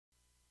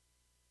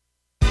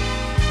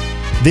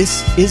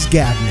This is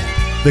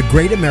GabNet, the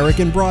Great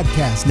American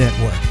Broadcast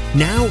Network,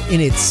 now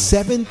in its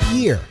 7th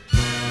year.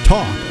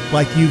 Talk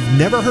like you've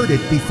never heard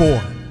it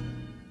before.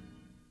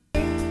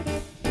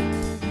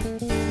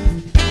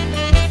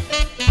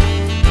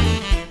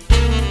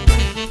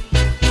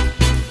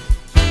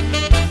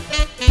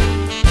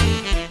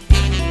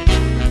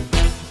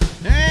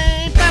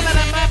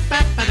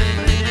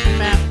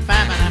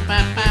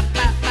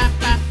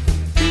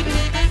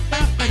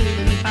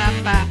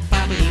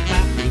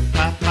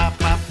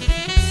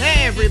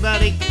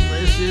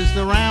 This is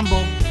the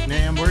Ramble,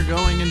 and we're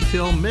going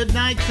until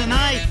midnight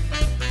tonight.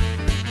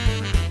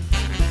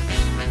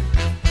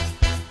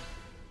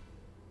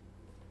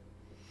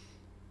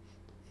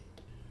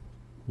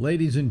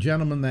 Ladies and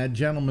gentlemen, that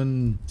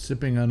gentleman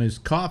sipping on his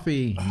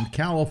coffee in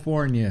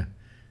California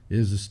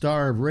is a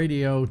star of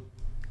radio,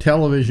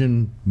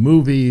 television,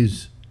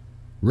 movies,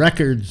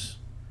 records.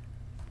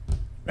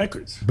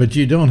 But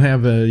you don't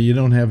have a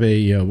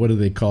what do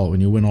they call it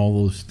when you win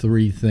all those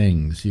three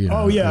things? You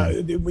know,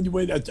 when you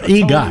win an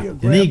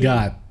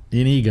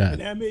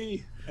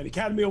Emmy, an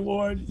Academy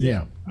Award.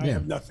 I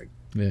have nothing.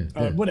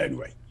 But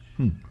anyway,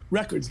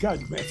 records,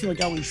 God, man, I feel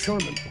like Alan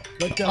Sherman.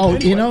 But, anyway,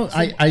 you know,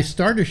 I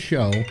start a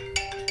show,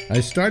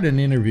 I start an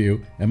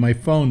interview, and my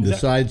phone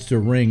decides to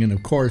ring, and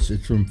of course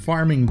it's from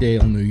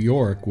Farmingdale, New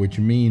York, which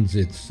means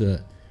it's,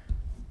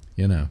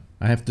 you know,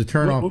 I have to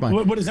turn off my.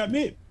 What does that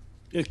mean?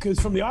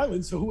 It's from the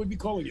island, so who would be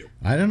calling you?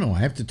 I don't know. I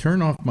have to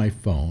turn off my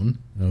phone,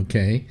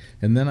 okay,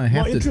 and then I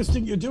have to. Well,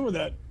 interesting you're doing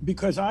that,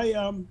 because I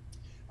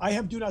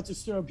have Do Not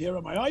Disturb here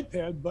on my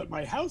iPad, but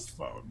my house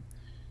phone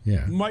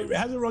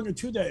hasn't rung in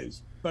 2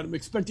 days, but I'm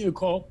expecting a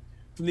call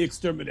from the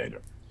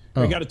exterminator.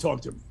 I got to talk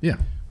to him. Yeah.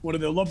 One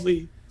of the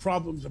lovely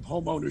problems of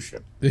home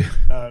ownership.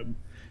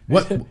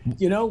 What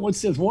you know?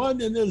 Once there's one,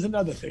 and there's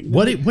another thing.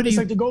 It's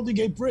like the Golden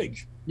Gate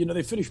Bridge. You know,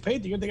 they finish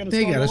painting it. They got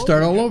to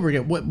start all over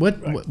again. What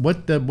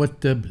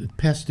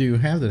pests do you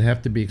have that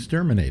have to be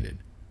exterminated?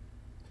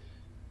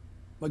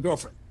 My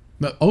girlfriend.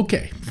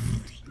 Okay.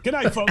 Good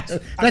night, folks.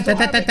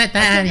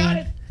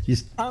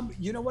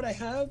 You know what I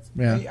have?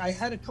 Yeah. I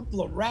had a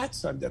couple of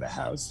rats under the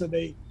house, so it's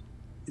a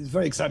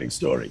very exciting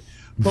story.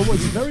 But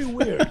what's very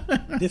weird,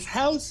 this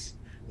house.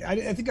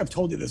 I think I've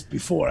told you this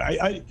before.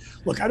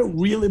 Look, I don't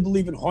really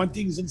believe in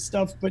hauntings and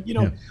stuff, but you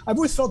know, I've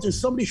always felt there's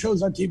so many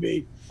shows on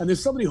TV and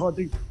there's so many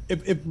hauntings. If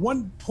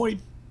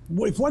 1%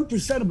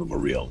 of them are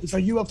real, it's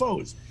like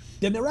UFOs,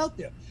 then they're out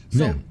there.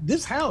 So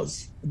this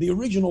house, the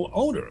original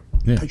owner,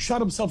 had shot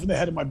himself in the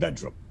head in my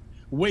bedroom,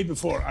 way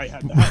before I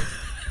had the house,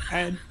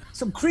 and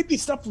some creepy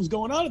stuff was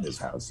going on in this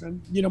house.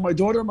 And you know, my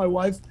daughter and my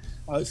wife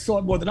saw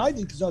it more than I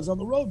did because I was on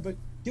the road, but.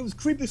 There was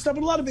creepy stuff,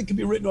 and a lot of it could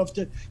be written off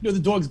to, you know, the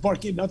dogs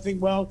barking, nothing.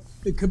 Well,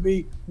 it could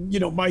be, you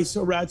know, mice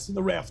or rats in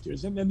the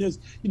rafters. And then there's,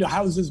 you know,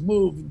 houses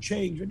move and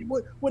change, and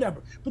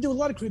whatever. But there was a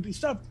lot of creepy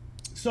stuff.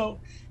 So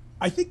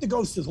I think the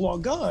ghost is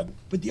long gone.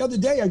 But the other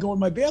day I go in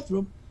my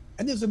bathroom,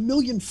 and there's a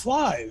million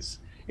flies.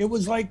 It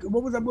was like,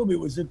 what was that movie?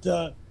 Was it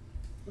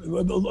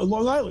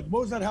Long Island? What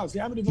was that house? The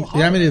Amityville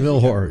Horror. The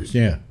Amityville Horrors,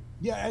 yeah.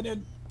 Yeah,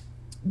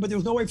 but there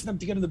was no way for them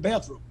to get in the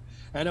bathroom.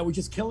 And I was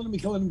just killing them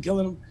and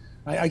killing them.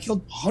 I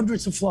killed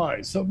hundreds of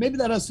flies. So maybe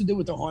that has to do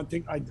with the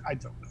haunting. I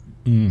don't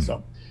know.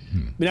 So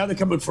but now they're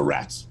coming for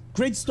rats.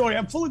 Great story.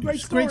 I'm full of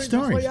great stories.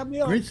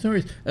 Great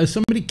stories.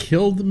 Somebody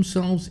killed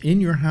themselves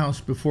in your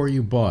house before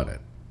you bought it.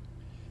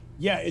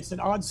 Yeah, it's an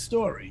odd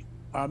story.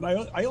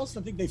 I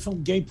also think they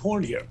filmed gay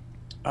porn here.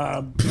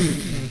 But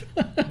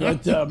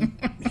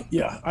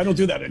yeah, I don't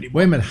do that anymore.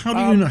 Wait a minute.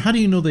 How do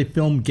you know they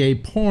filmed gay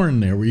porn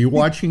there? Were you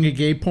watching a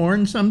gay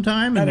porn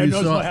sometime? And I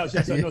noticed my house.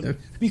 Yes, I know.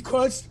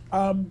 Because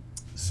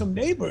some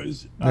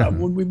neighbors,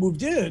 when we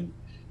moved in,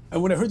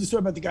 and when I heard the story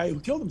about the guy who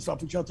killed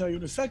himself, which I'll tell you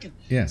in a second,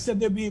 said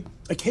there'd be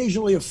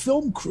occasionally a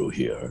film crew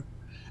here,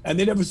 and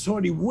they never saw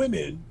any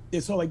women.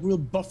 They saw like real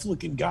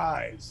buff-looking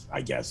guys,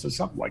 I guess, or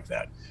something like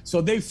that. So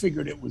they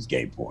figured it was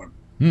gay porn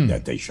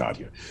that they shot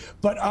here.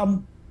 But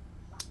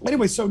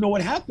anyway, so no,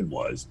 what happened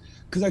was,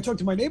 because I talked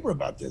to my neighbor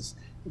about this,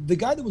 the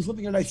guy that was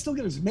living here, I still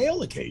get his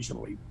mail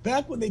occasionally.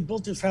 Back when they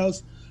built this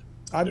house,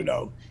 I don't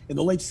know, in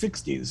the late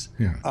 60s,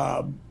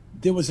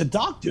 there was a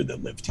doctor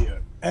that lived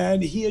here,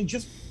 and he had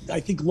just, I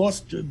think,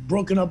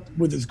 broken up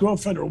with his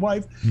girlfriend or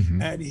wife,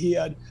 and he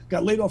had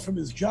got laid off from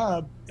his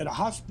job at a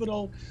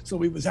hospital. So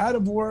he was out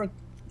of work.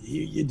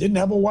 He didn't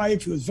have a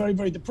wife. He was very,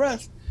 very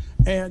depressed,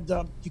 and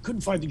he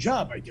couldn't find a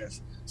job, I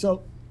guess.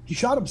 So he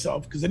shot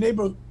himself because the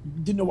neighbor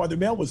didn't know why the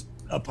mail was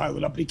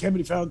piling up. And he came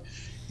and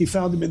he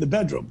found him in the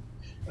bedroom,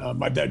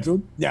 my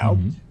bedroom now,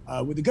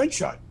 with a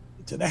gunshot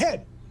to the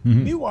head.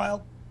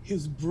 Meanwhile,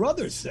 his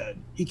brother said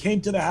he came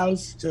to the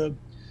house to,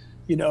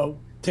 you know,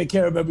 take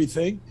care of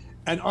everything.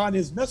 And on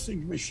his message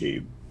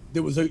machine,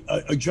 there was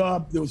a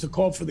job. There was a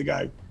call for the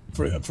guy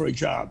for a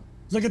job.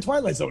 It's like a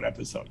Twilight Zone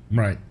episode.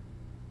 Right.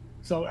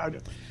 So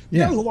that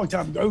was a long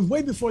time ago. It was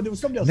way before there was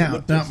somebody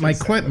else. Now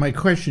my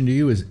question to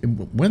you is,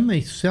 when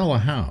they sell a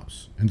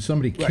house and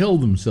somebody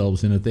killed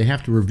themselves in it, they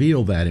have to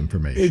reveal that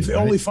information. It's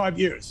only 5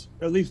 years,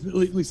 at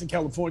least in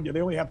California.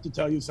 They only have to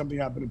tell you something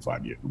happened in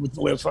 5 years, within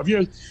the last 5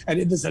 years, and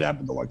this had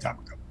happened a long time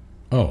ago.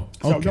 Oh,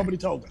 okay. So nobody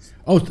told us.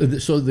 Oh,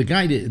 so the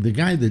guy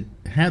that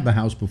had the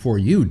house before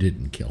you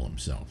didn't kill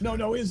himself. No,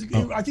 I think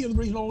it was the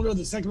original owner of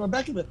the second one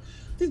back in the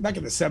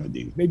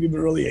 70s, maybe even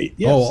early 80s.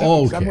 Yeah,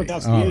 oh, 70s. okay. I went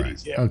down to the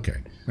 80s. Yeah. Okay.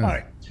 All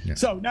right. Yeah.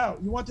 So now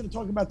you wanted to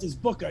talk about this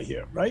book, I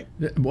hear, right?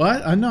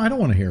 What? No, I don't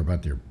want to hear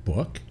about their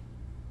book.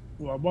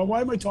 Well, why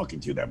am I talking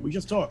to you then? We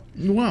just talked.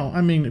 Well, I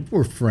mean,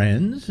 we're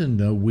friends,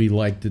 and we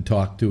like to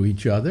talk to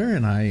each other,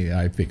 and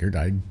I figured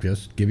I'd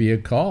just give you a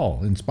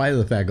call, in spite of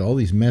the fact all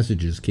these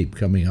messages keep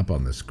coming up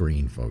on the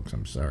screen, folks.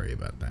 I'm sorry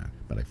about that,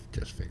 but I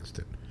just fixed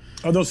it.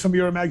 Are those some of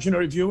your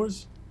imaginary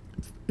viewers?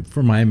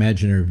 For my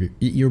imaginary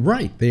you're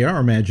right. They are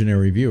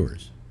imaginary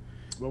viewers.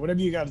 Well, whatever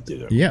you got to do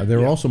there. Yeah,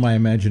 they're also my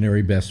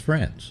imaginary best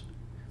friends.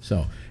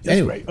 So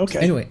anyway, okay.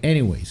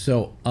 Anyway.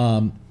 So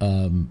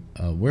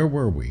where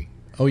were we?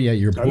 Oh yeah,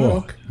 your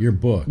book. Your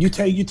book. You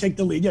take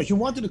the lead. Yes, you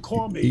wanted to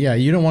call me. Yeah,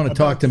 you don't want to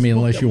talk to me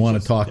unless you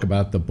want to talk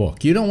about the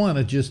book. You don't want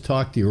to just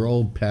talk to your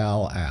old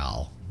pal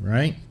Al,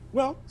 right?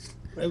 Well,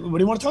 what do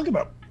you want to talk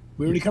about?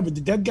 We already covered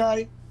the dead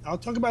guy. I'll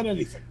talk about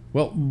anything.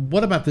 Well,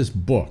 what about this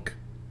book?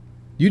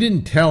 You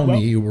didn't tell me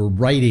you were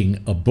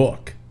writing a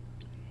book.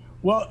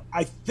 Well,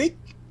 I think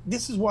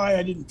this is why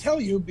I didn't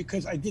tell you,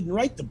 because I didn't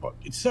write the book.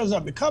 It says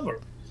on the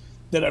cover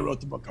that I wrote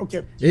the book.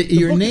 Okay.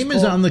 Your name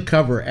is on the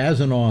cover as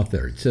an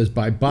author. It says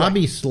by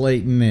Bobby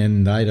Slayton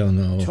and, I don't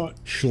know,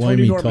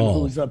 Tony Norman,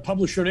 Tall. who's a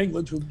publisher in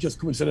England who just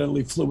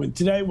coincidentally flew in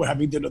today. We're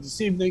having dinner this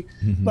evening.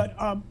 Mm-hmm. But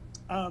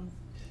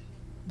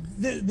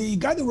the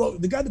guy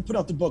that put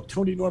out the book,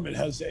 Tony Norman,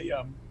 has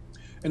an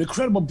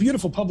incredible,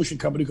 beautiful publishing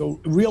company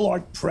called Real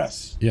Art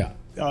Press. Yeah.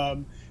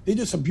 They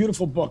did some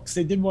beautiful books.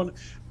 They did one,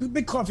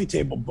 big coffee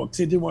table books.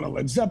 They did one on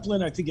Led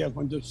Zeppelin. I think he had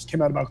one that just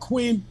came out about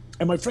Queen.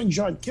 And my friend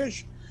John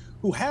Kish,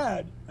 who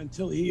had,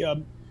 until he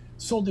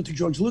sold it to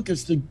George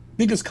Lucas, the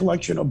biggest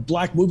collection of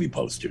black movie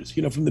posters,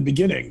 from the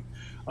beginning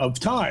of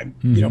time,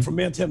 from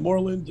Mantan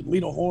Moreland and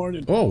Lena Horne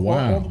and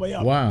all the way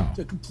up. Wow. It's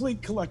a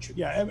complete collection.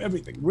 Yeah,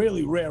 everything.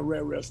 Really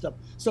rare stuff.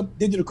 So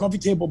they did a coffee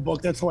table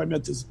book. That's how I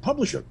met this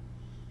publisher.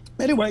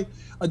 Anyway,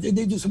 they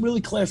did some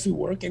really classy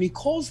work. And he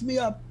calls me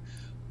up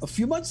a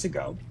few months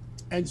ago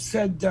and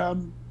said,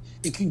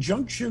 in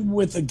conjunction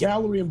with a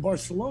gallery in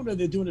Barcelona,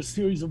 they're doing a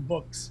series of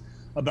books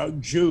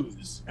about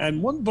Jews.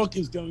 And one book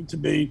is going to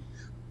be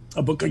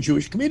a book on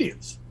Jewish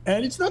comedians.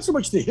 And it's not so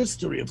much the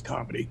history of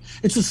comedy.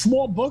 It's a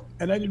small book,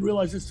 and I didn't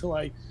realize this till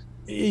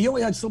he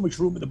only had so much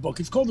room in the book.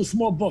 It's called A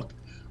Small Book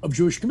of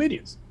Jewish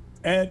Comedians.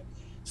 And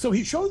so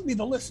he shows me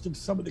the list of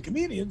some of the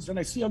comedians, and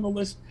I see on the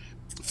list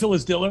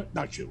Phyllis Diller,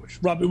 not Jewish.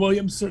 Robin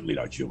Williams, certainly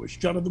not Jewish.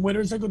 Jonathan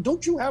Winters. I go,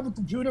 don't you have a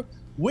computer?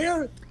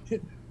 Where?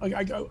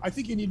 I go, I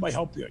think you need my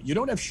help here. You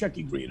don't have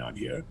Shecky Green on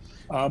here.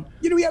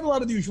 He had a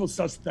lot of the usual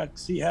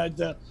suspects. He had,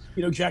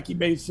 Jackie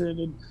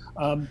Mason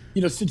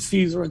and, Sid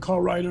Caesar and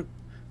Carl Reiner.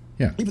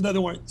 Yeah. Even though they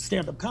weren't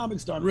stand-up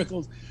comics, Don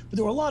Rickles, but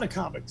there were a lot of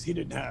comics he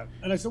didn't have.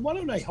 And I said, why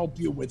don't I help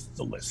you with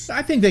the list?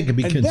 I think they could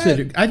be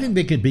considered. I think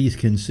they could be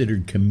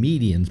considered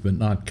comedians, but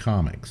not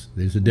comics.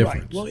 There's a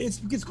difference. Right. Well,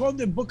 it's called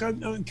the book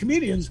on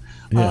comedians.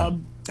 Yeah.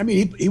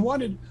 He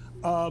wanted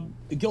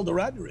Gilda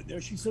Radner in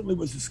there. She certainly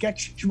was a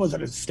sketch. She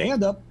wasn't a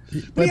stand-up.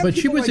 But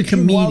she was a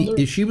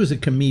comedian. She was a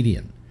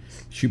comedian.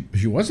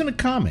 She wasn't a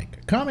comic.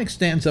 A comic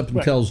stands up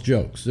and tells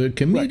jokes. A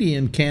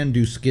comedian can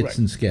do skits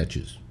and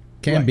sketches.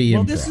 Can be improv.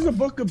 Well, this is a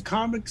book of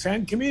comics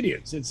and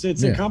comedians. It's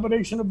a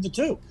combination of the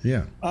two.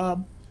 Yeah.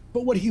 But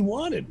what he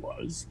wanted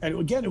was, and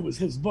again, it was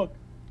his book,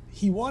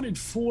 he wanted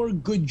 4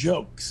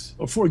 jokes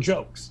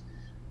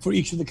for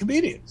each of the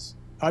comedians.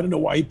 I don't know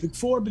why he picked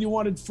 4, but he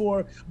wanted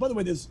 4. By the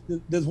way,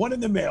 there's one in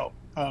the mail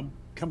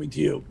coming to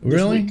you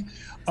this week.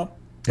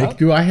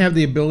 Do I have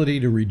the ability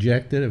to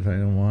reject it if I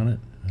don't want it?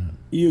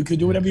 You can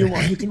do whatever you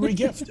want. You can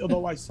regift,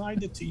 although I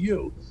signed it to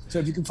you. So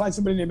if you can find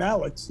somebody named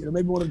Alex,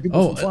 maybe one of the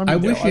people from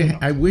Farmingdale.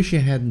 I wish you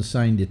hadn't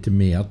signed it to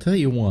me. I'll tell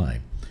you why.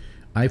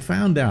 I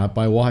found out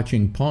by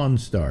watching Pawn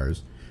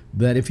Stars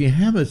that if you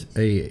have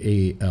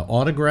a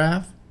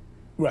autograph,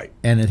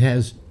 and it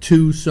has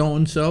 2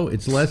 so-and-so,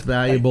 it's less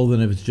valuable than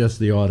if it's just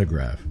the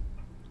autograph.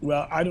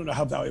 Well, I don't know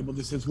how valuable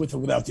this is with or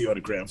without the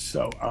autograph.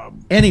 So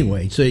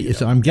anyway, so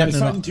I'm getting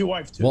it to your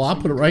wife too. Well, I'll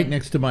put it right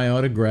next to my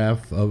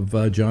autograph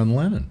of John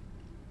Lennon.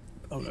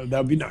 Oh, that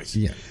would be nice.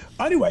 Yeah.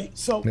 Anyway,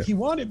 so he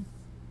wanted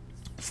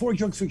 4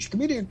 jokes for each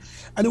comedian,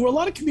 and there were a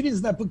lot of comedians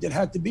in that book that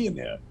had to be in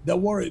there that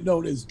weren't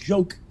known as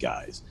joke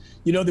guys.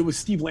 There was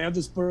Steve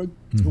Landesberg,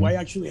 who I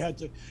actually had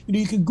to.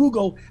 You can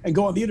Google and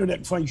go on the internet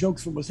and find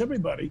jokes from almost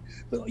everybody,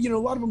 but a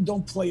lot of them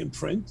don't play in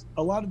print.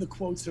 A lot of the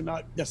quotes are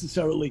not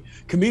necessarily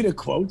comedic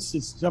quotes.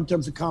 It's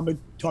sometimes a comic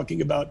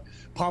talking about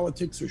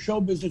politics or show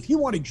business. He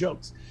wanted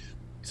jokes.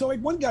 So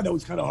one guy that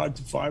was kind of hard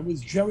to find was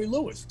Jerry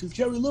Lewis, because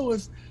Jerry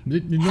Lewis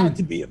had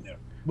to be in there.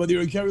 Whether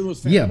you're a Jerry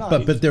Lewis fan or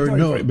not. but there are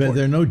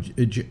no.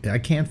 I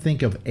can't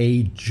think of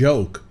a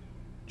joke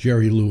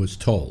Jerry Lewis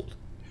told.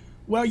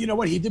 Well, you know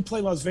what? He did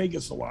play Las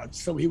Vegas a lot,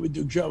 so he would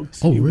do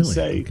jokes. Oh, he really? Would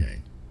say, okay.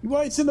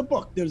 Well, it's in the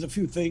book. There's a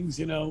few things,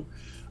 I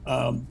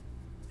don't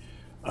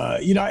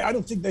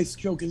think this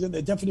joke is in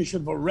the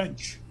definition of a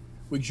wrench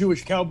where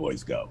Jewish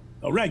cowboys go.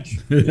 a wrench.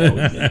 But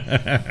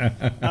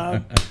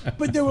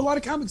there were a lot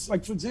of comics.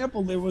 Like, for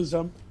example, there was,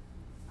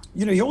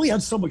 he only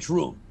had so much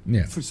room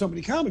for so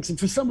many comics. And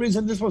for some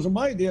reason, this wasn't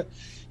my idea.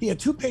 He had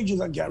 2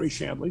 pages on Gary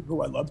Shandling,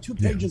 who I love, 2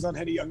 pages on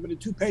Henny Youngman,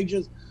 and 2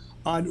 pages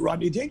on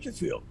Rodney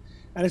Dangerfield.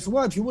 And I said,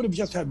 well, if you would have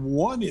just had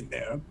 1 in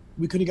there,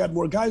 we could have got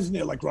more guys in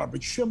there, like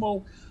Robert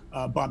Schimmel,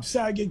 Bob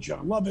Saget,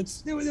 John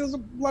Lovitz. There was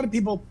a lot of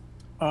people.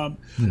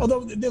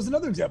 Although there's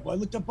another example. I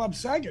looked up Bob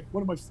Saget,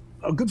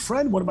 a good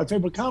friend, one of my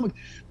favorite comics,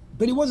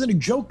 but he wasn't a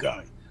joke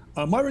guy.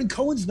 Myron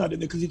Cohen's not in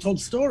there because he told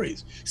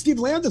stories. Steve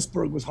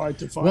Landesberg was hard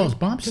to find. Well,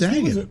 Bob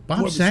Saget.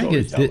 Bob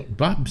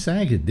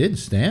Saget did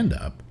stand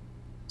up.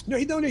 No,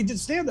 he did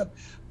stand up,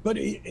 but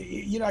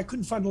I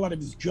couldn't find a lot of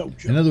his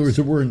jokes. In other words,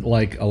 there weren't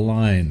like a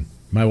line.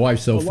 My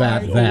wife's so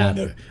fat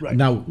that. Right.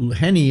 Now,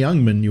 Henny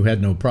Youngman, you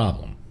had no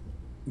problem.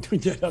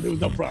 There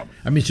was no problem.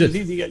 I mean,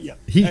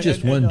 he's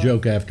just one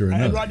joke after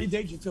another. And Rodney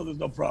Dangerfield, there's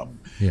no problem.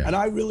 Yeah. And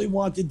I really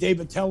wanted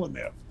David Tell in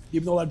there,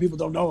 even though a lot of people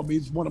don't know him.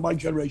 He's one of my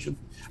generation.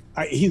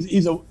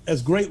 He's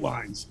has great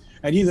lines,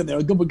 and he's in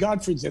there. Gilbert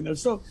Gottfried's in there.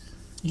 So,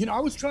 I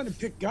was trying to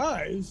pick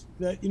guys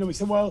that, we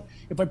said, well,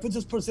 if I put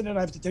this person in, I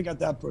have to take out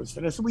that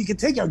person. I said, well, you could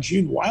take out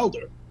Gene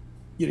Wilder,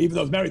 even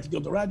though he's married to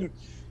Gilda Radner.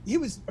 He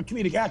was a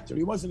comedic actor.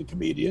 He wasn't a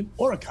comedian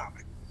or a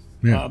comic.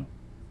 Yeah.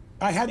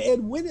 I had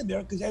Ed Wynn in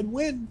there because Ed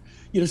Wynn,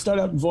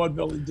 started out in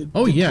vaudeville and did. Did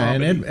comedy.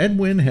 And Ed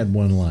Wynn had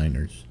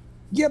one-liners.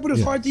 Yeah, but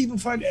it's hard to even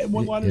find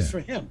one-liners for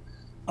him.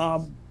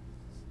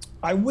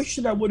 I wish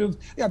that I would have.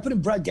 Yeah, I put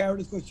in Brad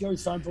Garrett, of course, Jerry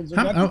Seinfeld's.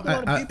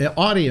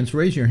 Audience,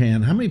 raise your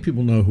hand. How many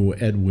people know who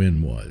Ed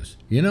Wynn was?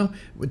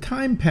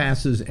 Time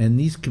passes and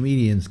these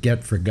comedians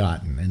get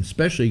forgotten, and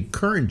especially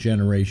current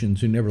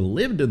generations who never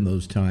lived in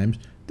those times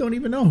don't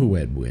even know who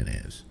Ed Wynn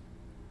is.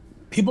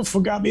 People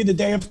forgot me the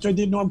day after I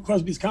did Norm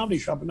Crosby's Comedy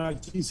Shop in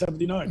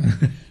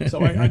 1979.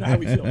 So I know how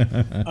we feel.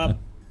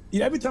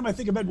 Every time I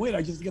think of Ed Wynn,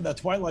 I just think of that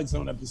Twilight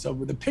Zone episode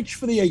with the pitch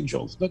for the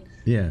Angels. But,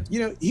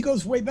 he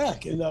goes way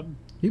back. And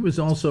he was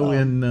also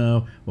in,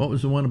 what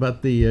was the one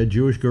about the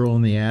Jewish girl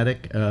in the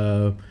attic?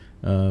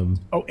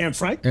 Anne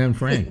Frank? Anne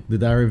Frank. The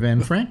Diary of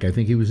Anne Frank. I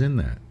think he was in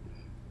that.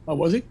 Oh,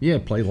 was he? Yeah,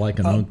 played like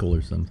an uncle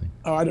or something.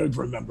 Oh, I don't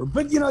remember.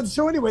 But,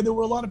 so anyway, there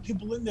were a lot of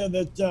people in there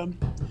that...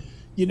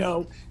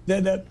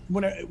 that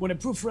when I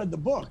proofread the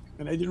book,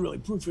 and I didn't really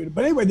proofread it,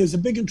 but anyway, there's a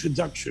big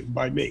introduction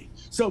by me.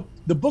 So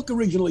the book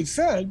originally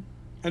said,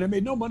 and I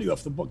made no money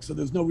off the book, so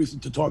there's no reason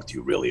to talk to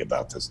you really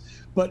about this.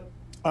 But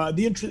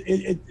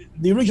the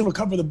original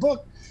cover of the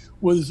book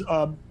was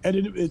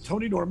edited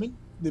Tony Norman,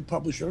 the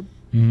publisher,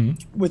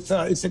 with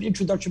it's an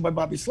introduction by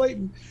Bobby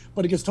Slayton.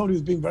 But I guess Tony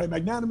was being very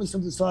magnanimous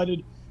and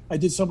decided I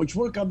did so much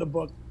work on the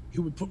book, he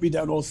would put me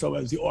down also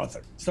as the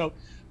author. So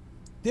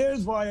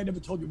there's why I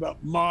never told you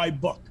about my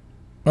book.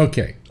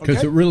 Okay,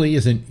 because it really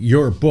isn't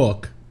your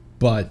book,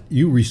 but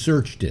you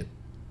researched it.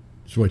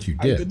 That's what you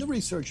did. I did the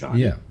research on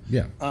it.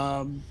 Yeah.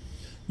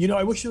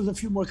 I wish there was a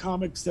few more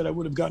comics that I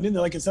would have gotten in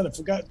there. Like I said, I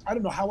forgot. I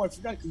don't know how I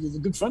forgot because he's a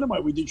good friend of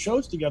mine. We did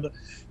shows together.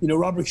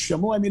 Robert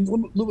Schimmel. I mean,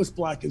 Lewis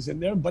Black is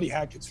in there. Buddy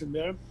Hackett's in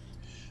there.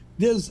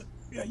 There's,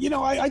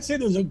 I'd say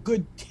there's a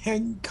good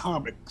 10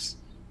 comics.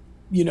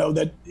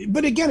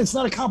 But again, it's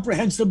not a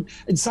comprehensive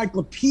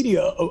encyclopedia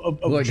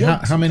of like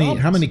jokes. How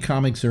many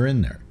comics are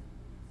in there?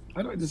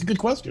 That's a good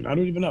question. I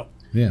don't even know.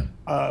 Yeah.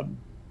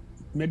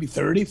 Maybe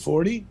 30,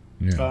 40.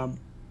 Yeah.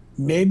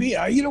 Maybe.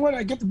 You know what?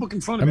 I get the book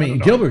in front of me. I mean,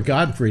 Gilbert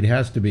Gottfried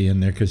has to be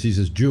in there because he's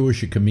as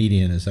Jewish a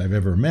comedian as I've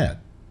ever met.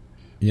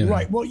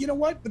 Right. Well, you know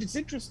what? But it's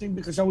interesting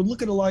because I would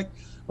look at it like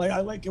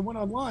I went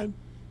online,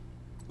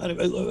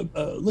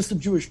 a list of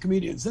Jewish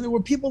comedians. And there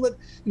were people that,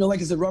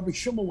 like I said, Robert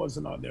Schimmel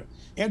wasn't on there.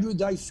 Andrew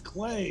Dice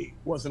Clay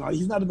wasn't on.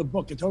 He's not in the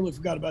book. I totally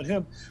forgot about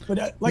him.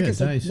 But like I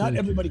said, not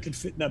everybody could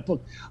fit in that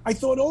book. I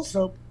thought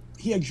also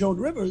he had Joan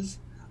Rivers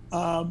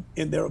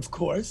in there, of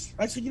course.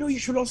 I said, you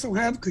should also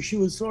have, because she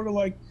was sort of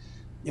like,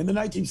 in the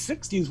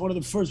 1960s, one of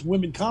the first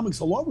women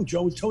comics, along with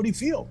Joan, was Tony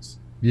Fields.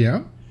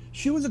 Yeah.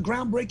 She was a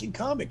groundbreaking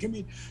comic. I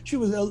mean, she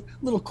was a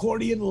little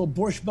corny and a little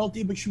Borscht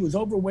Belty, but she was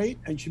overweight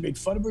and she made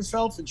fun of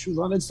herself and she was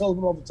on Ed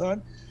Sullivan all the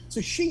time.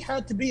 So she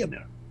had to be in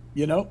there,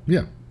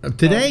 Yeah.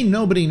 Today,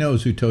 nobody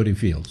knows who Tony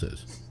Fields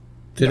is.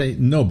 Today,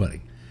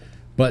 nobody.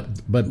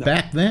 But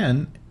back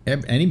then,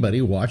 anybody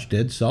who watched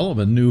Ed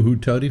Sullivan knew who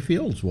Tony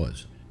Fields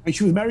was. And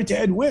she was married to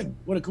Ed Wynn.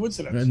 What a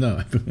coincidence.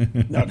 No.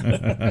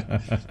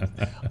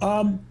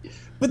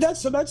 But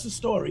that's the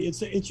story.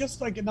 It's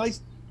just like a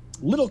nice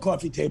little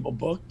coffee table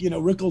book.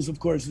 Rickles, of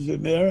course, is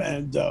in there.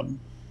 And,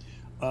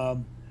 I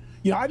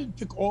didn't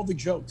pick all the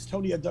jokes.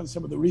 Tony had done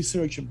some of the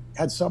research and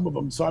had some of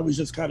them. So I was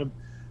just kind of,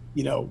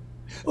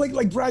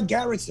 like Brad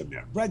Garrett's in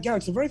there. Brad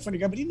Garrett's a very funny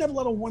guy, but he didn't have a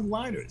lot of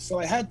one-liners. So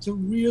I had to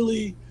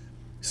really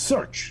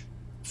search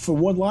for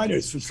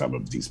one-liners for some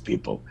of these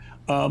people.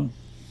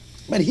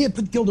 And he had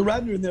put Gilda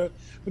Radner in there,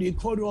 but he had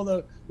quoted all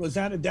the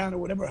Rosanna Downer,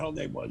 whatever her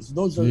name was.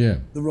 Those are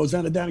the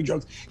Rosanna Downer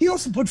jokes. He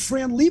also put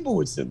Fran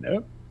Lebowitz in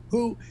there,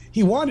 who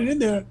he wanted in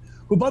there,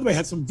 who, by the way,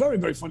 had some very,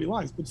 very funny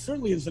lines, but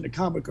certainly isn't a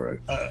comic or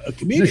a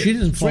comedian. No, she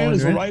doesn't fall Fran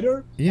is under a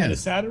writer and a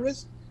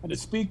satirist, and a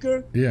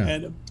speaker yeah.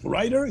 and a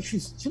writer.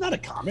 She's not a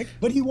comic,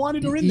 but he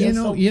wanted her in there.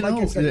 Like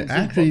I said,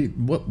 actually,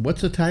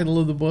 what's the title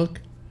of the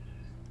book?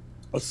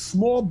 A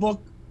Small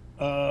Book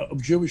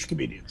of Jewish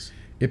Comedians.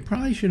 It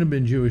probably should have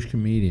been Jewish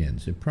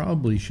comedians. It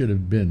probably should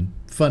have been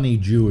funny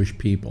Jewish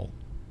people.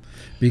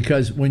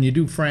 Because when you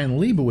do Fran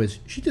Lebowitz,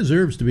 she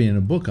deserves to be in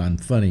a book on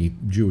funny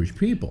Jewish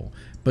people.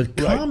 But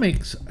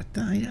comics,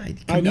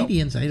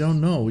 comedians, I don't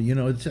know. You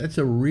know, that's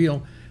a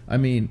real... I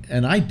mean,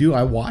 and I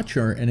watch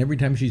her, and every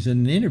time she's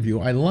in an interview,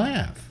 I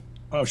laugh.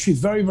 Oh, she's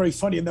very, very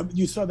funny. And then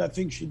you saw that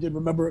thing she did,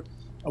 remember...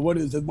 what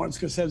is the Martin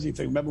Scorsese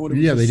thing? Remember when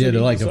it was they did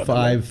like a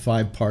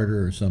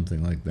five-parter or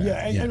something like that.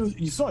 Yeah, and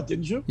you saw it,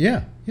 didn't you?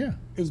 Yeah, yeah.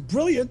 It was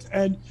brilliant,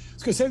 and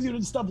Scorsese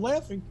didn't stop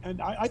laughing, and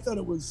I thought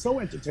it was so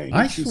entertaining.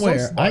 I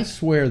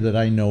swear that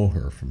I know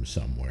her from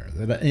somewhere.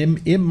 That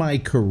in my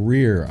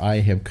career,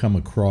 I have come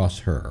across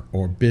her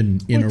or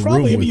been in a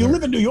room with her. You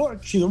live in New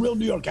York. She's a real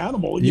New York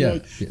animal. And,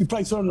 you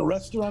probably saw her in a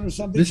restaurant or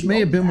something. This may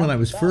have been when I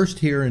was first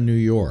here in New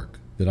York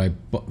that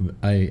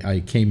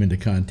I came into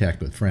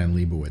contact with Fran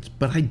Lebowitz,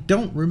 but I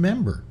don't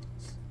remember.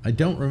 I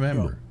don't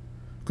remember.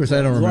 Of course,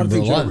 I don't remember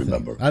a lot of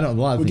things. I don't.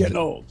 A lot of We're things. getting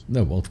old.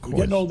 No, well, of course.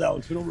 We're getting old,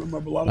 Alex. We don't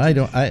remember a lot of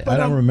things. I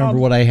don't remember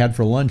what I had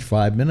for lunch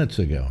 5 minutes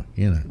ago.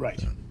 You know.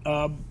 Right.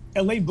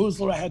 Elaine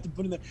Boozler, I had to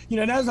put in there. You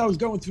know, and as I was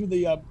going through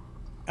the,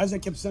 as I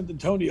kept sending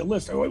Tony a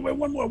list, wait,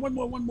 one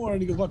more,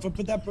 and he goes, "Well, if I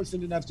put that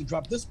person in, I have to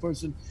drop this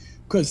person,"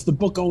 because the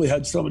book only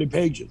had so many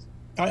pages.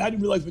 I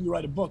didn't realize when you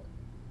write a book,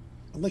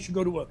 unless you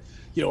go to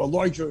a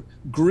larger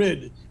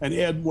grid and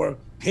add more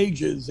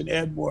pages and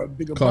add more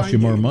bigger cost you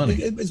more money.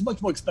 It's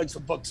much more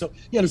expensive book. So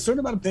you had a certain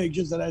amount of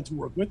pages that I had to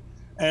work with,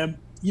 and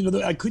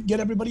I couldn't get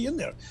everybody in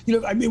there.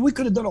 I mean, we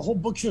could have done a whole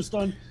book just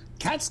on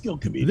Catskill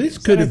comedians. This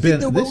could have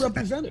been well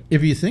represented.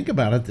 If you think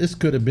about it, this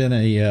could have been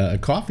a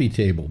coffee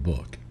table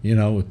book.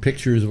 With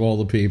pictures of all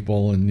the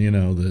people and the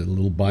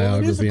little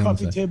biography. Well, it is a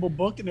coffee table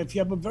book, and if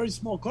you have a very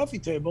small coffee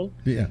table,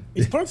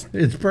 it's perfect.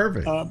 It's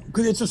perfect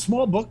because it's a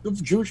small book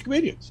of Jewish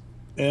comedians,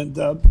 and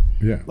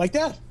like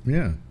that.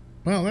 Yeah.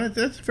 Well,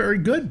 that's very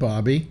good,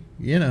 Bobby.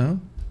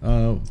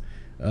 But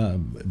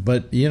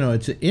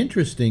it's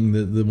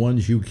interesting the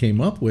ones you came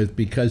up with,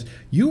 because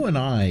you and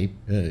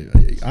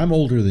I'm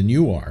older than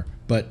you are,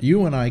 but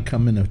you and I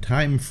come in a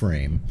time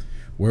frame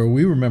where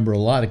we remember a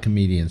lot of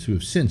comedians who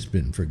have since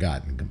been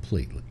forgotten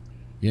completely.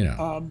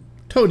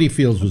 Toady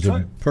Fields was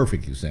a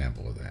perfect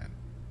example of that.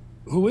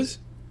 Who is?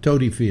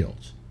 Toady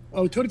Fields.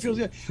 Oh, Toady Fields,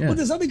 yeah. Well,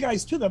 there's other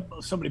guys, too, that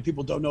so many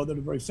people don't know that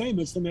are very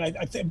famous. I mean,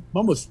 I think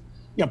almost,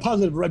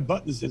 Positive Red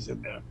Buttons is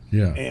in there.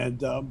 Yeah.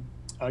 And,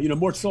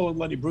 Mort Soul and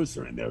Lenny Bruce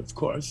are in there, of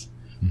course.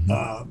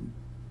 Mm-hmm.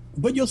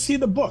 But you'll see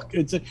the book.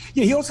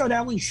 He also had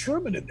Alan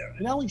Sherman in there.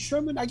 And Alan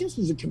Sherman, I guess,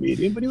 was a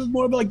comedian, but he was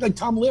more of like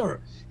Tom Lehrer.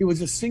 He was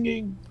just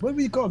singing, what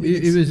do you call him?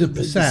 He was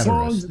a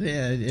satirist.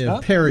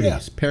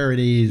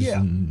 Parodies. Yeah.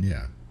 And,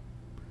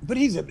 But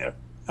he's in there.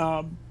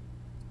 But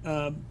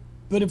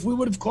if we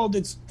would have called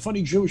it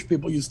Funny Jewish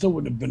People, you still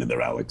wouldn't have been in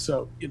there, Alex.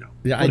 So,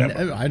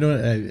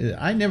 Yeah,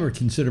 I never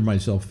consider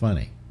myself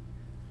funny.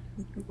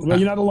 Well,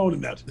 you're not alone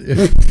in that.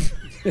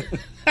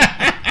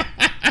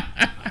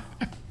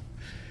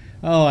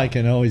 Oh, I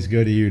can always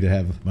go to you to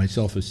have my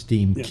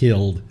self-esteem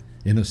killed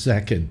in a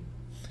second.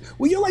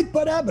 Well, you're like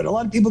Bud Abbott. A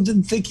lot of people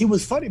didn't think he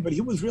was funny, but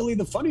he was really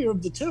the funnier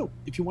of the two,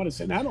 if you want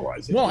to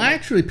analyze it. Well,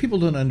 actually, people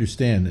don't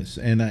understand this,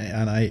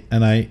 I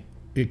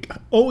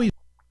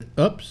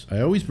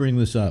always bring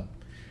this up,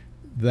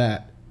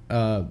 that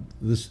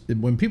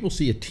when people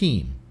see a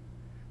team,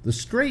 the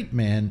straight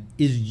man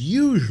is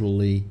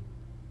usually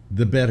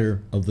the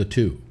better of the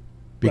two,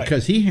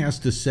 because he has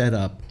to set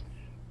up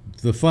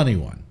the funny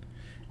one.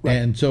 Right.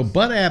 And so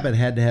Bud Abbott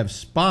had to have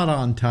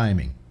spot-on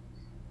timing.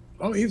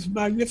 Oh, he's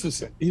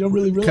magnificent. You don't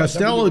really realize.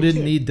 Costello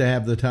didn't need to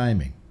have the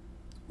timing.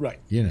 Right.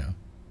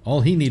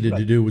 All he needed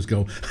to do was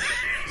go.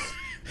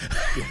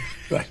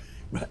 Right.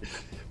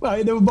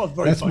 Well, they were both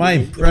very funny. My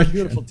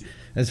impression.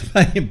 That's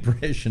my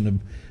impression of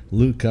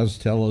Lou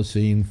Costello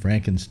seeing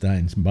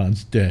Frankenstein's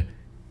monster.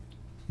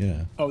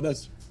 Yeah. Oh,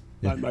 that's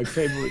my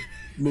favorite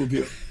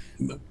movie.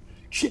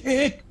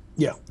 Chick.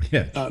 Yeah.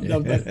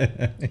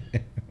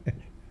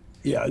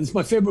 Yeah, it's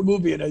my favorite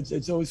movie, and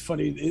it's always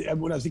funny.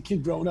 When I was a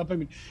kid growing up, I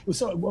mean,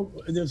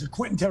 there was a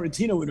Quentin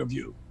Tarantino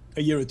interview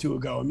a year or two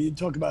ago. I mean, you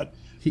talk about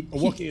a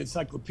walking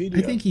encyclopedia.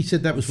 I think he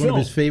said that was one of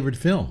his favorite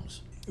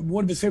films.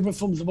 One of his favorite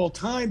films of all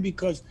time,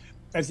 because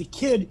as a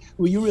kid,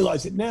 you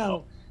realize it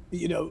now,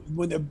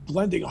 when they're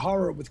blending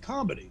horror with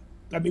comedy.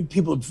 I mean,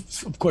 people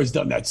have, of course,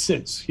 done that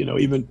since,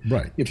 even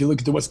if you look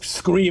at the West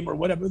Scream or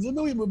whatever. There's a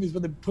million movies where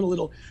they put a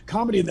little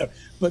comedy in there.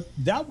 But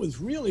that was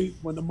really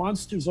when the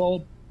monsters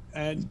all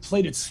and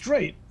played it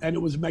straight, and it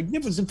was a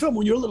magnificent film.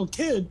 When you're a little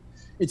kid,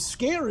 it's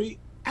scary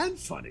and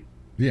funny.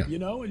 Yeah.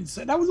 And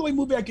that was the only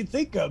movie I could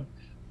think of,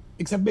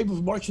 except maybe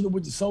for March of the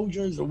Woods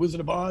Soldiers or Wizard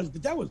of Oz,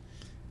 but that was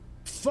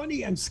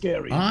funny and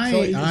scary. When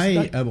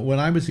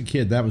I was a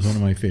kid, that was one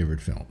of my favorite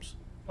films.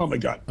 Oh my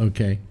God.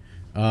 Okay.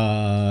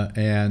 I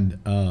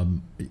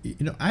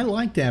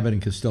liked Abbott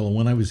and Costello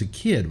when I was a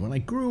kid. When I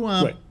grew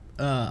up,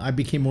 I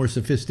became more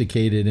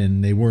sophisticated,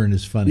 and they weren't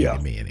as funny to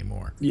me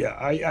anymore. Yeah,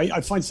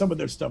 I find some of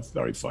their stuff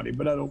very funny,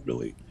 but I don't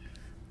really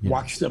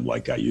watch them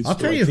like I used to. I'll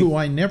tell you who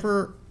I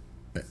never.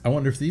 I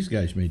wonder if these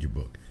guys made your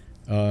book.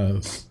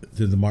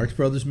 Did the Marx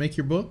Brothers make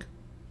your book?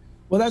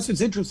 Well, that's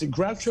what's interesting.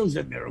 Groucho's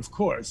in there, of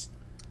course,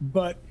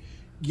 but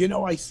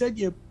I said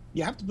you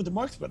have to put the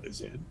Marx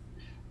Brothers in,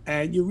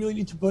 and you really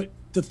need to put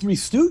the Three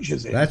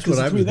Stooges in. That's what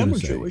I was going to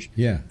say. Jewish.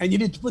 Yeah, and you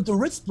need to put the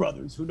Ritz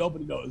Brothers, who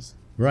nobody knows.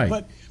 Right.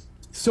 But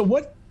so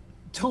what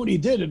Tony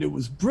did, and it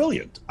was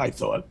brilliant, I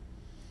thought,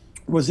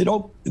 was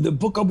the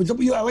book opens up.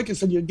 Like I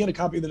said, you get a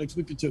copy the next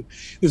week or two.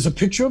 There's a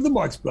picture of the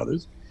Marx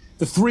Brothers,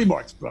 the three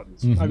Marx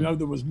Brothers. I know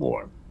there was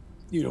more.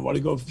 Want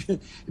to go if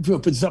you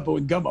put Zeppo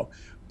and Gummo,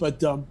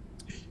 but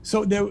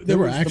so there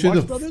were actually the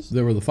Marx Brothers.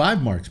 There were the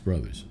five Marx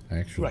Brothers,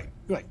 actually.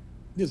 Right.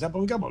 There's Zeppo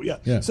and Gummo.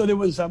 Yeah. So there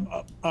was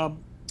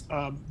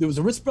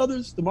the Ritz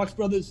Brothers, the Marx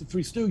Brothers, the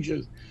Three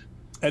Stooges,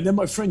 and then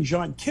my friend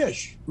John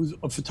Kish, who's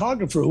a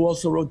photographer who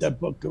also wrote that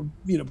book,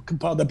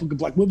 compiled that book of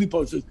black movie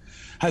posters,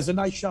 has a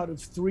nice shot of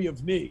three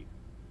of me.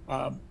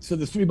 So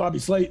the three Bobby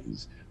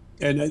Slaytons,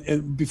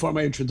 and before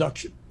my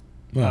introduction.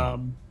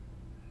 Wow.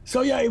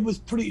 So yeah, it was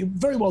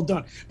very well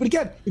done. But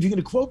again, if you're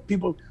going to quote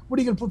people, what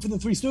are you going to put for the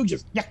Three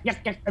Stooges? Yeah.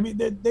 I mean,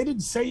 they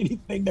didn't say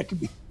anything that could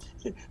be.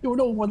 There were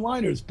no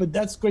one-liners, but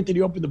that's great that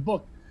he opened the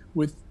book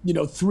with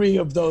three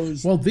of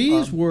those. Well,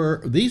 these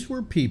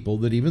were people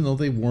that, even though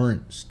they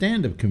weren't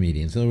stand-up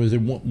comedians, in other words, they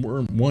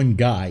weren't one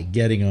guy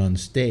getting on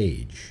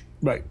stage.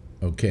 Right.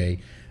 Okay,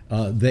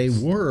 they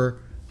were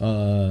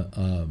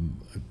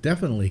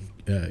definitely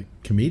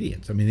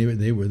comedians. I mean,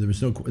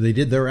 they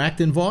did their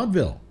act in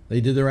vaudeville. They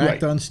did their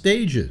act on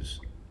stages.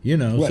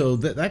 So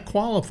that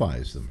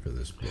qualifies them for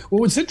this book.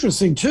 Well, what's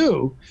interesting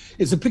too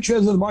is the picture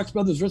of the Marx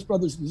Brothers, Ritz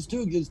Brothers, and the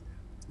Stooges.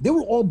 They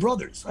were all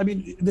brothers. I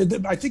mean,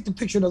 I think the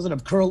picture doesn't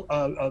have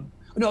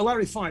no,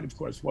 Larry Fine, of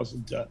course,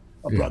 wasn't a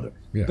brother.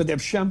 Yeah. But they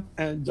have Shem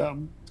and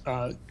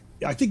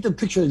I think the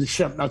picture is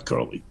Shem, not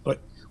Curly, but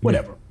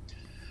whatever. Yeah.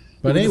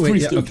 But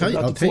anyway,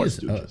 I'll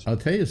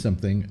tell you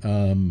something.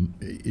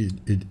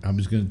 I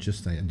was going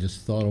to I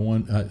just thought of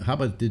one. How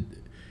about did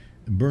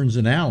Burns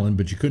and Allen?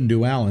 But you couldn't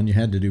do Allen. You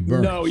had to do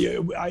Burns. No,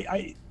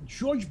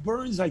 George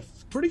Burns, I'm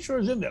pretty sure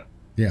is in there.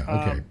 Yeah.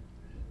 Okay.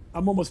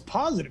 I'm almost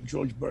positive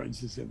George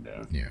Burns is in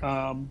there.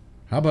 Yeah.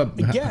 How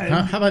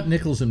about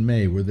Nichols and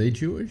May? Were they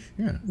Jewish?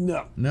 Yeah.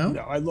 No.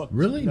 I looked.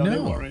 Really? No. They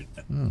weren't.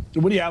 Oh.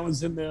 Woody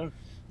Allen's in there.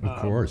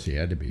 Of course, he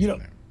had to be in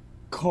there.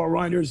 Carl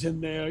Reiner's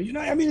in there.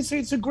 I mean,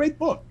 it's a great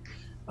book.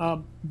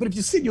 But if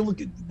you sit, you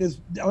look at this.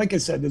 Like I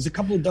said, there's a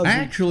couple of dozen.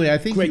 Actually, I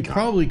think you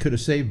probably could have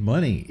saved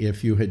money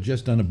if you had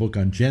just done a book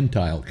on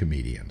Gentile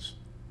comedians.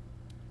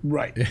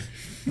 Right.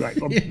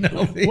 Well,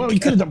 you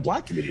could have done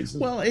black comedians.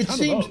 Well, it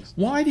seems.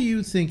 Why do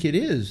you think it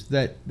is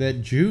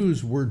that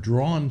Jews were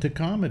drawn to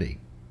comedy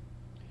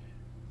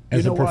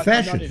as a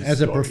profession?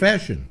 As a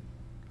profession,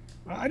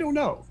 I don't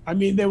know. I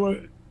mean, they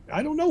were.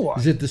 I don't know why.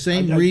 Is it the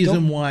same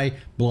reason why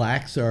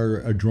blacks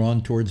are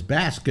drawn towards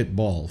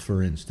basketball,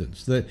 for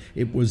instance? That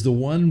it was the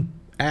one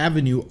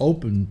avenue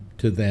open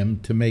to them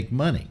to make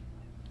money.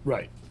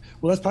 Right.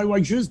 Well, that's probably why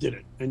Jews did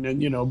it, and then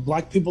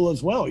black people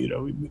as well.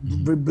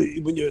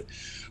 When you're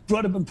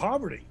brought up in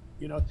poverty,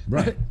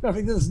 right. I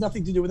think this has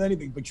nothing to do with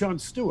anything. But Jon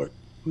Stewart,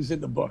 who's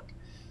in the book,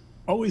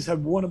 always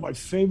had one of my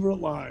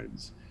favorite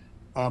lines,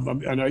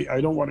 and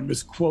I don't want to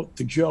misquote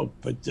the joke,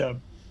 but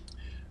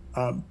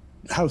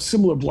how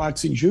similar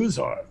blacks and Jews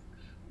are.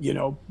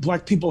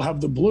 Black people have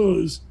the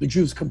blues, the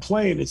Jews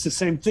complain. It's the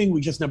same thing.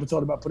 We just never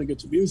thought about putting it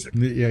to music.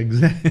 Yeah,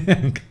 exactly.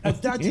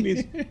 That to me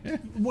is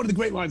one of the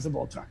great lines of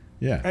all time.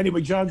 Yeah.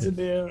 Anyway, John's in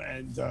there,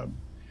 and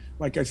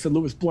like I said,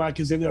 Louis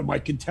Black is in there. My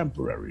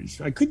contemporaries.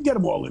 I couldn't get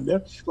them all in there.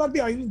 A lot of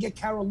people, I didn't get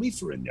Carol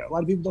Leifer in there. A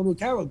lot of people don't know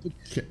Carol, but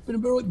been a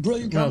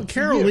brilliant. Well,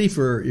 Carol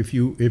Leifer, if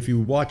you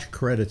watch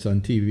credits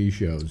on TV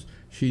shows,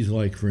 she's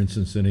like, for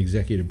instance, an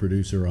executive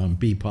producer on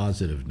Be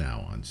Positive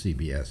now on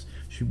CBS.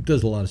 She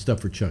does a lot of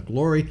stuff for Chuck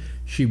Lorre.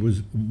 She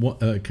was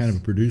kind of a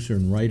producer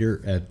and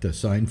writer at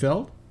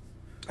Seinfeld.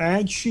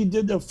 And she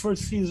did the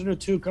first season or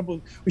two,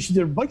 she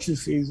did a bunch of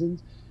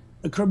seasons.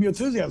 Curb Your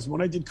Enthusiasm, when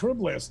I did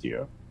Curb last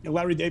year. And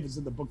Larry David's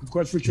in the book. Of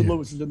course, Richard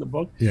Lewis is in the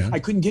book. Yeah. I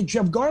couldn't get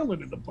Jeff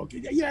Garlin in the book.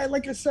 Yeah,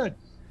 like I said,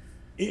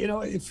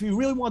 if you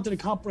really wanted a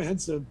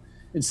comprehensive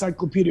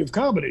encyclopedia of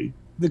comedy,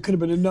 there could have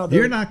been another.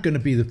 You're not going to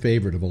be the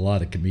favorite of a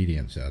lot of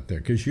comedians out there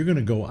because you're going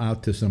to go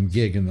out to some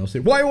gig and they'll say,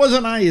 "Why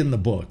wasn't I in the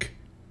book?"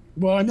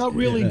 Well, I'm not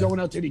really going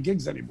out to any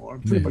gigs anymore.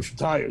 I'm pretty much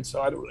retired,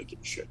 so I don't really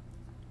give a shit.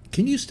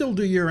 Can you still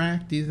do your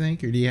act, do you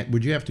think? Or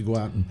would you have to go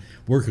out and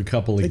work a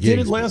couple of gigs? I did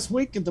it last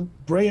week at the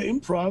Brea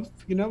Improv.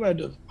 I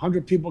had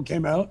 100 people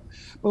came out.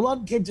 But a lot of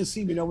them came to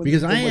see me.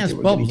 Because I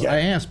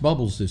asked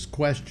Bubbles this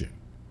question,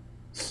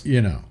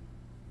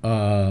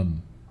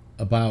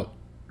 about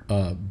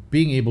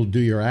being able to do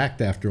your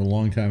act after a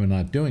long time and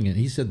not doing it.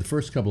 He said the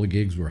first couple of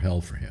gigs were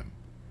hell for him.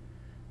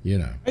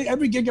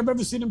 Every gig I've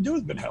ever seen him do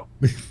has been hell.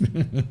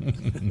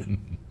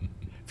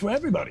 For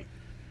everybody.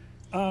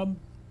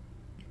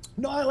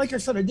 No, like I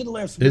said, I did it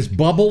last week. Is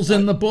Bubbles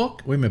in the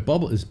book? Wait a minute,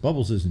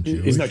 Bubbles isn't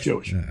Jewish. He's not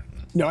Jewish.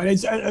 No,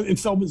 and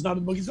Feldman's not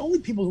in the book. It's only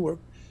people who were.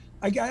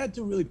 I had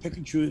to really pick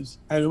and choose,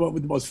 and I went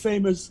with the most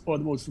famous or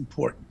the most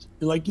important.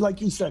 And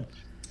like you said,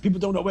 people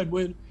don't know Ed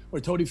Wynn or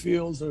Tony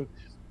Fields, or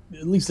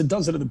at least a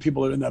dozen of the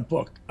people that are in that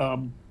book.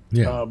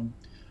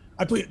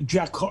 I put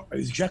Jack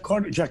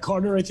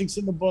Carter, I think's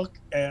in the book,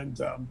 and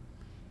I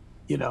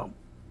don't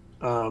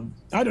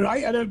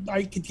know.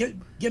 I could get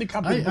a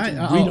copy of the book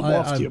and read them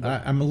off to you.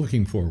 I'm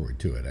looking forward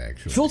to it,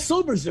 actually. Phil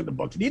Silver's in the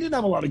book, and he didn't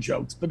have a lot of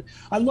jokes, but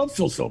I love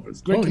Phil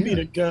Silvers. Great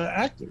comedic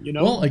actor,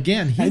 Well,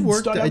 again, he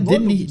worked.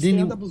 Didn't he?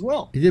 Stand up as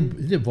well. He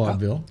did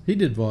vaudeville. He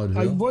did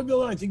vaudeville.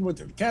 Vaudeville, and I think he went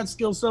to the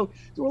Catskills. So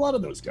there were a lot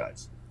of those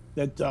guys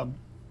that,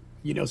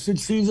 Sid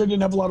Caesar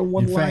didn't have a lot of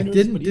one-liners.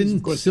 In fact,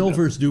 didn't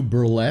Silvers do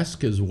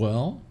burlesque as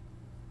well?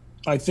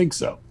 I think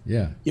so.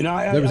 Yeah.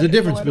 There was a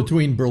difference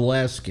between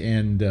burlesque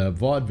and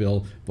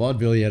vaudeville.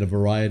 Vaudeville, you had a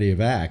variety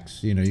of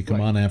acts. You come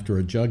on after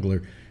a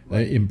juggler.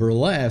 Right. In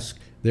burlesque,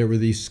 there were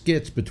these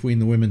skits between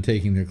the women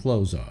taking their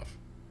clothes off.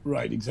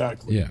 Right,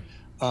 exactly. Yeah.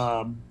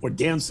 Or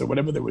dance or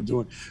whatever they were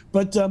doing.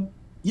 But,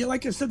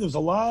 like I said, there's a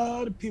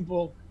lot of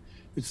people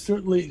that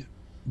certainly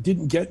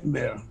didn't get in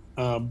there.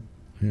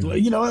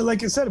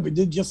 Like I said, if we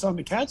did just on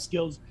the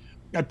Catskills,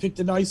 I picked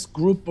a nice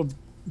group of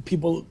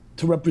people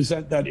to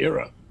represent that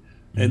era.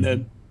 And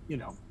then,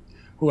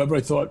 whoever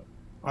I thought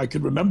I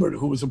could remember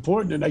who was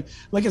important. And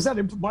like I said, I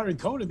didn't put Myron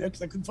Cohen in there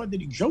because I couldn't find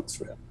any jokes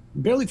for him.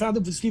 Barely found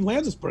him for Steve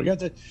Landesberg. I had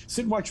to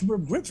sit and watch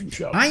Merv Griffin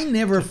show. I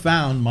never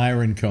found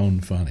Myron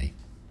Cohen funny.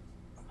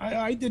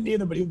 I didn't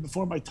either, but he was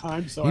before my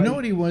time. So you know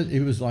what he was? It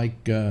was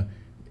like, it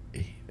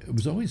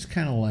was always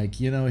kind of like,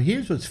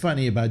 here's what's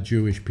funny about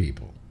Jewish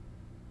people.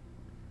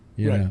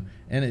 You know?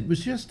 And it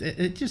was just,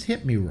 it just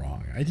hit me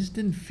wrong. I just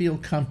didn't feel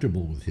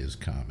comfortable with his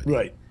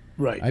comedy.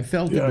 Right. I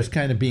felt it was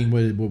kind of being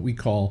what we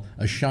call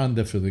a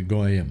shanda for the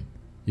goyim.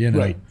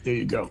 Right. There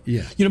you go.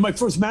 Yeah. My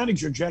first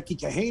manager, Jackie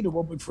Kahane, who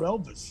opened for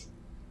Elvis,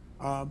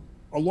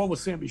 along with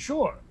Sammy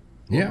Shore,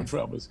 who opened for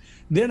Elvis.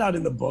 They're not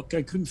in the book.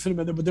 I couldn't fit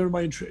them in there, but they're in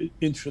my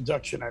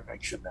introduction. I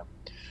mentioned them.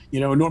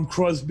 Norm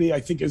Crosby,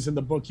 I think, is in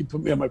the book. He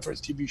put me on my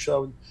first TV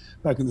show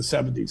back in the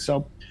 70s.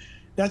 So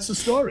that's the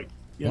story,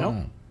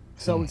 Wow.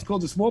 So it's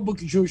called The Small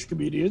Book of Jewish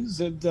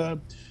Comedians,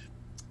 and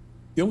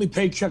the only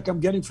paycheck I'm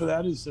getting for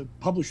that is the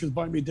publishers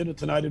buying me dinner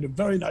tonight at a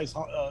very nice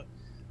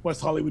West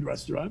Hollywood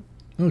restaurant.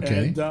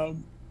 Okay.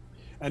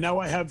 And now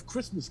I have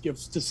Christmas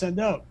gifts to send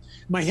out.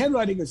 My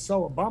handwriting is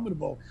so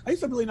abominable. I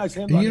used to have really nice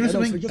handwriting.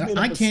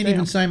 I can't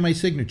even sign my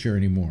signature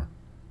anymore.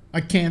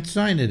 I can't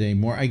sign it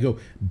anymore. I go,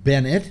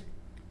 Bennett,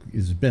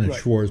 is Bennett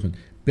Schwarzman,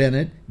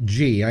 Bennett,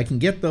 G. I can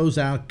get those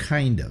out,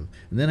 kind of.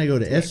 And then I go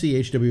to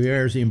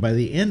SCHWARZ, and by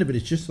the end of it,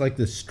 it's just like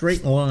this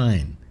straight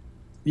line.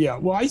 Yeah,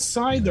 well, I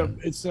signed them.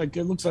 It's like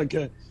it looks like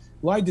a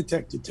lie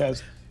detector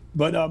test.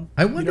 But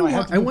I wonder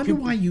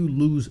why you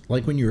lose.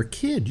 Like when you're a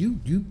kid,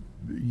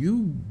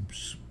 you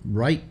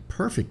write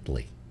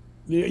perfectly.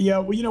 Yeah.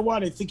 Well, you know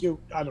what? I think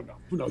I don't know.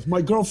 Who knows?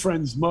 My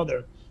girlfriend's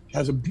mother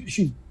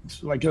she's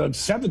like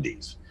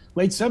 70s,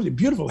 late 70s,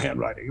 beautiful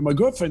handwriting. And my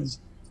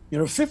girlfriend's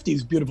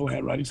 50s, beautiful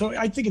handwriting. So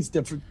I think it's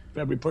different for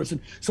every person.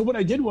 So what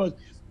I did was,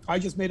 I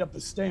just made up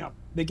a stamp.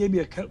 They gave me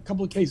a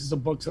couple of cases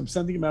of books. I'm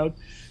sending them out,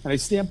 and I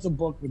stamped the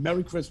book with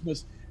Merry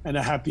Christmas and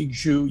a Happy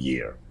Jew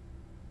Year.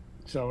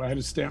 So I had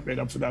a stamp made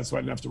up for that, so I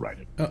didn't have to write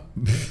it.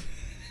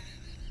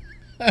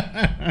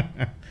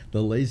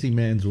 The lazy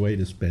man's way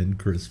to spend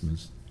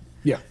Christmas.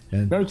 Yeah.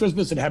 Merry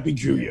Christmas and Happy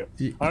Jew Year.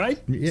 All right?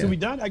 Yeah. So we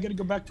done? I got to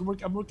go back to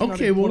work. I'm working on it.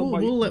 Okay, well,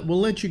 we'll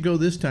let you go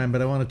this time,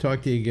 but I want to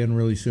talk to you again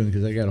really soon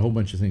because I got a whole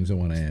bunch of things I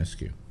want to ask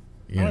you.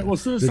 All right. Well,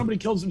 as soon as somebody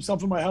kills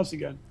himself in my house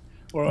again,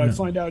 or I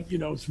find out,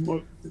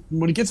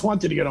 when it gets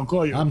haunted again, I'll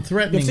call you. I'm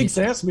threatening. You have things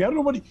to ask me. I don't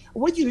know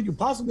what you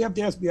possibly have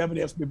to ask me. You haven't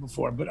asked me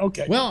before, but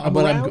okay. Well,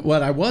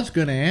 what I was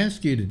going to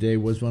ask you today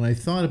was when I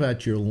thought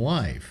about your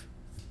life.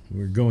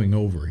 We're going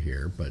over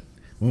here, but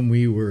when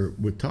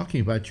we're talking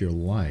about your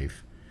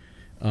life,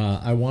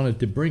 I wanted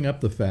to bring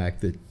up the fact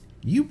that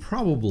you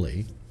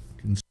probably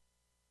can.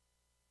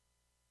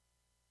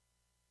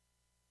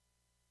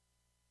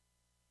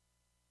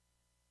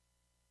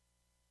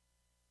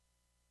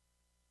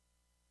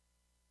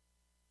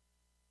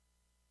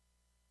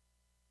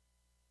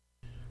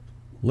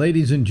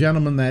 Ladies and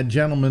gentlemen, that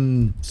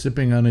gentleman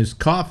sipping on his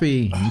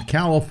coffee in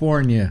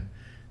California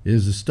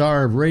is the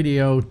star of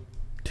radio,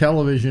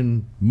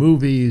 television,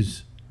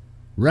 movies,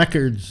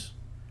 records.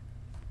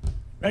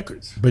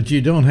 But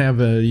you don't have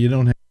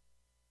Look,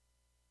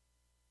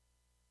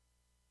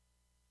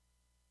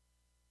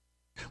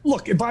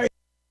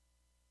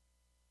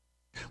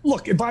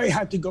 if I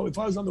had to go, if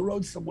I was on the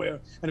road somewhere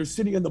and I was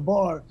sitting in the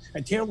bar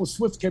and Taylor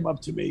Swift came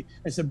up to me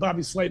and said,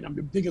 Bobby Slayton, I'm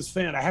your biggest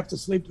fan. I have to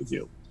sleep with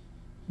you.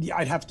 Yeah,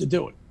 I'd have to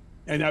do it.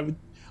 And I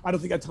don't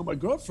think I'd tell my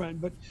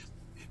girlfriend, but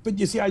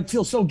you see, I'd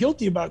feel so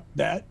guilty about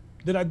that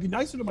I'd be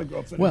nicer to my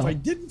girlfriend. Well, if I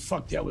didn't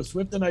fuck Taylor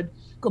Swift, then I'd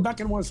go back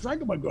and want to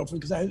strangle my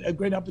girlfriend because I had a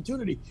great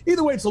opportunity.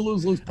 Either way, it's a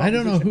lose-lose proposition.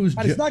 I don't know whose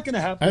it's not going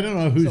to happen. I don't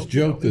know whose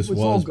joke this was.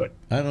 All good.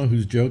 I don't know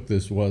whose joke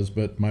this was,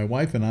 but my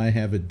wife and I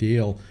have a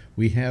deal.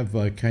 We have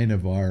kind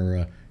of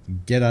our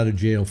get out of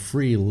jail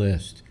free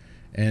list,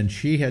 and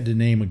she had to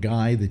name a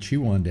guy that she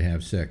wanted to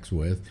have sex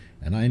with,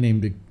 and I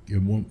named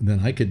then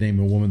I could name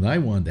a woman that I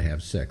wanted to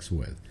have sex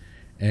with,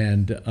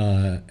 and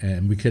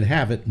we could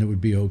have it and it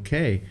would be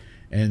okay.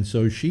 And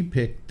so she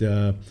picked,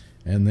 and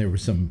there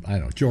was some, I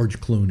don't know, George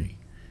Clooney,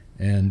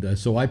 and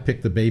so I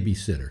picked the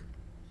babysitter.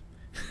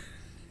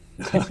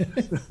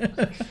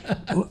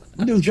 What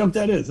new joke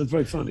that is? That's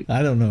very funny.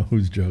 I don't know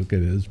whose joke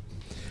it is.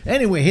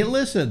 Anyway, hey,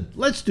 listen,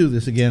 let's do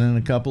this again in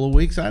a couple of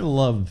weeks. I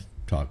love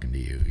talking to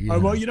you.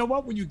 Well, you know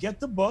what? When you get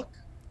the book,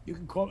 you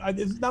can call.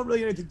 There's not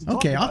really anything to talk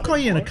about. Okay, I'll call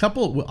you in a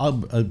couple.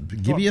 I'll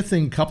give you a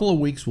thing. Couple of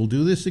weeks. We'll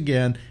do this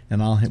again,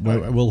 and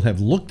we'll have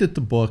looked at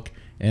the book,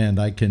 and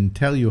I can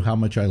tell you how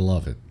much I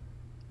love it.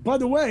 By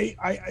the way,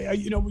 I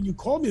when you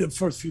called me the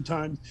first few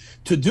times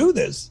to do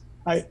this,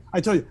 I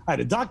told you I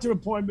had a doctor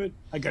appointment.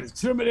 I got a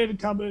Terminator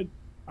coming.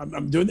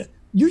 I'm doing that.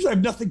 Usually I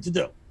have nothing to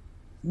do.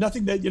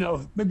 Nothing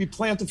that, maybe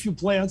plant a few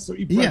plants or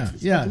eat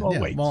breakfast. Yeah.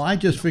 Well, I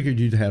just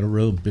figured you'd had a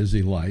real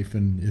busy life,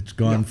 and it's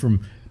gone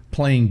from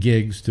playing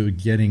gigs to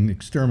getting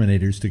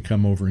exterminators to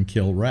come over and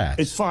kill rats.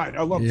 It's fine.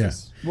 I love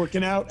this.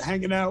 Working out,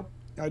 hanging out.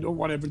 I don't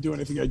want to ever do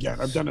anything again.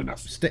 I've done enough.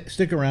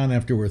 Stick around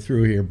after we're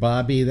through here,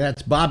 Bobby.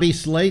 That's Bobby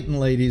Slayton,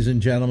 ladies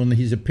and gentlemen.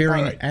 He's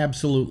appearing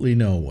absolutely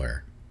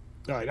nowhere.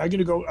 All right, I'm going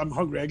to go. I'm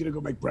hungry. I'm going to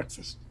go make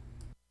breakfast.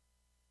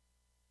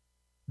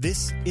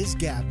 This is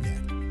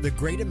GabNet, the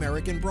Great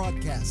American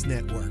Broadcast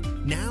Network,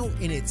 now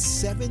in its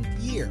 7th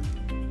year.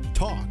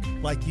 Talk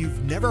like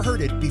you've never heard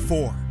it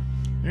before.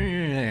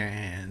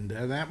 And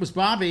that was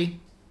Bobby.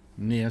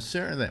 Yes,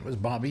 sir. That was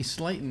Bobby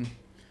Slayton.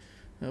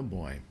 Oh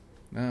boy,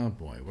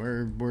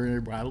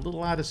 we're a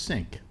little out of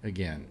sync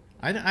again.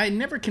 I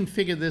never can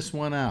figure this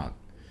one out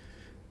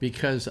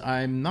because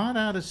I'm not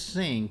out of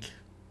sync.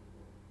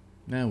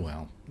 Oh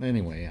well.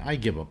 Anyway, I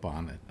give up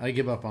on it. I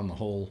give up on the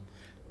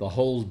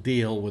whole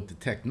deal with the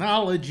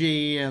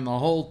technology and the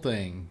whole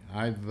thing.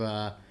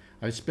 I've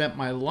spent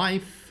my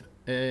life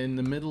in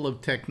the middle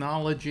of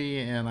technology,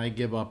 and I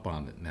give up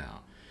on it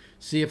now.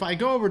 See, if I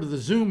go over to the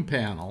Zoom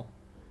panel,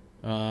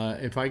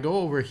 if I go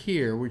over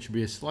here, which would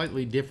be a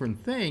slightly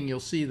different thing, you'll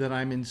see that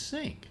I'm in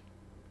sync.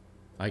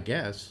 I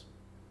guess.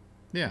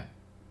 Yeah.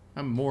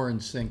 I'm more in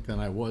sync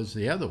than I was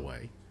the other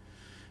way.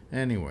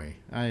 Anyway,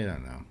 I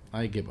don't know.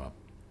 I give up.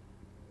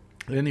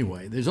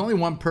 Anyway, there's only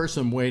one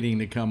person waiting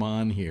to come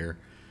on here.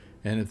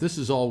 And if this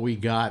is all we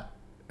got,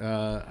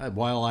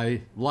 while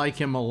I like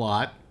him a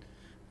lot,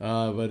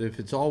 but if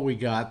it's all we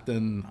got,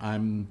 then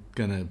I'm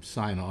going to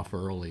sign off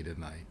early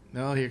tonight.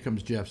 Oh, here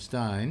comes Jeff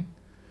Stein.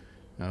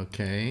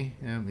 Okay,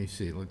 let me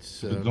see.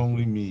 Let's. It's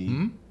only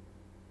me.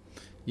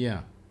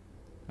 Yeah,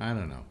 I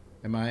don't know.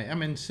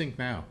 I'm in sync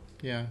now.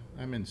 Yeah,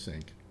 I'm in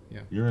sync.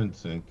 Yeah. You're in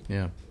sync.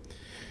 Yeah.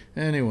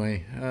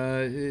 Anyway,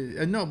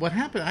 no. What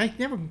happened? I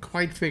never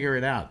quite figure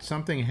it out.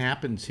 Something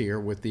happens here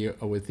with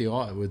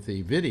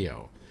the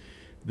video.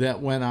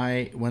 That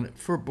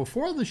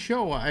before the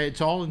show,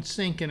 it's all in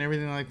sync and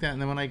everything like that,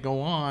 and then when I go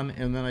on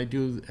and then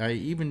I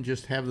even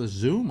just have the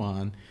Zoom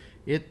on,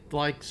 it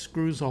like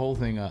screws the whole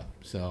thing up.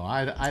 So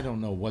I don't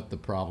know what the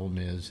problem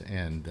is,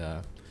 and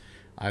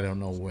I don't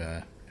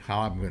know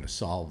how I'm going to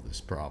solve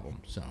this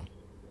problem. So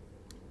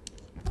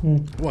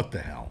what the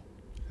hell?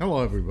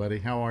 Hello everybody,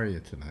 how are you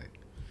tonight?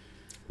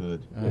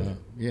 Good.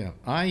 Yeah,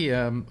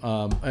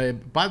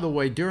 by the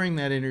way, during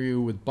that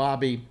interview with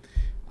Bobby,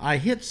 I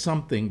hit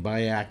something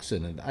by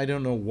accident. I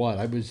don't know what.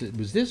 It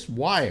was this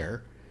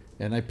wire,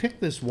 and I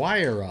picked this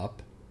wire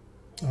up,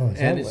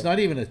 and it's not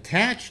even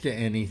attached to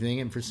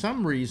anything. And for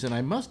some reason,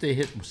 I must have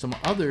hit some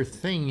other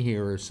thing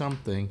here or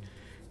something,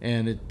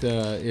 and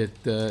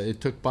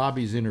it took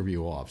Bobby's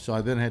interview off. So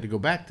I then had to go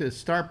back to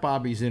start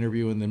Bobby's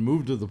interview and then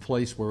move to the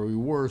place where we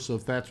were. So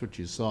if that's what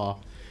you saw,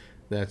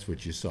 that's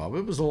what you saw. But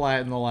it was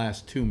in the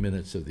last 2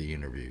 minutes of the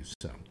interview,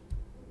 so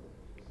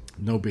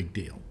no big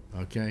deal.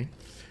 Okay.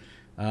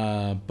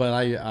 But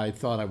I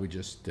thought I would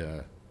just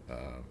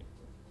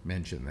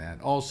mention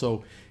that.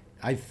 Also,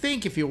 I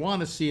think if you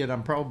want to see it,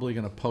 I'm probably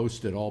going to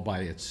post it all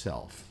by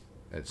itself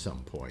at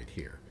some point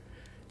here.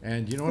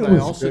 And you know what I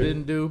also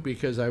didn't do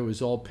because I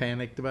was all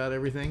panicked about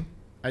everything?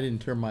 I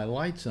didn't turn my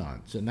lights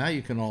on. So now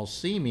you can all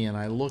see me and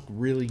I look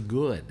really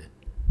good.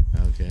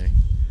 Okay.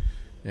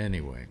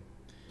 Anyway.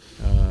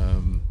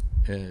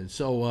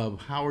 So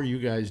how are you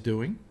guys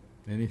doing?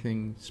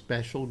 Anything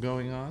special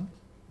going on?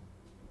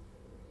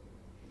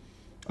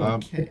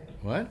 Okay.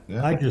 What?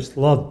 Yeah. I just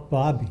loved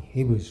Bobby.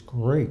 He was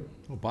great.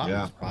 Oh,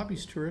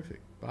 Bobby's terrific.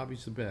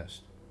 Bobby's the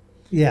best.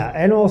 Yeah,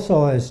 and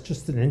also it's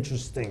just an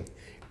interesting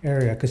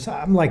area because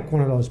I'm like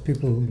one of those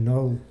people who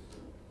know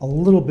a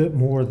little bit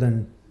more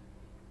than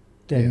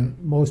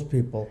most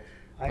people.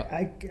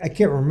 I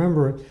can't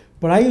remember it,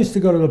 but I used to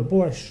go to the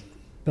Bush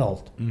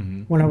Belt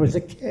when I was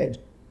a kid.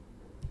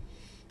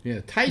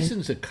 Yeah,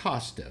 Tyson's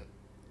Acosta,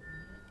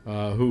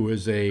 who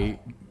is the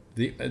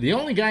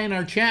only guy in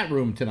our chat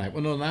room tonight.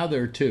 Well, no, now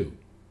there are two.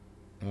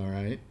 All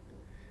right.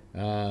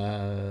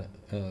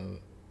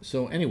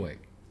 So anyway,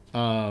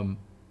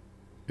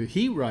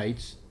 he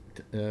writes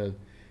that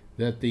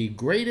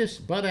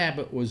Bud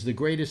Abbott was the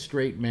greatest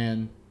straight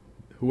man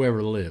who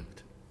ever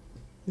lived.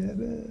 Yeah,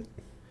 man.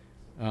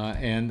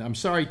 And I'm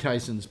sorry,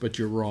 Tysons, but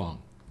you're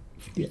wrong.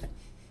 Yeah.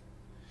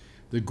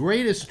 The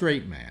greatest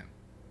straight man,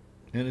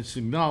 and it's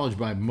acknowledged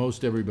by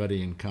most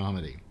everybody in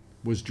comedy,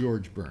 was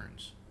George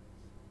Burns.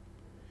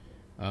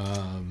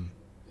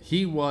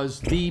 He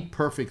was the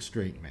perfect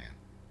straight man.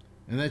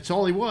 And that's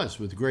all he was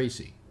with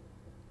Gracie,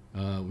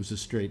 was a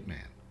straight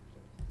man.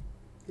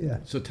 Yeah.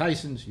 So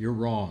Tysons, you're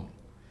wrong.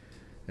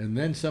 And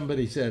then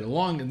somebody said,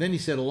 along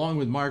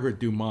with Margaret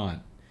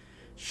Dumont,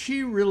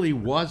 she really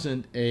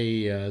wasn't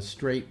a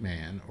straight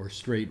man or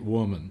straight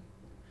woman.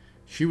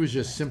 She was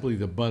just simply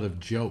the butt of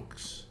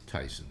jokes,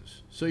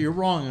 Tysons. So you're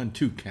wrong on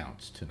 2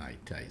 counts tonight,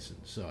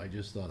 Tysons. So I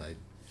just thought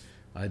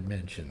I'd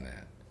mention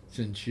that.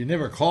 Since you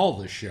never call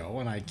the show,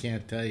 and I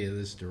can't tell you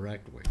this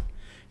directly.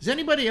 Is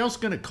anybody else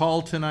going to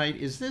call tonight?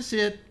 Is this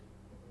it?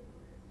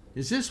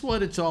 Is this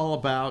what it's all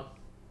about?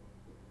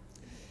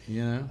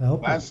 You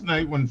know? Last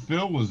night when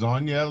Phil was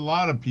on, you had a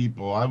lot of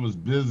people. I was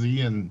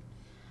busy, and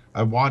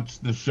I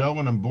watched the show,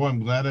 and I'm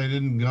glad I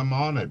didn't come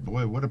on it.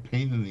 Boy, what a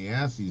pain in the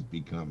ass he's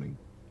becoming.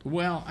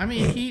 Well, I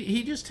mean,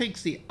 he just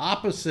takes the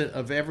opposite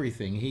of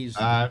everything.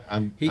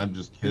 I'm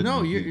just kidding.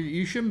 No,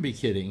 you shouldn't be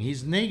kidding.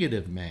 He's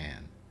negative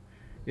man.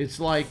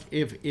 It's like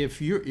if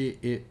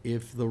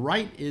the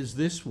right is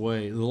this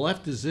way, the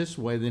left is this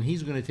way, then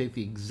he's going to take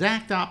the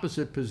exact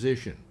opposite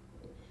position.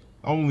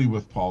 Only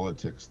with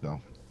politics, though.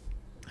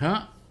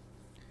 Huh?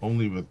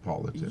 Only with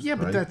politics. Yeah,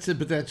 but right?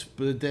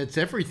 that's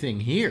everything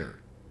here.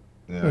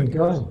 Yeah, And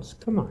guns.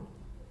 Come on.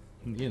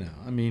 You know,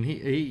 I mean,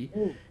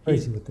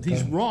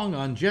 he's wrong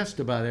on just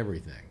about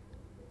everything.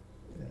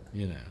 Yeah.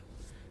 You know,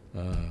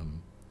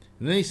 and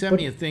then he sent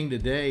me a thing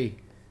today.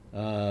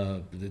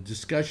 The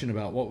discussion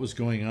about what was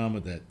going on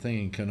with that thing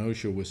in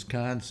Kenosha,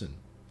 Wisconsin,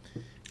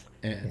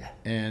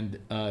 and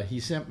he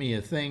sent me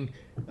a thing,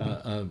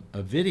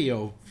 a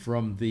video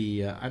from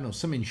the I don't know,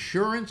 some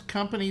insurance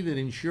company that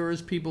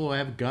insures people who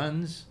have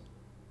guns.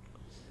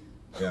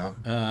 Yeah.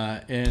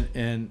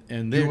 And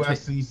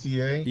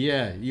USCCA.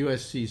 Yeah,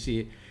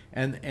 USCCA,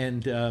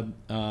 and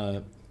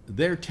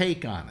their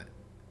take on it,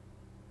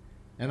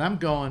 and I'm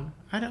going,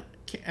 I don't.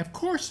 Of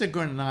course, they're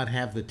going to not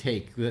have the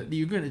take that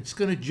it's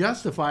going to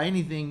justify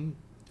anything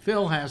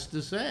Phil has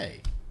to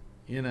say,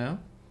 you know.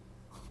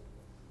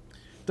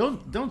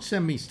 Don't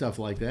send me stuff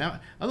like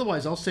that.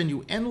 Otherwise, I'll send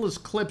you endless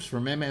clips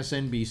from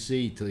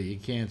MSNBC till you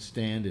can't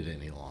stand it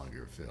any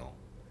longer, Phil.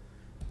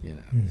 You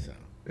know. So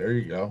there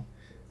you go.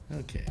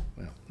 Okay.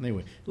 Well,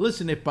 anyway,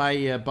 listen. If by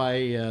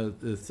the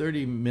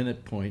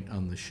 30-minute point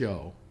on the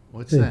show,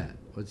 what's that?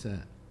 What's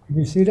that? Did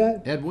you see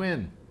that? Ed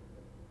Wynn.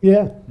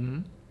 Yeah. Mm-hmm.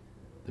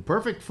 The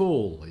perfect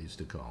fool, they used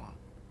to call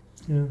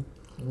him.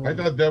 Yeah. I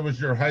thought that was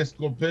your high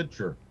school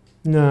picture.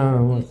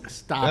 No.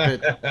 Stop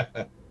it.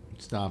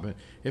 Stop it.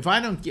 If I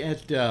don't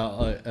get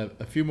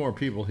a few more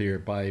people here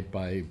by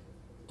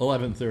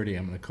 11:30,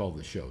 I'm going to call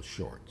the show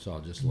short. So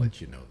I'll just let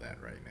you know that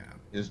right now.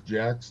 Is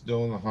Jack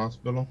still in the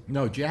hospital?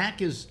 No,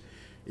 Jack is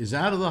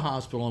out of the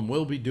hospital and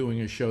will be doing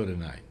a show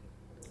tonight.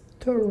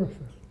 Terrific.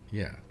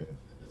 Yeah.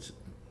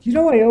 You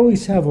know, I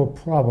always have a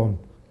problem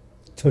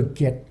to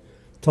get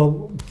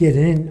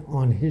in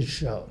on his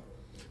show.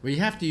 Well, you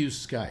have to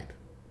use Skype.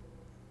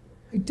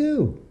 I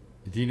do.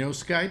 Do you know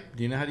Skype?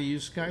 Do you know how to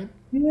use Skype?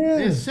 Yeah.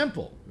 It's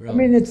simple. Really. I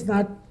mean, it's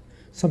not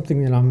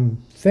something that I'm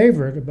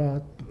favored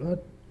about,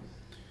 but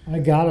I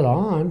got it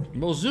on.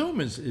 Well, Zoom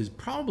is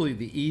probably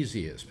the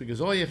easiest because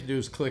all you have to do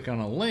is click on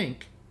a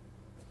link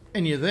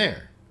and you're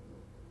there.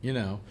 You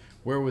know,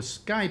 where with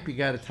Skype, you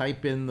got to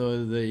type in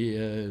the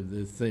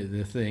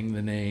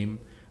name.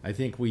 I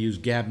think we use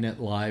Gabnet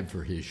Live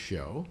for his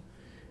show.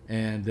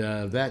 And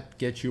that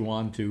gets you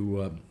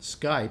onto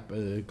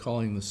Skype,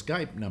 calling the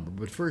Skype number.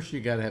 But first,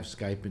 you got to have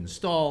Skype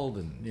installed,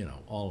 and you know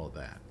all of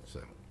that. So,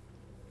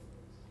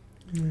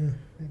 Yeah,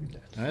 maybe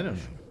that's I don't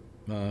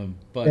know,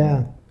 but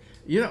yeah.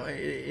 you know,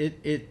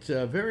 it's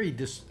very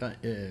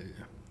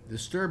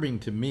disturbing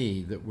to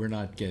me that we're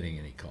not getting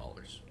any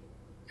callers.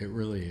 It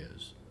really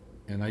is,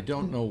 and I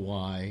don't know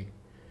why.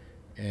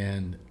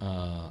 And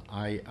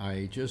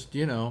I just,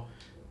 you know,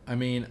 I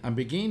mean, I'm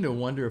beginning to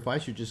wonder if I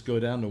should just go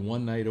down to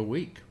one night a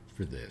week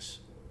for this.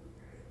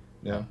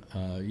 Yeah.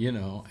 You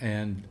know,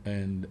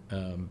 and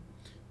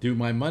do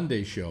my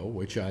Monday show,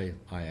 which I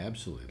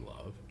absolutely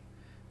love.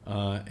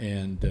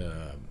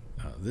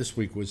 This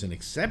week was an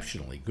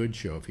exceptionally good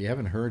show. If you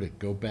haven't heard it,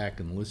 go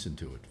back and listen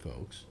to it,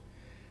 folks.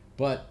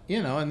 But,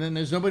 you know, and then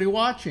there's nobody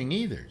watching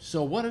either.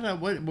 So what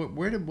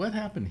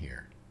happened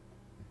here?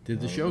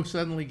 Did the show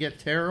suddenly get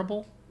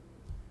terrible?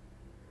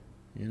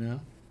 You know?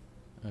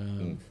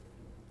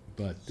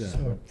 But It's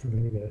hard for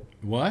me to,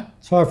 what?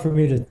 it's hard for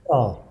me to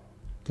tell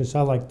because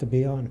I like to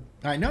be on it.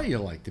 I know you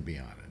like to be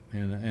on it,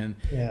 and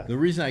Yeah. the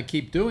reason I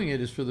keep doing it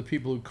is for the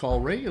people who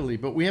call regularly.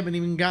 But we haven't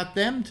even got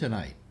them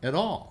tonight at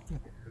all.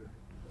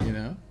 You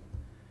know,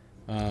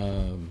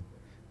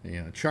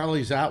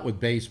 Charlie's out with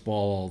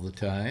baseball all the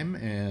time,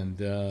 and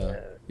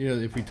you know,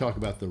 if we talk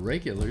about the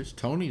regulars,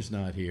 Tony's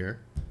not here,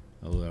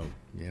 although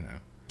you know.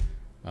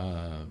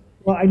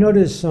 Well, I know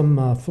there's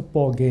some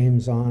football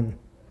games on.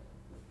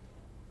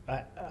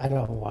 I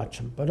don't watch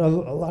them, but a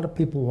lot of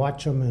people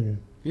watch them,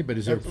 and yeah. But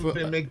is there That's what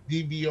they make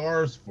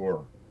DVRs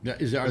for.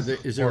 is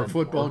there a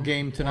football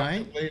game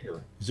tonight?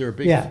 Later. Is there a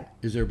big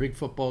Is there a big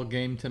football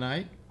game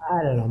tonight?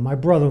 I don't know. My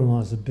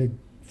brother-in-law's a big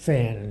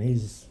fan, and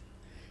he's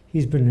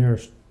been there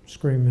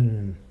screaming,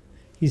 and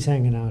he's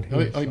hanging out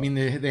here. I mean,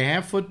 they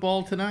have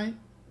football tonight?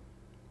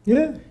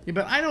 Yeah. Yeah,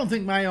 but I don't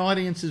think my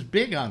audience is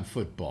big on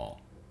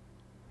football.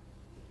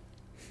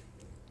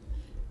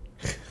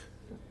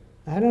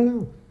 I don't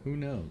know. Who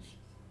knows?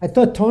 I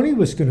thought Tony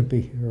was going to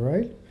be here,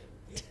 right?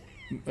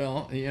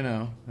 Well,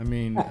 I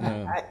mean,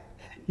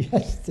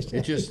 yes.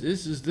 it just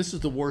this is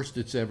the worst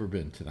it's ever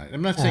been tonight.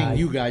 I'm not saying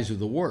you guys are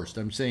the worst.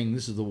 I'm saying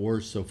this is the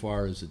worst so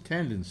far as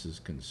attendance is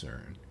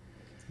concerned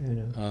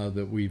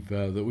that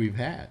we've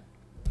had.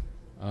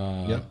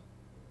 Yep.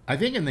 I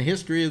think in the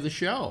history of the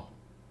show.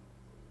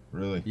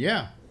 Really?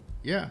 Yeah.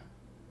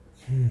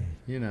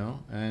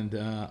 And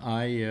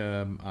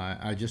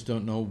I just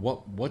don't know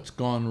what's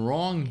gone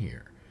wrong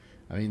here.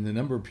 I mean, the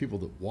number of people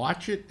that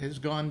watch it has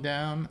gone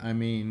down. I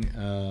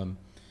mean,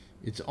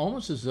 it's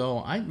almost as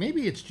though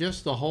maybe it's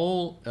just the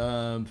whole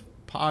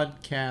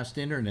podcast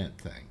internet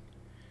thing,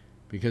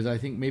 because I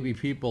think maybe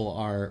people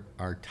are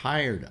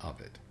tired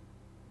of it.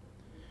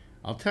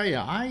 I'll tell you,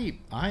 I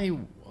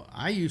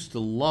used to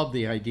love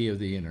the idea of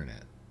the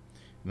internet.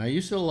 And I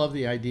used to love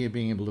the idea of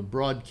being able to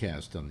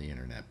broadcast on the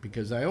internet,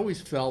 because I always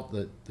felt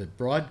that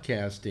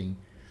broadcasting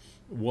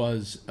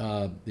was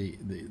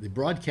the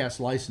broadcast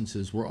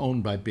licenses were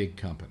owned by big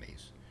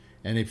companies.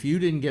 And if you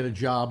didn't get a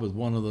job with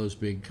one of those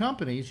big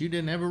companies, you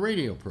didn't have a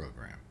radio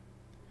program.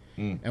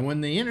 And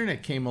when the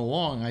internet came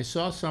along, I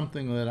saw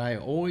something that I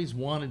always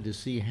wanted to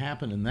see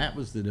happen, and that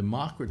was the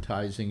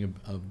democratizing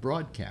of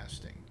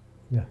broadcasting.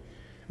 Yeah,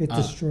 it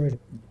destroyed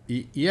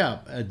it.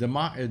 A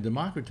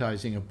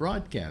democratizing of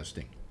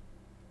broadcasting.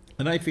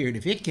 And I figured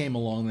if it came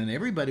along, then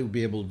everybody would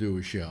be able to do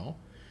a show.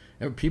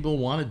 People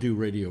who want to do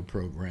radio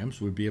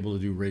programs would be able to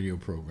do radio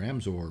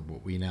programs, or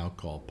what we now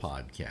call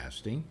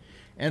podcasting,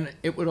 and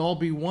it would all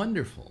be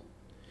wonderful.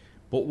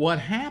 But what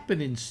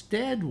happened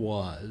instead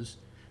was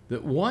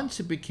that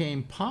once it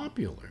became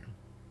popular,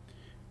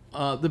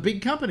 the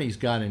big companies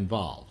got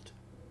involved.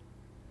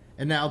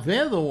 And now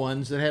they're the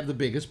ones that have the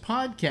biggest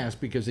podcasts,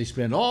 because they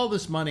spend all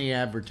this money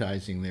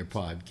advertising their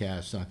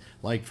podcasts.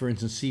 Like, for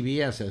instance,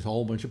 CBS has a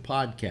whole bunch of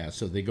podcasts,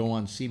 so they go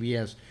on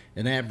CBS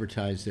and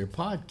advertise their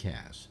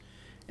podcasts.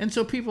 And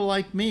so people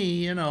like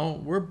me,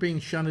 we're being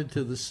shunted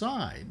to the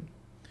side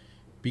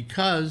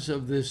because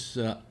of this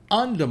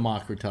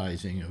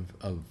undemocratizing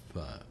of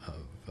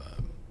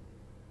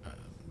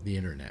the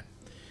internet.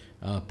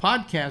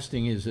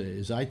 Podcasting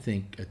is, I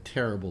think, a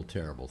terrible,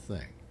 terrible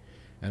thing.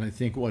 And I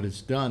think what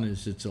it's done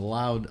is it's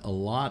allowed a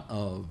lot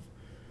of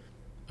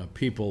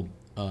people,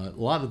 a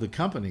lot of the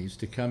companies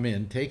to come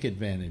in, take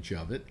advantage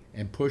of it,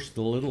 and push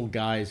the little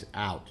guys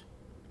out.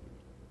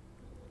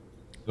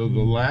 So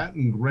the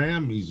Latin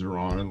Grammys are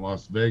on in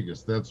Las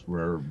Vegas. That's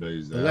where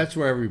everybody's at. Well, that's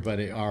where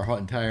everybody, our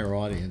entire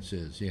audience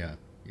is. Yeah.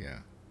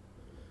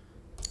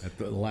 At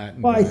the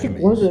Latin Grammys. I think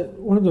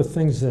one of the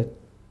things that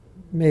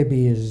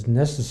maybe is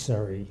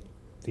necessary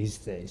these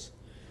days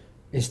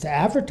is to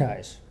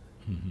advertise.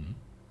 Mm-hmm.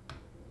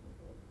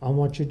 On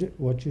what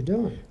you're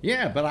doing.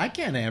 Yeah, but I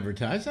can't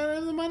advertise. I don't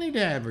have the money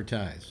to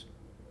advertise.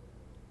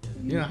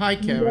 Hi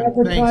Kevin.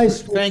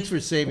 Thanks for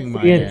saving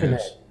my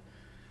ass.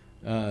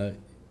 I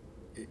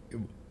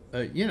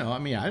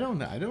mean, I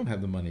don't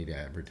have the money to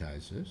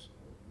advertise this.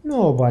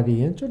 No, by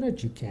the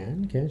internet you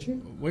can, can't you?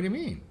 What do you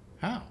mean?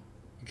 How?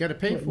 You got to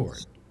pay for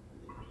it.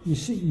 You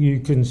see, you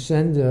can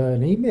send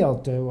an email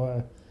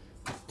to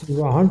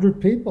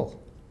 100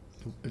 people.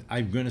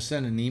 I'm going to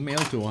send an email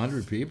to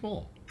 100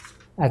 people.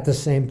 At the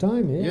same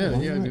time,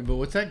 yeah. But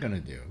what's that going to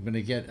do? I'm going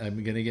to get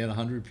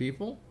 100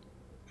 people?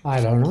 I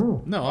don't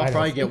know. No, I'll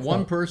probably get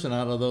one person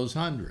out of those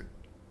 100.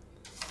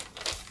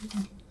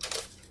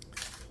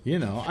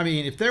 I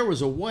mean, if there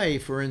was a way,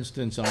 for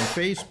instance, on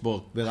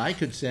Facebook, that I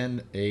could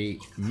send a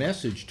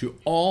message to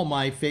all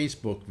my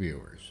Facebook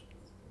viewers,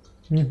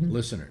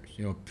 listeners,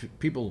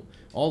 people,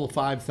 all the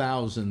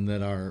 5,000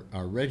 that are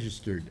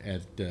registered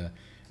at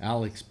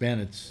Alex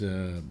Bennett's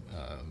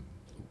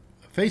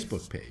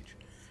Facebook page.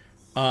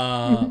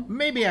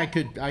 Maybe I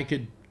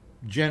could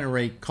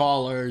generate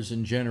callers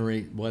and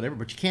generate whatever,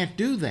 but you can't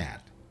do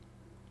that.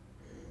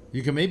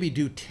 You can maybe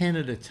do 10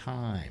 at a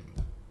time,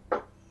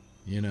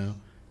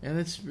 and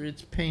it's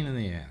a pain in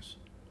the ass.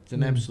 It's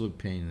an absolute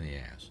pain in the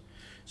ass.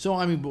 So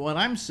I mean, what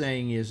I'm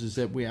saying is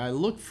that I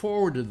look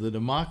forward to the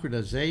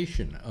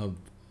democratization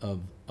of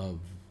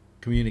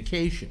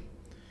communication,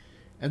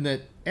 and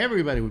that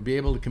everybody would be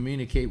able to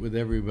communicate with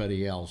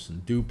everybody else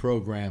and do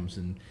programs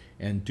and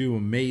do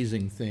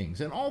amazing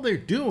things. And all they're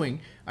doing,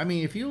 I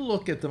mean, if you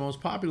look at the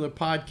most popular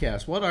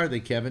podcasts, what are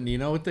they, Kevin? Do you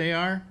know what they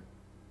are?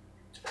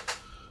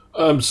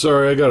 I'm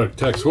sorry, I got a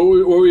text. What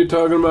were you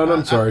talking about?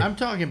 I'm sorry. I'm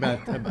talking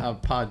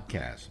about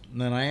podcasts.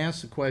 And then I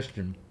asked the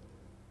question,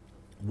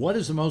 what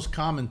is the most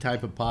common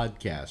type of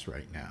podcast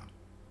right now?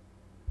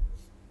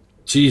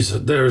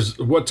 Jeez,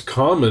 what's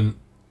common?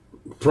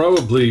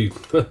 Probably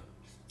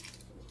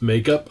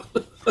makeup.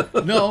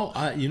 No,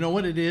 you know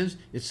what it is?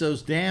 It's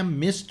those damn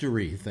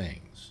mystery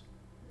things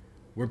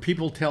where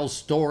people tell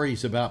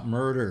stories about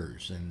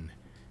murders and,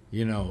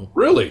 you know.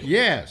 Really?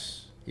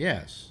 Yes,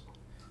 yes.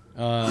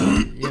 You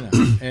know,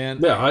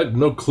 and yeah, I had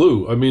no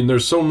clue. I mean,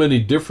 there's so many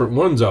different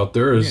ones out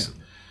there.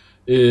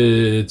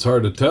 It's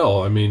hard to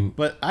tell. I mean,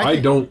 but I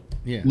don't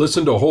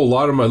listen to a whole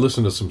lot of them. I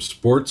listen to some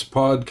sports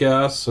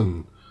podcasts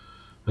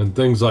and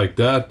things like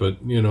that. But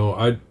you know,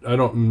 I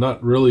don't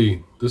not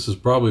really. This is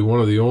probably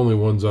one of the only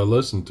ones I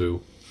listen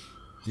to.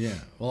 Yeah.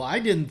 Well, I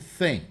didn't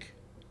think.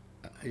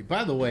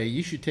 By the way,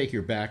 you should take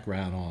your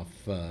background off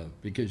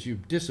because you're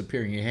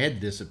disappearing. Your head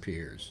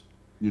disappears.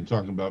 You're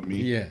talking about me?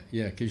 Yeah,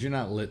 yeah, because you're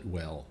not lit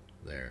well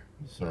there.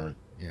 Sorry.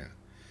 Yeah.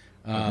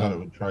 I thought I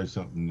would try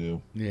something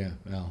new. Yeah.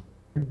 Well,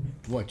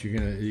 what you're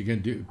gonna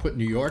do? Put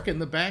New York in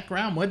the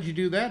background? What did you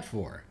do that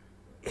for?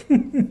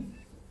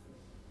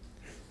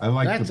 I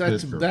like the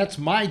picture. That's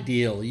my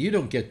deal. You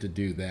don't get to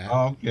do that.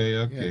 Oh, okay.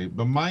 Yeah.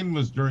 But mine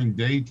was during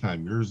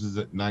daytime. Yours is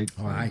at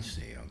nighttime. Oh, I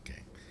see.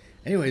 Okay.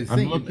 Anyway,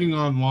 I'm looking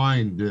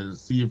online to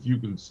see if you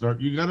can start.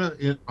 You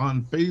gotta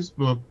on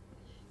Facebook.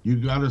 You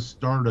gotta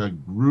start a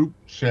group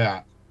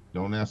chat.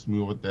 Don't ask me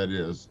what that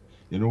is.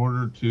 In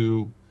order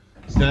to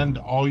send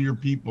all your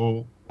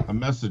people a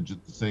message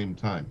at the same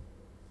time.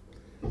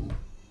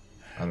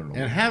 I don't know.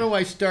 And how do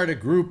I start a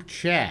group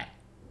chat?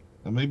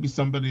 And maybe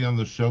somebody on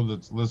the show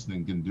that's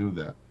listening can do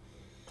that.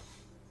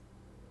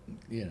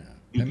 You know,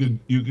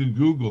 you could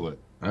Google it.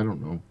 I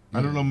don't know. Yeah.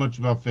 I don't know much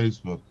about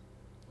Facebook.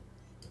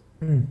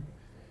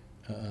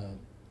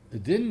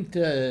 Didn't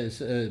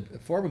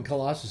Forbin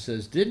Colossus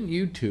says, didn't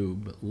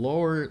YouTube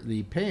lower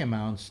the pay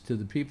amounts to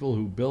the people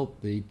who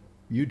built the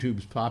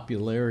YouTube's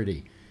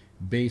popularity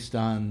based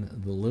on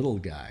the little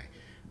guy?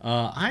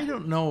 I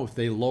don't know if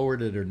they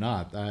lowered it or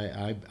not.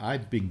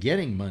 I've been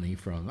getting money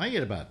from them. I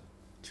get about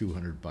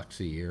 $200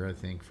 a year, I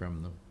think,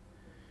 from them.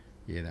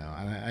 You know,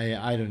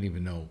 I don't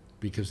even know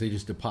because they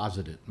just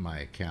deposit it in my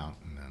account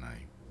and then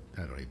I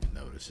don't even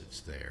notice it's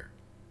there.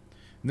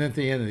 And then at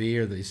the end of the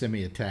year, they send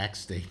me a tax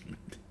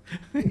statement.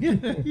 You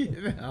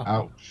know.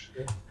 Ouch.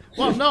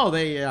 Well, no,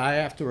 I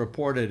have to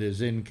report it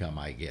as income,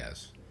 I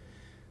guess.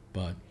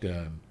 But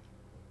you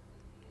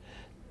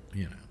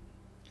know.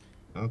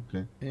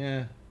 Okay.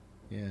 Yeah.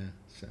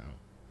 So.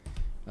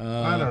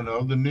 I don't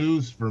know. The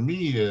news for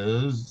me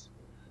is,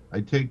 I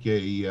take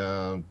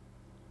a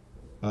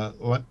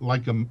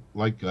like a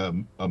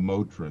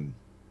Motrin,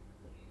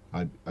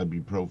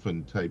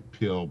 ibuprofen type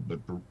pill, but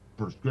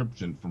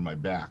prescription for my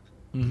back,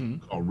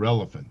 called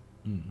Relafin.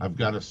 I've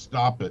got to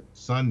stop it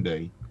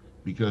Sunday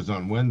because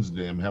on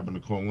Wednesday I'm having a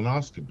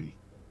colonoscopy.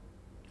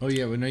 Oh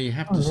yeah, well no, you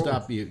have to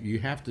stop. You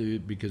have to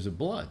because of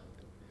blood.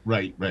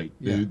 Right.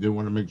 Yeah. They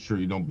want to make sure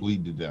you don't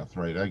bleed to death.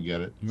 Right, I get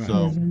it. Right.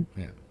 So,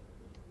 yeah.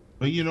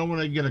 But you know, when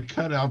I get a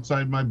cut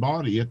outside my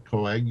body, it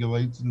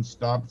coagulates and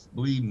stops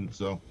bleeding.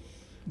 So.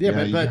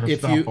 Yeah, but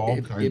if you all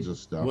kinds of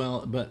stuff.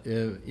 Well, but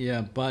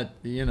but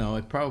you know,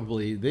 it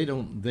probably they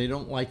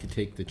don't like to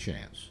take the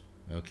chance.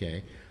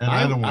 Okay,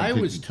 and I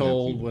was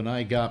told when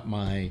I got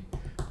my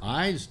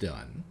eyes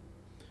done.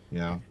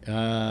 Yeah.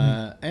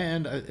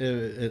 And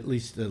at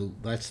least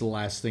that's the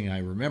last thing I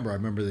remember. I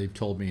remember they've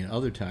told me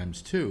other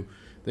times too.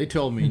 They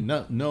told me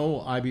no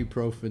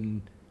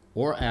ibuprofen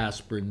or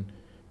aspirin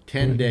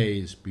 10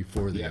 days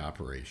before the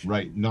operation.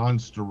 Right,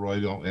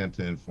 non-steroidal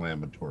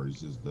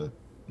anti-inflammatories is the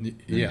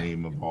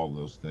name of all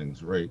those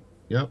things. Right.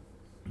 Yep.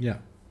 Yeah.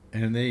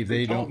 And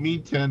they told me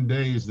 10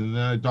 days, and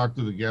then I talked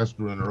to the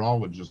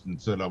gastroenterologist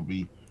and said I'll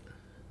be,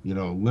 you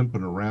know,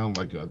 limping around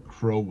like a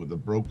crow with a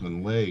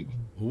broken leg.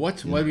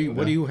 What are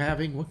you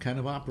having? What kind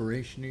of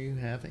operation are you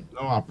having?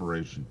 No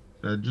operation,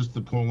 just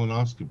the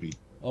colonoscopy.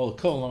 Oh,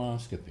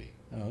 colonoscopy.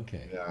 Oh,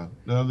 okay. Yeah.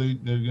 No, they're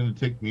going to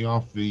take me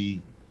off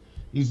the.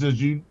 He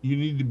says you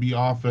need to be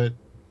off it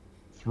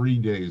 3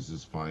 days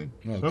is fine.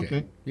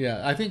 Okay.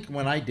 Yeah, I think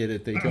when I did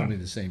it, they told me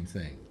the same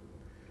thing.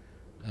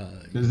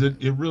 Because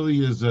it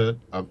really is a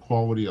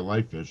quality of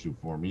life issue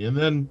for me. And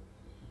then,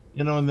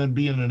 you know, and then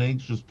being an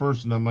anxious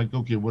person, I'm like,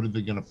 okay, what are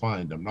they going to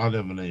find? I'm not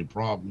having any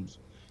problems.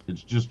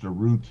 It's just a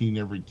routine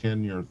every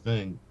 10-year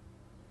thing.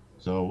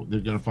 So they're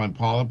going to find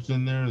polyps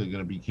in there. They're going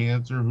to be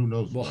cancer. Who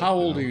knows? Well, how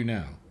old are you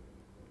now?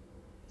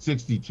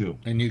 62.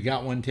 And you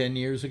got one 10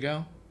 years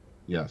ago?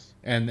 Yes.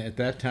 And at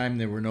that time,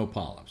 there were no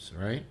polyps,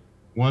 right?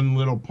 One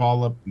little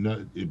polyp,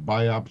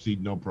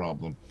 biopsied, no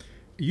problem.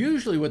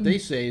 Usually what they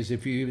say is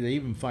if they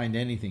even find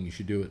anything, you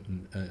should do it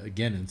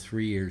again in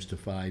 3 years to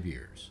 5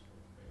 years.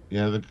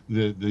 Yeah,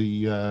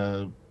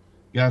 the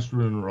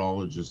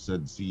gastroenterologist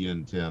said see you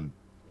in 10.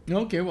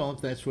 Okay, well,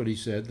 if that's what he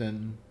said,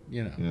 then,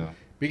 you know. Yeah.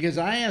 Because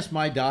I asked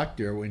my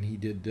doctor when he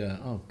did,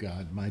 oh,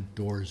 God, my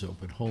door's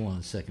open. Hold on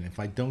a second. If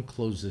I don't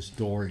close this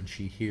door and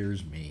she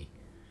hears me,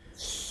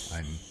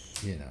 I'm,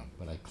 you know.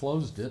 But I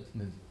closed it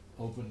and it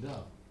opened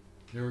up.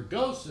 There are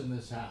ghosts in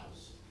this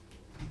house.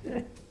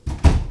 Okay.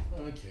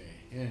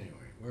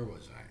 Anyway, where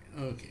was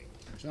I? Okay.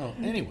 So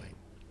anyway,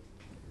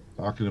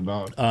 talking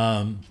about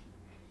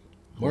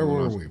where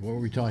were we? What were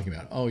we talking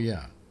about? Oh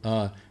yeah.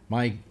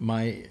 My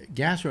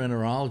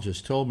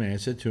gastroenterologist told me. I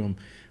said to him,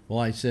 Well,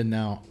 I said,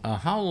 now,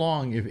 how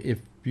long, if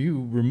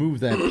you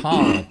remove that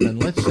polyp,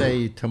 and let's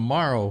say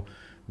tomorrow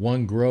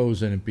one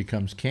grows and it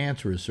becomes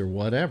cancerous or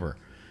whatever,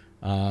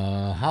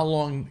 how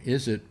long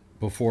is it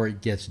before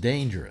it gets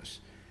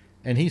dangerous?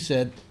 And he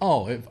said,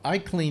 oh, if I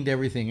cleaned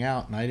everything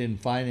out and I didn't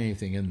find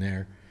anything in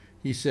there,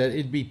 he said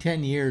it'd be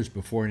 10 years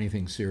before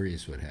anything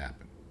serious would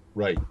happen.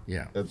 Right.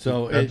 Yeah.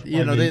 So,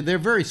 they're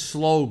very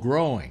slow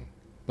growing,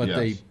 but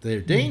Yes.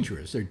 they're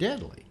dangerous. They're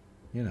deadly,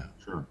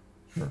 Sure.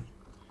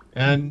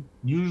 And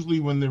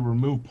usually when they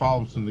remove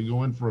polyps and they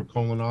go in for a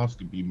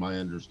colonoscopy, my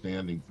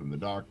understanding from the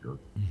doctor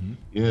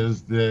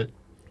is that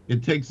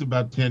it takes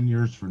about 10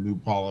 years for new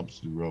polyps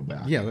to grow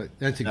back. Yeah,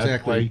 that's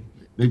exactly.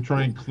 Why they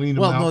try and clean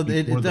them out.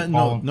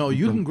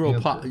 You can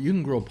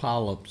grow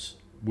polyps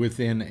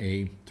within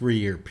a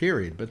 3-year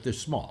period, but they're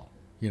small.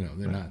 They're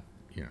not.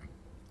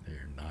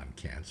 They're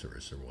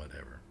non-cancerous or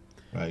whatever.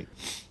 Right.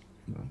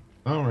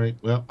 All right.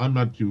 Well, I'm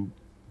not too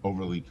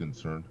overly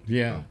concerned.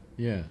 Yeah.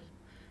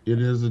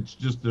 It's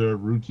just a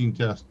routine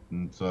test,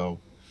 and so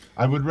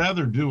I would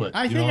rather do it.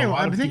 I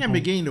think I'm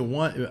beginning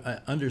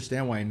to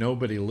understand why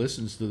nobody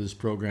listens to this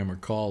program or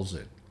calls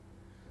it.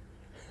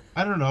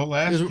 I don't know.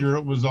 Last year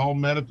it was all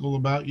medical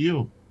about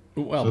you.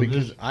 Well, so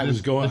because I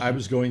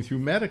was going through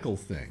medical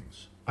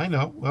things. I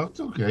know. Well, it's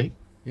okay.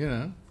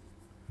 I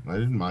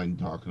didn't mind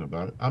talking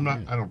about it. I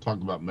don't talk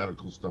about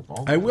medical stuff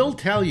all the time. I will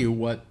tell you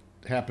what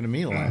happened to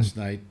me last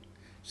night.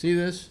 See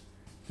this?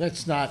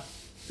 That's not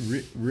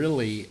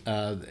really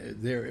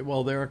there.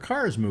 Well, there are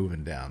cars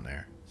moving down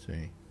there.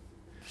 See,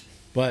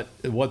 but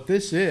what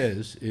this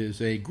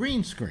is a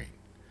green screen,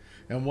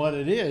 and what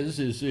it is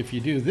if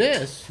you do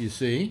this, you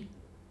see,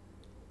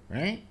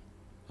 right?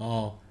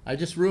 Oh, I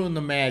just ruined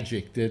the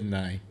magic, didn't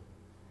I?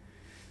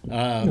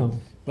 No.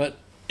 But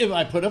if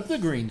I put up the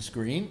green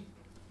screen,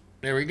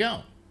 there we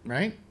go,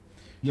 right?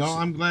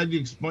 I'm glad you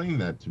explained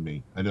that to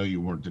me. I know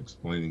you weren't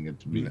explaining it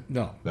to me.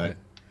 No, but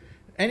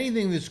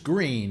anything that's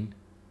green,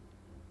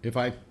 if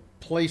I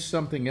place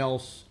something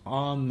else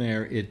on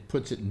there, it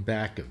puts it in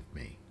back of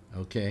me.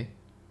 Okay?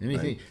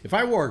 Anything. Right. If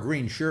I wore a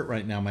green shirt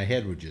right now, my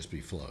head would just be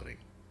floating.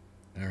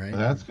 All right?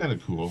 That's kind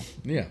of cool.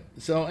 Yeah.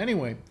 So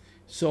anyway,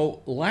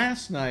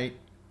 last night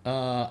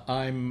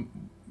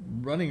I'm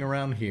running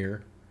around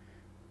here,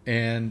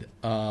 and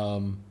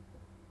or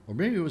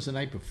maybe it was the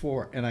night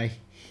before, and I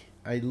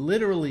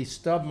literally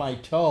stubbed my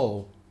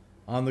toe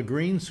on the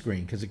green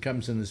screen because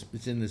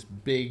it's in this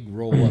big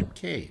roll-up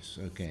case.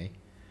 Okay.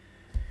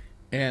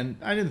 And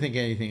I didn't think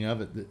anything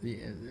of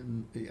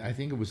it. I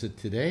think it was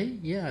today.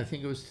 Yeah, I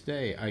think it was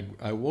today.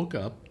 I woke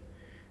up,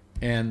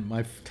 and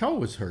my toe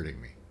was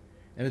hurting me.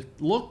 And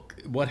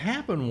what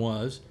happened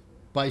was,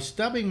 by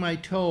stubbing my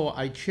toe,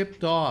 I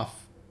chipped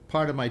off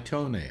part of my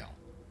toenail.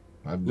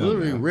 I've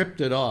literally ripped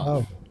it off.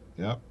 Oh,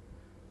 yep.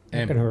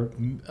 That can hurt.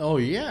 Oh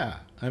yeah.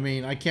 I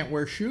mean, I can't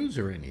wear shoes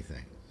or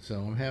anything,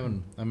 so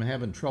I'm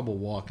having trouble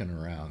walking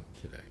around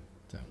today.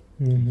 So.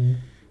 Mm-hmm.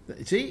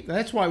 See,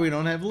 that's why we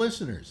don't have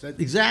listeners.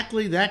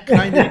 Exactly that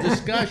kind of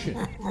discussion.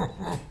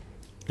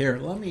 Here,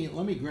 let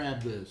me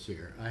grab this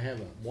here. I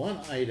have one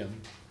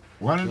item.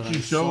 Why don't you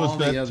show us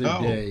that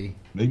toe? Day.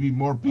 Maybe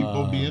more people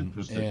will be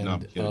interested.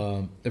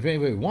 No, if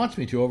anybody wants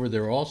me to, over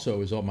there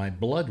also is all my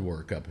blood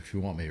workup. If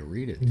you want me to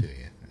read it to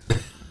you.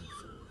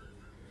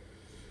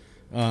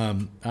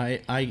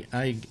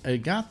 I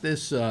got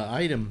this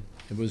item.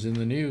 It was in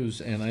the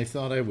news, and I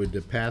thought I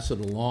would pass it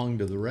along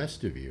to the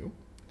rest of you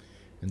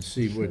and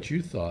see what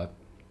you thought.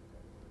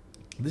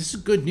 This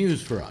is good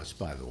news for us,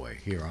 by the way,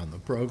 here on the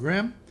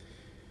program.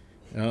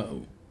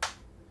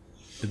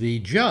 The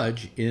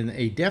judge in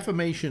a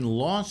defamation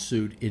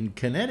lawsuit in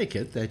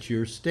Connecticut, that's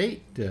your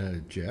state,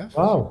 Jeff,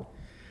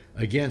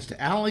 against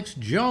Alex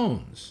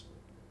Jones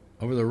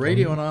over the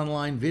radio and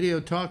online video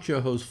talk show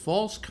host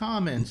false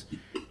comments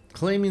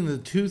claiming the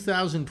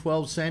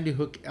 2012 Sandy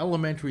Hook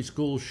Elementary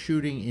School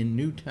shooting in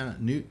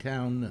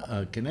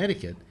Newtown,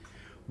 Connecticut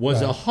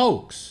was a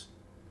hoax,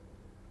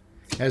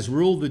 has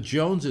ruled that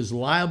Jones is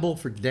liable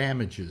for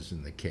damages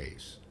in the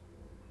case.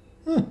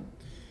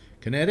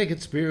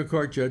 Connecticut Superior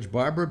Court Judge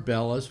Barbara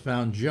Bellas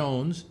found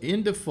Jones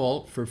in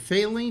default for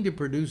failing to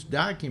produce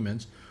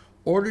documents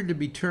ordered to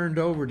be turned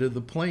over to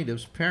the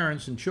plaintiff's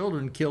parents and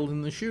children killed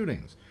in the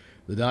shootings.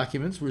 The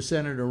documents were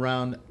centered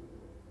around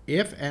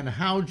if and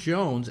how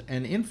Jones,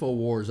 an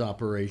InfoWars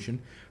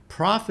operation,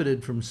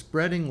 profited from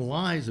spreading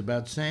lies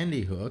about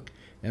Sandy Hook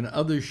and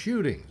other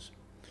shootings.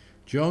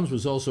 Jones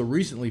was also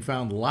recently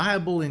found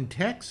liable in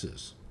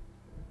Texas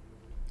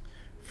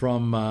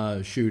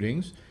from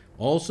shootings,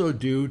 also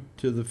due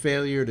to the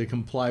failure to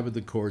comply with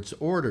the court's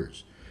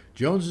orders.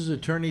 Jones's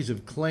attorneys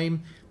have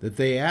claimed that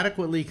they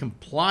adequately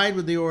complied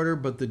with the order,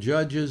 but the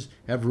judges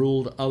have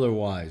ruled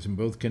otherwise in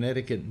both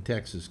Connecticut and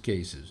Texas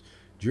cases.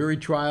 Jury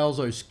trials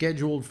are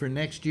scheduled for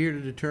next year to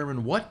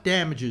determine what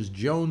damages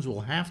Jones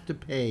will have to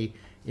pay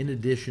in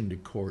addition to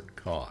court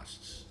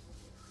costs.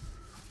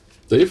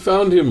 They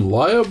found him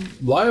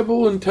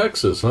liable in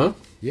Texas, huh?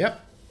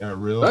 Yep. Yeah,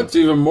 really? That's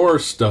even more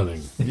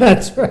stunning.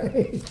 That's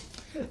right.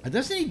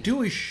 Doesn't he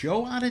do his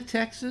show out of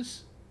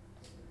Texas?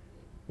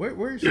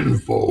 Where's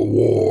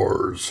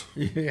InfoWars.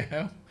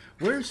 Yeah.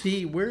 Where is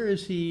he?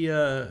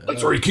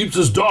 That's where he keeps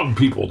his dog,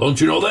 people.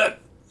 Don't you know that?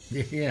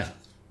 Yeah.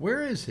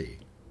 Where is he?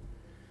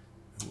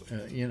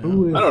 You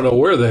know. I don't know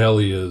where the hell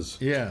he is.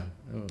 Yeah.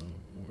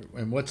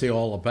 And what's he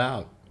all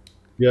about?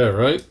 Yeah,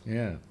 right?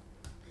 Yeah.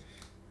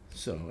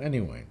 So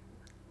anyway.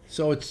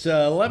 So it's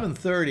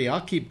 11:30.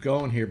 I'll keep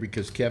going here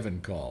because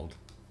Kevin called.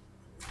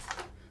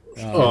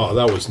 Oh,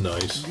 that was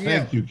nice. Yeah.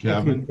 Thank you,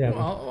 Kevin.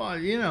 Well,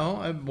 you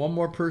know, one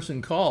more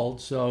person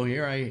called, so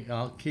here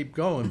I'll keep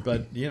going.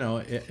 But you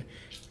know,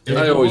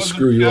 I always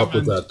screw you up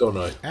with that, don't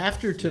I?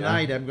 after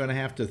tonight, I'm going to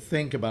have to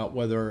think about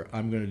whether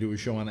I'm going to do a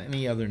show on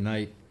any other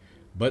night,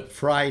 but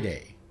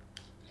Friday,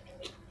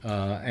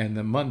 and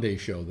the Monday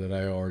show that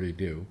I already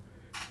do.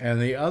 And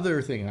the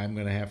other thing I'm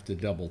going to have to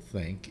double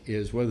think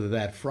is whether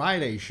that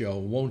Friday show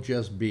won't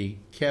just be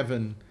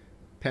Kevin,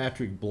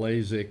 Patrick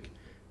Blazik,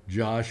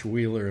 Josh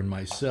Wheeler, and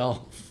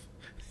myself.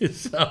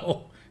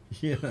 So,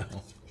 you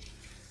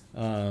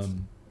know.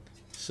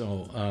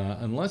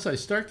 Unless I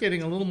start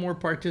getting a little more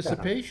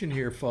participation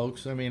here,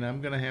 folks, I mean,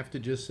 I'm going to have to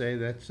just say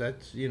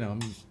that's you know,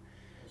 I'm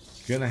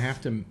going to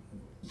have to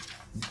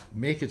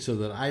make it so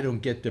that I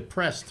don't get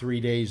depressed 3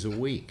 days a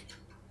week,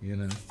 you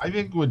know. I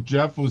think what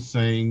Jeff was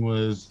saying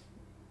was,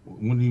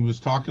 when he was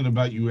talking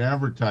about you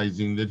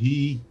advertising, that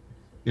he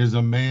is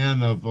a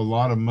man of a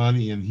lot of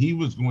money and he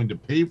was going to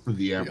pay for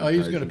the advertising.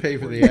 Oh, he's going to pay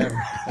for the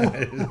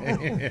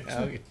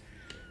advertising.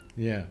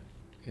 Yeah.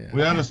 Yeah.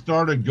 We ought to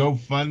start a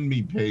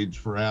GoFundMe page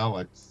for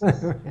Alex.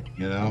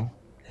 You know?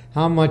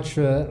 How much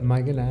am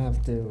I going to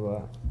have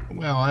to?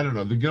 Well, I don't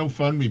know. The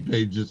GoFundMe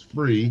page is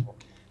free,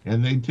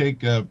 and they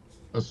take a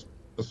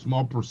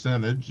small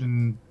percentage,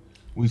 and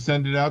we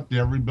send it out to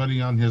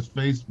everybody on his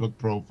Facebook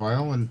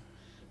profile, and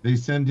they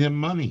send him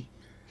money.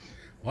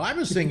 Well, I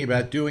was thinking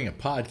about doing a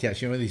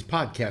podcast. You know, these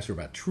podcasts are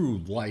about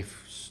true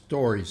life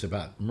stories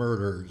about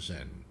murders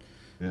and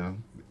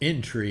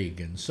intrigue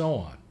and so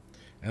on.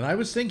 And I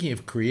was thinking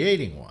of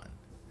creating one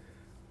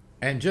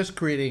and just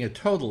creating a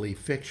totally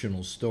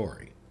fictional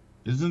story.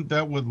 Isn't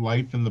that what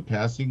Life in the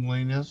Passing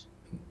Lane is?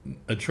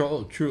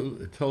 Totally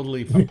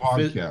a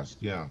podcast,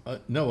 yeah.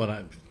 No,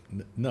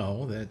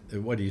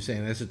 what are you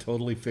saying? That's a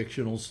totally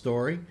fictional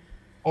story?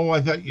 Oh, I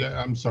thought,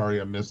 yeah, I'm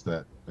sorry, I missed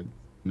that.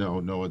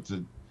 No,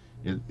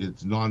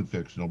 it's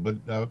non-fictional, but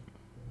at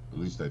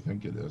least I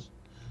think it is.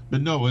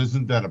 But no,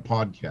 isn't that a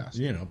podcast?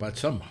 You know, about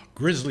some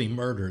grisly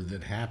murder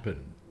that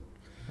happened.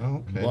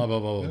 Oh, okay. Blah blah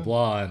blah blah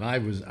blah, and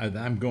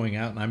I'm going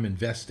out and I'm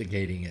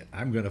investigating it.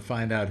 I'm going to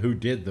find out who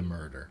did the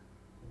murder.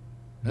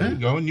 There you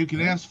go, and you can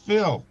ask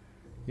Phil.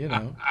 You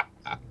know.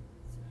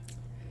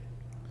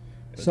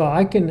 So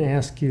I can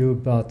ask you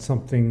about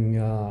something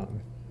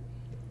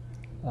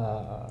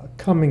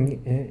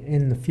coming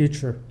in the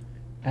future,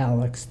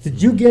 Alex.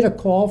 Did you get a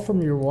call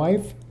from your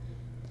wife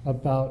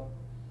about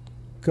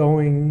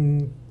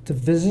going to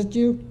visit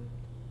you?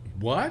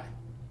 What?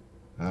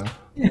 Huh?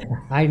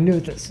 I knew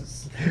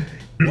this.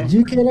 Did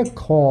you get a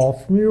call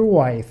from your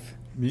wife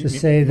to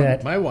say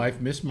that my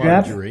wife, Miss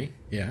Marjorie,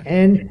 Jeff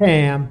and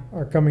Pam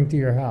are coming to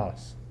your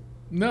house?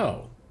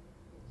 No.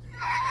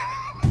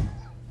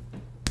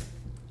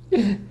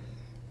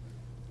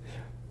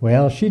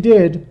 Well, she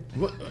did.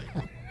 What?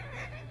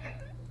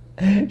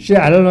 I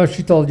don't know if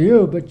she told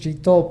you, but she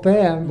told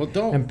Pam,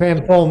 and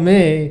Pam told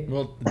me.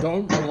 Well,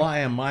 don't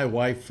rely on my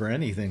wife for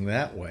anything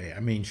that way.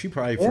 I mean, she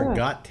probably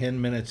forgot 10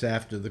 minutes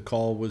after the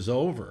call was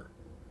over.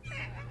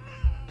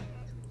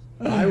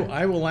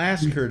 I will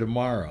ask her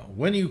tomorrow.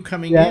 When are you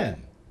coming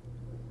in?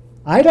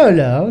 I don't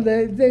know.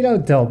 They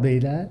don't tell me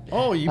that.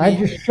 Oh, you mean... I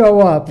just show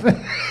up.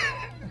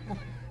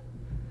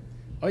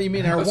 Oh, you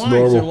mean our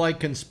wives are like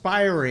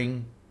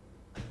conspiring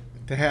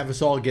to have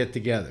us all get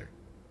together?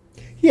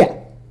 Yeah.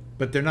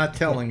 But they're not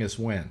telling us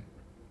when.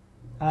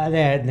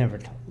 They had never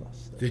told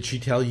us. Did she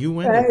tell you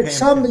when?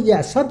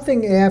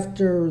 Something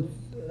after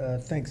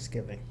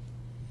Thanksgiving.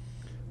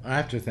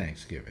 After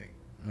Thanksgiving.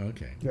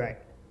 Okay. Right.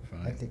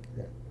 Fine. I think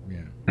that.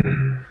 Yeah.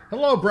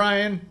 Hello,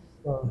 Brian.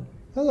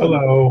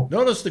 Hello.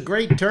 Notice the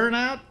great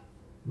turnout?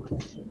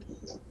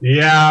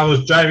 Yeah, I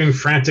was driving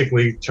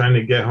frantically trying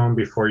to get home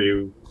before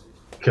you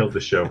killed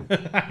the show.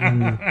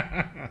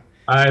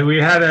 We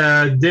had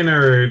a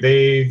dinner.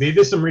 They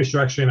did some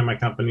restructuring in my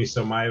company,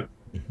 so my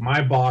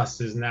boss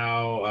is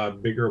now a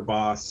bigger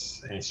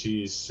boss, and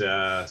she's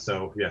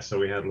so we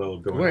had a little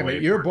going. Wait a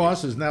minute, your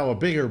boss is now a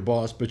bigger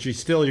boss, but she's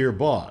still your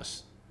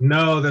boss.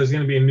 No, there's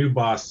going to be a new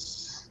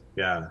boss.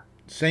 Yeah.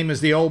 Same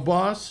as the old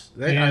boss?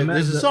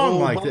 There's a song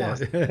like that.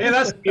 Hey,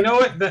 that's, you know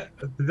what?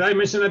 Did I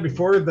mention that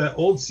before? The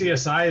old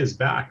CSI is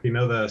back. You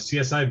know, the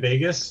CSI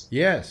Vegas?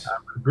 Yes.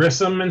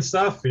 Grissom and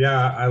stuff.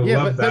 Yeah, I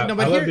love that. I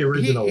love the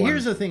original one.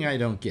 Here's the thing I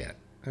don't get,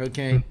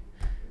 okay?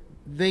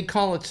 They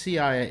call it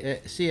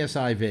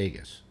CSI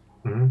Vegas.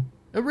 Mm-hmm.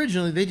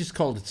 Originally, they just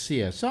called it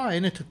CSI,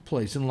 and it took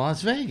place in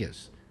Las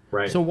Vegas.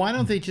 Right. So why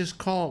don't they just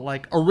call it,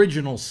 like,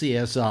 Original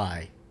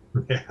CSI?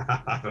 Yeah,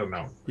 I don't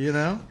know. You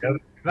know? Yeah,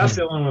 that's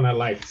the only one I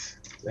liked.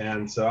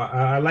 And so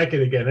I like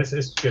it again.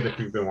 It's good if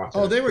you've been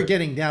watching. Oh, they were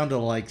getting down to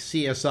like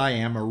CSI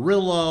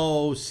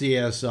Amarillo,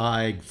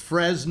 CSI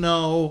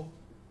Fresno,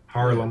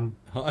 Harlem.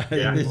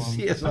 Yeah.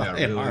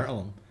 CSI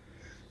Harlem.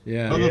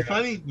 Yeah. Well,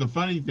 the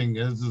funny thing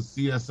is,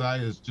 the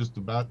CSI is just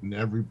about in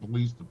every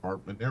police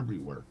department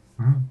everywhere.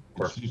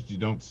 It's just you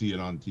don't see it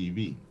on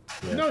TV.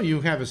 Yeah. No,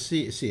 you have a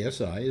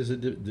CSI is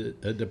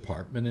a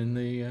department in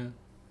the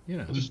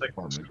just like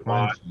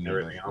SWAT and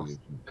everything else.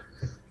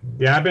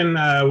 Yeah, I've been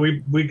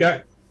we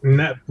got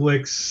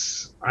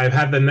Netflix. I've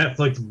had the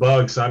Netflix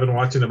bug, so I've been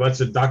watching a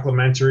bunch of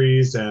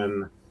documentaries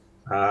and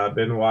I've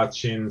been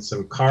watching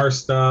some car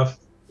stuff,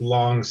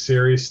 long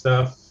series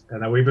stuff,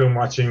 and we've been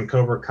watching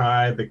Cobra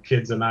Kai, the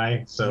kids and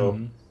I. So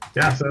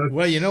yeah, so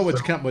well, you know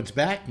what's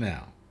back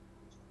now?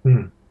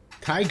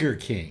 Tiger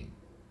King.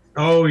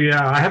 Oh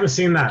yeah, I haven't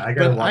seen that.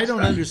 I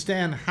don't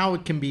understand how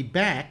it can be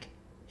back.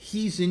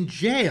 He's in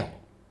jail.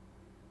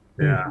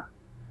 Yeah,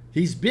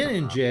 he's been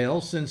in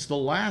jail since the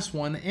last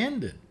one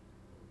ended.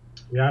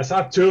 Yeah, I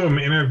saw two of them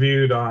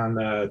interviewed on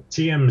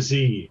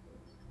TMZ.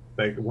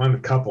 Like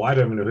one couple, I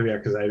don't even know who they are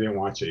because I didn't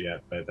watch it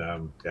yet. But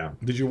yeah.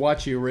 Did you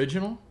watch the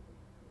original?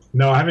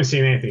 No, I haven't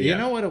seen anything yet. You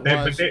know what it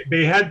was?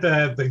 They had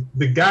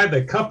the guy,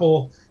 the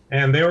couple,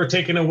 and they were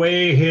taking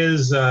away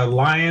his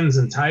lions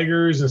and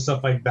tigers and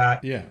stuff like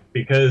that. Yeah.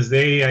 Because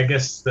I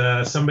guess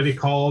somebody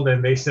called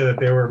and they said that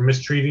they were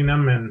mistreating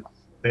them, and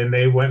then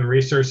they went and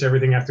researched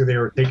everything after they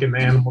were taking the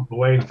animals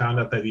away and found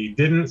out that he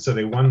didn't. So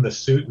they won the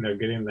suit and they're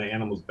getting the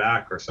animals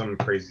back or some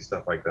crazy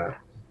stuff like that.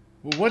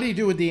 Well, what do you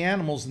do with the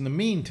animals in the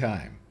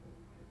meantime?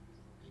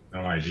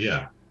 No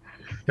idea.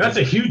 That's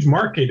a huge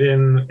market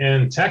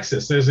in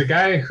Texas. There's a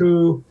guy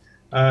who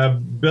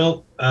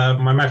built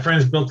my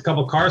friends built a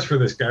couple cars for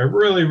this guy,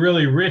 really,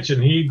 really rich,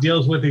 and he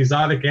deals with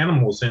exotic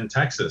animals in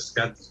Texas.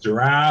 Got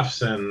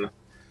giraffes and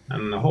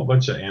a whole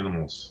bunch of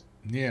animals.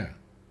 Yeah.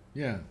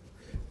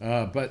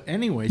 But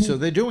anyway, so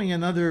they're doing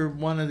another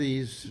one of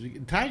these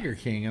Tiger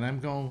King, and I'm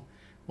going,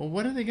 well,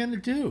 what are they going to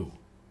do?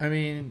 I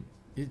mean,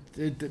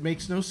 it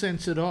makes no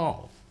sense at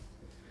all.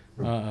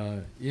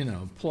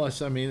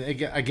 Plus, I mean,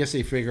 I guess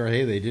they figure,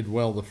 hey, they did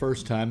well the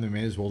first time, they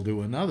may as well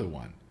do another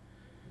one.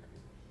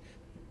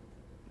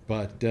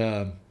 But,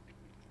 I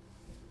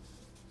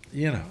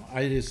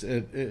just,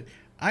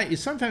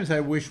 sometimes I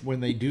wish when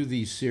they do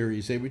these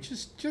series, they would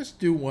just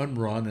do one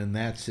run and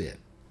that's it,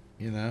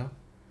 And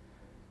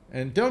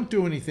don't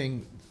do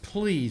anything,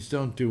 please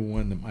don't do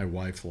one that my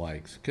wife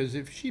likes. Because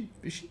if she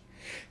did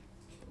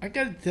I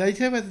tell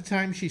you about the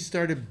time she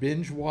started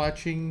binge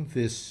watching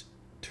this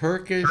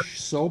Turkish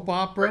soap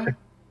opera?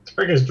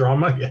 Turkish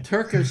drama? Yeah.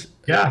 Turkish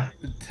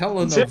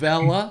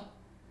telenovela.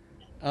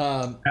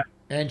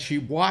 And she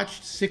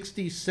watched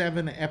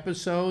 67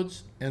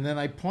 episodes. And then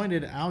I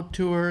pointed out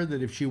to her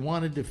that if she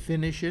wanted to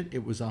finish it,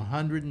 it was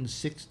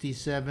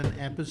 167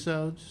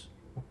 episodes.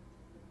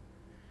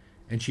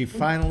 And she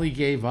finally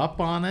gave up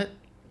on it.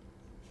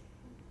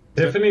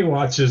 Tiffany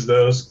watches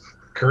those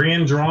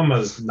Korean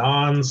dramas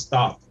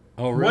nonstop.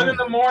 Oh, really? 1 in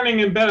the morning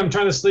in bed, I'm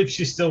trying to sleep,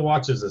 she still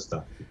watches this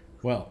stuff.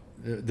 Well,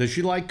 does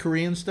she like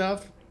Korean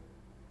stuff?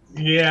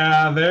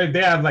 Yeah,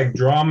 they have like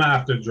drama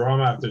after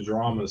drama after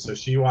drama, so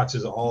she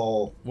watches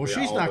all. Well,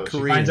 she's not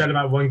Korean. She finds out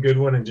about one good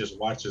one and just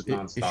watches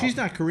nonstop. She's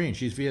not Korean.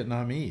 She's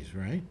Vietnamese,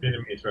 right?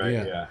 Vietnamese, right?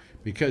 Yeah.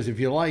 Because if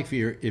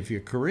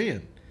you're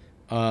Korean,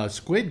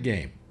 Squid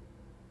Game.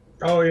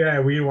 Oh yeah,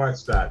 we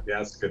watched that. Yeah,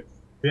 that's good.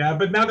 Yeah,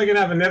 but now they're gonna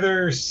have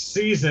another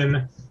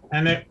season,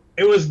 and it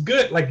was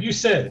good, like you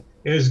said.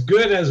 It was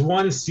good as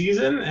one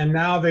season, and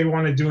now they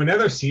want to do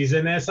another season.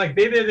 And it's like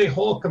they did a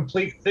whole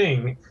complete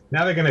thing.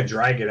 Now they're going to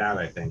drag it out,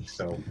 I think.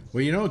 So.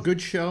 Well, a good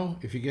show,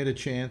 if you get a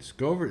chance,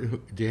 go over.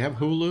 Do you have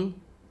Hulu?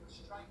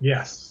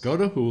 Yes. Go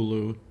to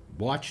Hulu.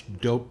 Watch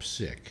Dope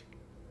Sick.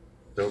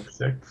 Dope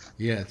Sick?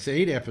 Yeah, it's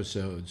 8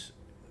 episodes.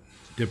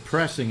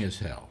 Depressing as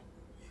hell.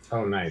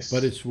 Oh, nice.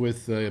 But it's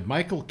with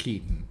Michael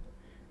Keaton,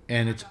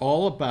 and it's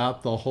all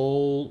about the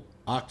whole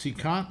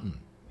OxyContin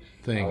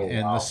thing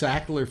and the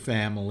Sackler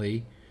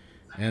family.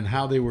 And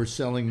how they were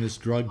selling this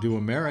drug to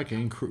America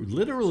and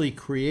literally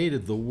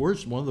created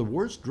one of the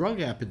worst drug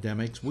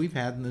epidemics we've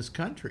had in this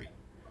country.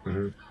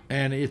 Mm-hmm.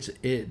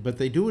 And but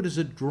they do it as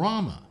a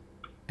drama,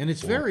 and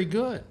it's very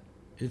good.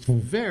 It's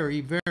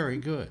very, very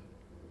good.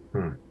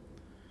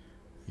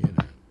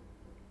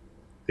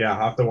 Yeah,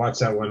 I'll have to watch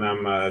that when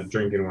I'm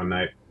drinking one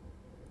night.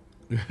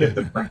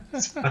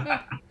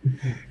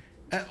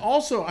 And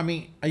also, I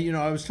mean,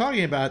 I was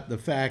talking about the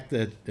fact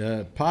that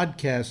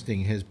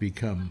podcasting has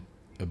become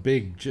a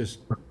big just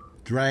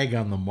drag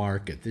on the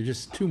market. There's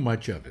just too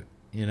much of it,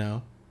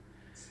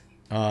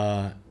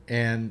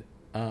 and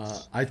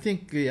I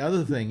think the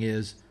other thing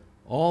is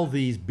all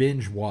these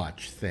binge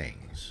watch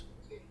things.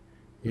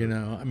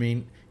 I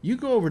mean, you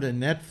go over to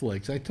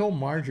Netflix. I told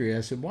Marjorie,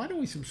 I said, why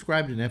don't we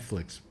subscribe to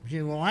Netflix? She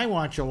said, well, I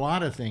watch a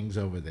lot of things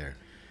over there,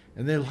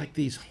 and they're like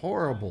these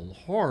horrible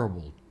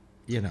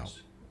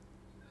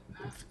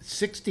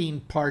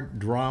 16-part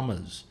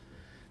dramas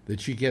that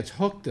she gets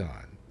hooked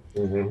on.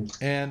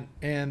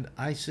 And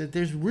I said,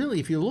 there's really,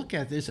 if you look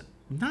at this,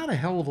 not a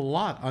hell of a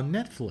lot on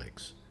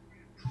Netflix.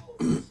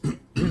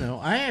 You know,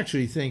 I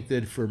actually think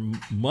that for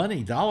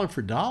money, dollar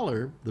for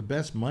dollar, the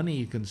best money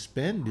you can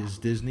spend is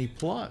Disney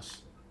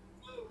Plus.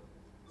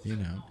 You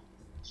know,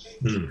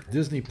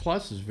 Disney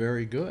Plus is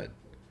very good.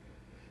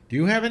 Do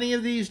you have any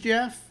of these,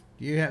 Jeff?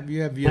 You have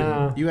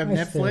Netflix? Do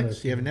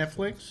you have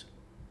Netflix?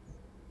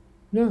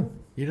 No.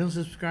 You don't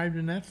subscribe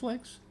to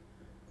Netflix?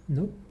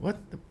 Nope. What?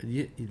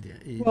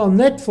 Well,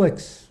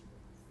 Netflix.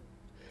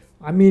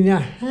 I mean, I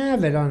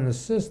have it on the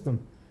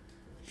system,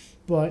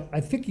 but I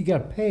think you got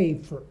to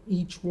pay for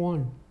each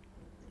one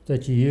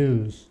that you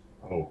use.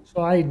 Oh.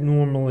 So I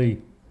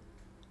normally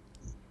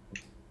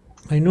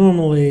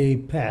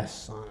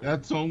pass on it.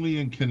 That's only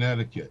in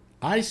Connecticut.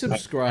 I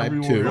subscribe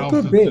Everywhere to. else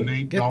Could it's be. an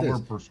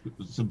 $8 per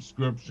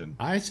subscription.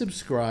 I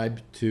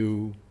subscribe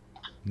to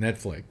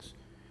Netflix.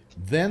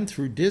 Then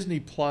through Disney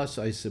Plus,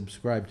 I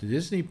subscribe to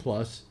Disney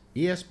Plus,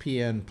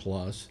 ESPN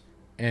Plus,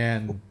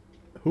 and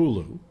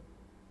Hulu.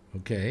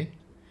 Okay.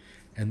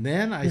 And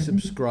then I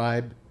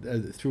subscribe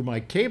through my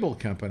cable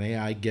company.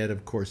 I get,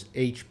 of course,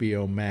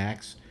 HBO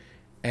Max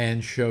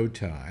and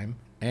Showtime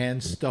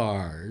and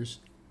Stars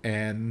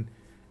and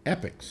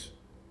Epix.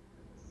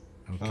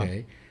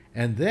 Okay.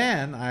 And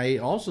then I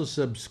also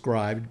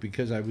subscribed,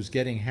 because I was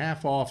getting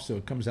half off, so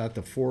it comes out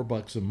to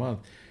 $4 a month,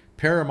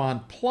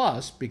 Paramount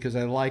Plus, because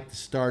I like the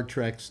Star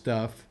Trek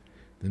stuff.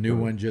 The new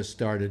one just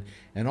started.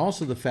 And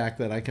also the fact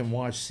that I can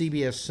watch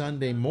CBS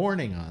Sunday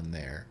Morning on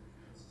there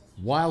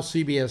while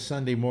CBS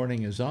Sunday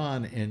Morning is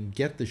on and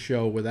get the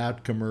show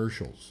without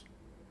commercials.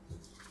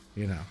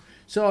 You know.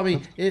 So, I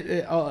mean,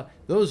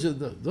 those are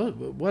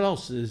what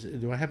else is,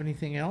 do I have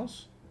anything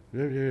else?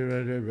 Yeah,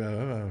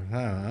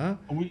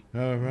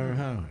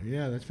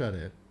 that's about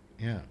it.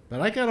 Yeah,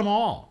 but I got them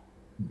all.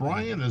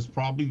 Brian is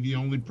probably the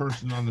only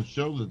person on the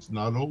show that's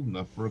not old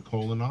enough for a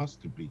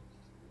colonoscopy.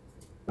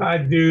 I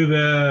do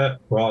the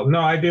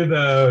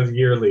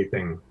yearly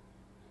thing.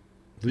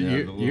 The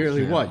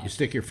yearly what? You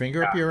stick your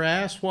finger up your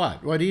ass?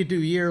 What do you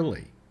do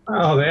yearly?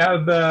 Oh, they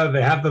have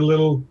the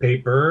little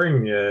paper,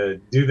 and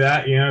you do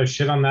that, you know,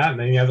 shit on that, and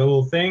then you have the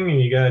little thing, and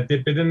you gotta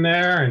dip it in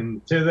there,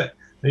 and then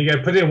you got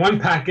to put it in one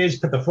package,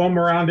 put the foam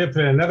around it,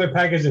 put it in another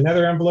package,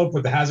 another envelope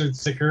with the hazard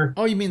sticker.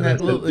 Oh, you mean that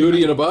little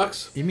duty in a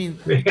box? You mean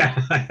you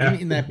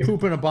mean that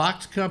poop in a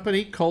box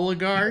company,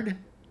 Cologuard?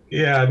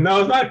 Yeah, no,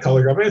 it's not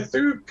Cologuard, but it's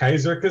through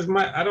Kaiser, because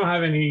I don't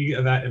have any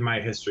of that in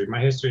my history. My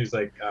history is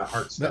like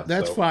heart stuff.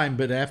 That's fine,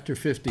 but after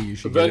 50, you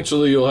should.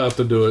 Eventually, you'll have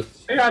to do it.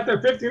 Yeah,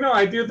 after 50, no,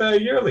 I do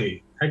the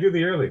yearly. I do the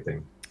yearly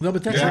thing. No,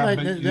 but that's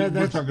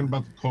we're talking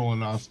about the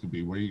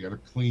colonoscopy where you got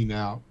to clean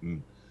out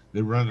and.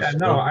 They run I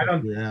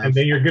don't. And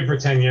then you're good for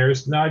 10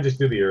 years. No, I just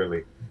do the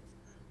yearly.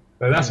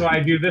 But that's why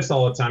I do this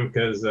all the time,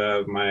 because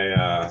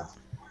my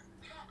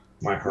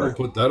heart. Don't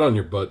put that on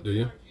your butt, do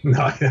you?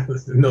 No,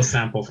 no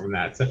sample from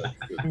that.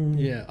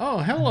 Yeah. Oh,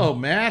 hello,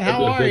 Matt.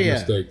 How are you?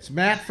 It's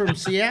Matt from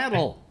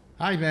Seattle.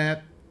 Hi,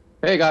 Matt.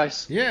 Hey,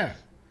 guys. Yeah.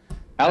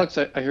 Alex,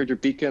 I heard your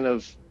beacon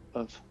of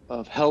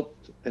help,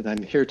 and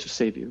I'm here to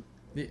save you.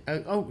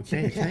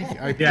 Okay, thank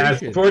you. Yeah,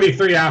 it's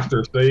 43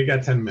 after, so you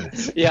got 10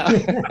 minutes. Yeah.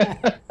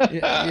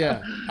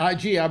 yeah.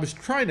 Gee, I was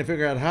trying to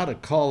figure out how to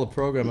call the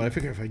program, but I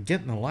figured if I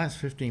get in the last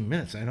 15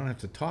 minutes, I don't have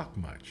to talk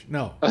much.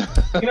 No.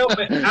 You know,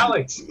 but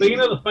Alex, you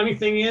know, the funny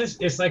thing is,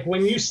 it's like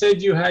when you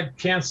said you had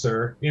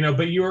cancer, you know,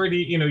 but you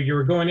already, you know, you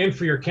were going in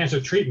for your cancer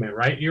treatment,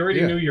 right? You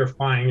already knew you're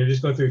fine. You're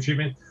just going through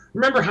treatment.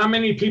 Remember how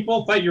many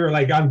people thought you were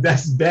like on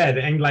death's bed,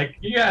 and like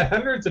you had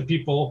hundreds of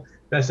people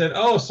that said,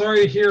 "Oh,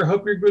 sorry to hear.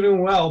 Hope you're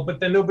doing well,"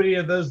 but then nobody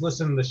of those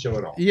listened to the show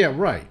at all. Yeah,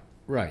 right.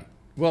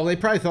 Well, they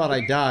probably thought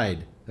I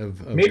died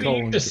of maybe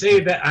you just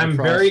say that I'm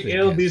very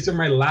ill. Cancer. These are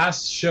my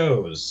last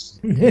shows.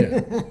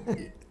 Yeah.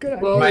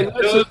 Well, my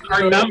shows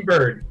are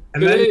numbered.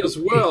 And today as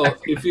well,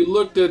 if you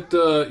looked at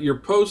your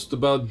post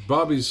about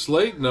Bobby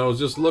Slayton, I was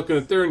just looking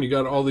at there, and you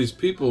got all these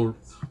people.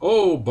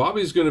 Oh,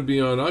 Bobby's going to be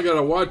on. I got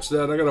to watch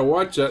that.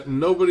 And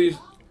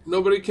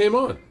nobody came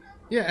on.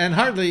 Yeah, and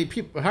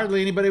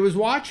hardly anybody was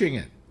watching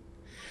it.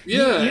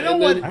 Yeah, you know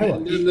what?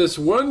 And this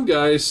one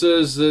guy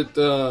says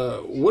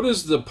that what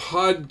is the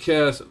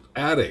Podcast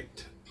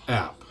Addict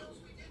app?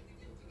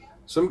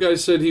 Some guy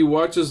said he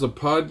watches us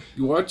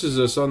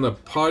on the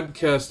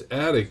Podcast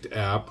Addict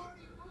app,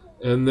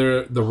 and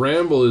the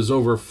Ramble is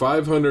over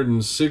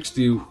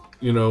 560,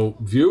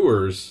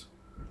 viewers,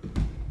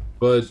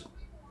 but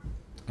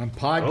on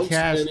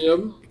Podcast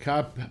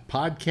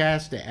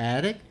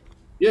Addict.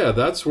 Yeah,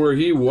 that's where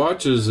he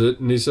watches it,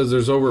 and he says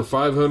there's over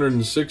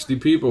 560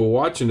 people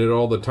watching it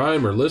all the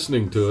time or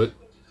listening to it.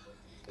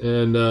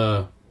 And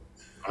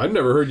I've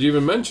never heard you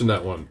even mention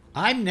that one.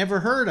 I've never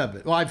heard of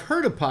it. Well, I've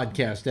heard of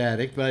Podcast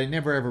Addict, but I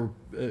never ever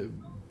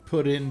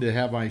put in to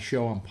have my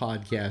show on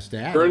Podcast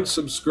Addict. Current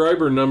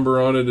subscriber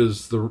number on it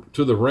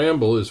to the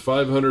Ramble is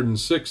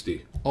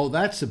 560. Oh,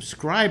 that's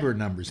subscriber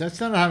numbers. That's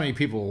not how many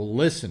people are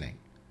listening.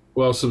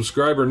 Well,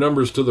 subscriber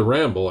numbers to the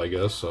Ramble, I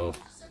guess, so...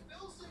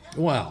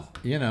 Well,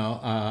 you know,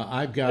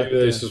 I've got. Maybe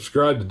they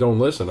subscribe to Don't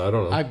Listen. I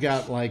don't know. I've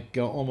got like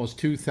almost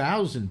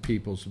 2,000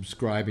 people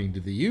subscribing to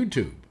the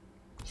YouTube.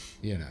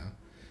 You know,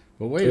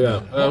 but wait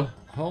a minute.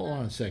 Hold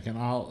on a second.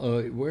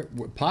 We're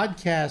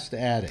Podcast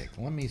Addict.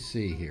 Let me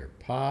see here.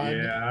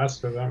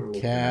 That's what I'm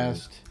looking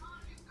at.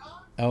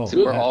 Oh,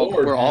 so we're all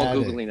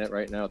googling it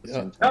right now at the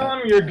same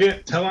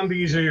time. Tell them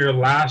these are your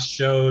last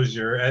shows.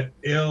 You're at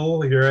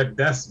you're at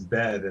death's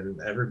bed, and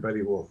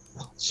everybody will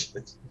watch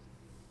it.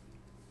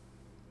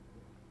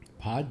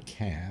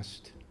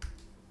 Podcast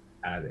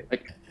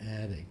Addict.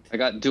 I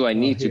got. Do I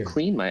need to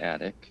clean my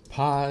attic?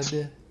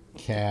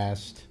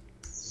 Podcast.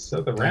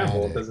 So the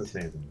Ramble doesn't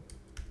say anything.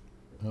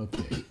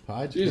 Okay.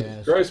 Podcast.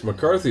 Jesus Christ,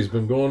 McCarthy's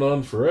been going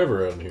on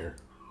forever on here.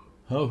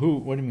 Oh, who?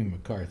 What do you mean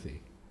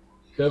McCarthy?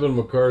 Kevin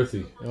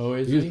McCarthy. Oh,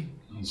 is he?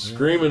 He's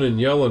screaming and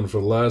yelling for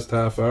the last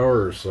half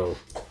hour or so,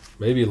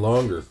 maybe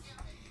longer.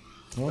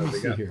 Let me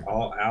see here.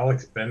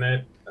 Alex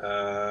Bennett,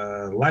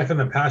 Life in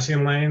the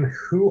Passing Lane.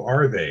 Who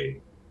are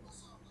they?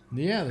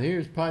 Yeah,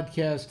 here's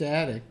Podcast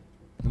Addict.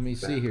 Let me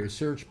see here.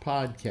 Search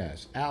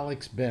podcast.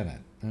 Alex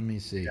Bennett. Let me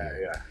see.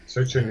 Yeah.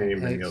 Search your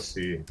name and you'll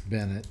see.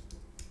 Bennett.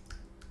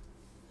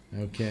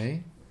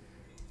 Okay.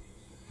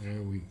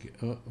 There we go.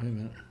 Oh, wait a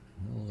minute.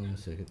 Hold on a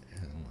second.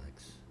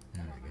 Alex.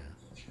 There we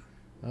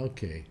go.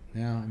 Okay.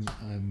 Now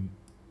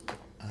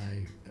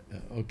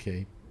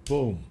okay.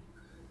 Boom.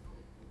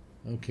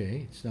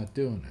 Okay. It's not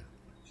doing it.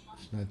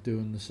 It's not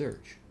doing the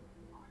search.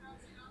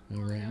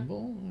 The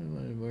Ramble.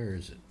 Where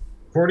is it?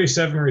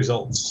 47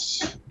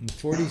 results.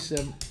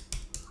 47.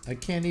 I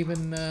can't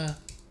even.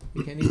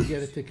 You can't even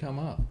get it to come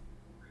up.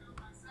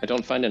 I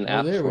don't find an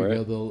app there for we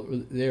it. go.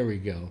 There we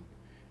go.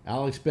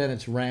 Alex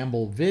Bennett's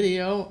Ramble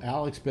video.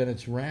 Alex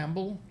Bennett's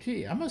Ramble.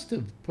 Gee, I must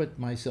have put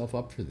myself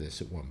up for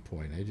this at one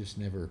point. I just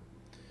never,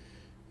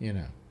 you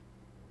know.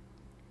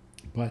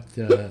 But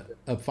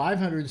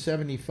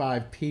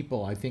 575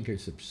 people, I think, are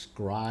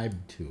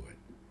subscribed to it,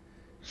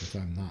 if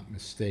I'm not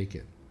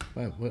mistaken.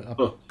 But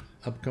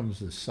up comes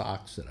the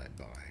socks that I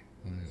buy.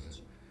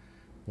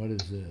 What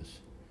is this?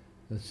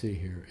 Let's see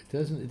here.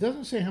 It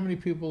doesn't say how many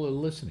people are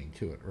listening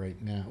to it right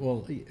now.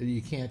 Well,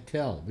 you can't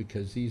tell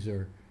because these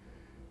are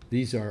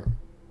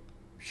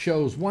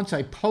shows. Once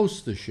I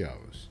post the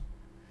shows,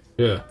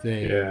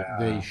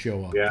 they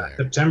show up there.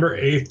 September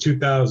 8th,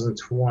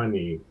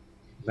 2020.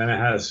 Then it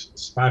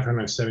has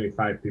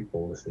 575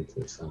 people listening to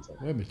it.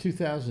 Wait a minute,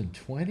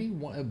 2020?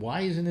 Why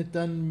isn't it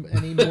done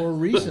any more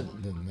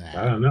recent than that?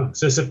 I don't know. It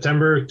says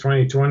September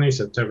 2020,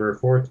 September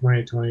 4th,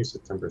 2020,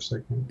 September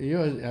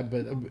 2nd.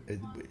 But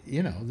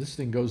you know, this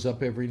thing goes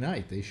up every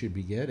night. They should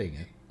be getting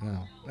it.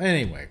 Well,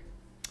 anyway,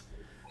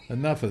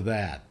 enough of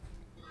that.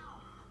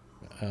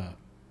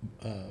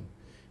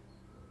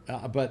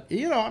 But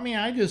you know, I mean,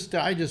 I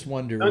just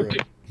wonder.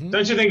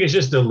 Don't you think it's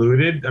just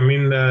diluted? I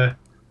mean,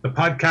 the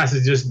podcast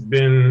has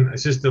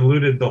just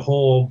diluted the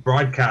whole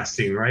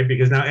broadcasting, right?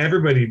 Because now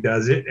everybody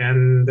does it,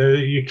 and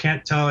you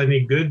can't tell any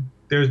good.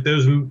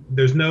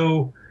 There's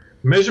no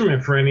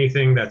measurement for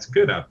anything that's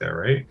good out there,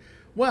 right?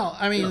 Well,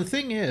 I mean, the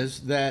thing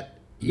is that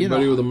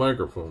anybody with a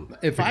microphone.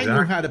 If I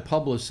knew how to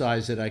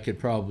publicize it, I could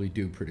probably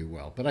do pretty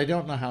well, but I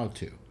don't know how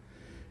to.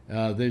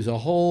 There's a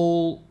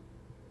whole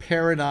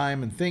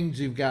paradigm and things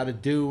you've got to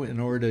do in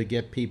order to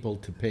get people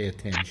to pay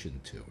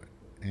attention to it,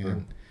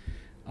 and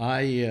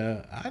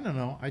I don't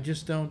know. I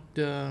just don't.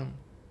 You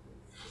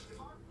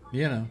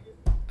know,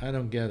 I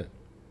don't get it.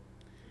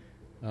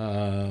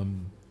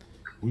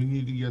 We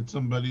need to get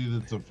somebody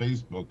that's a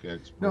Facebook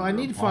expert. No, I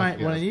need to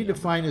find. What I need to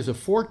find is a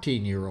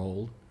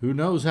 14-year-old who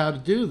knows how to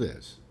do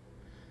this.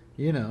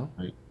 You know,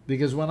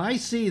 because when I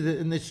see that,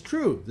 and it's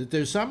true that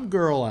there's some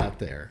girl out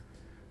there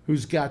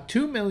who's got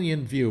 2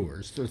 million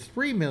viewers or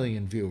 3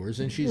 million viewers,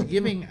 and she's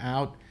giving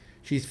out.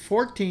 She's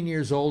 14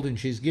 years old, and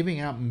she's giving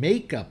out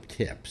makeup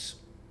tips.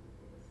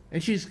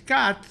 And she's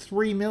got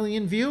 3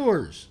 million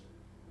viewers.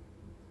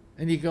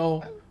 And you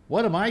go,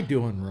 what am I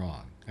doing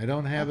wrong? I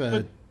don't have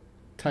a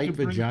tight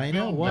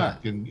vagina?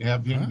 What? And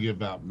have him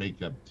give out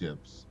makeup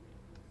tips.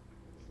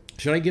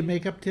 Should I give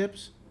makeup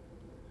tips?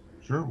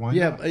 Sure, why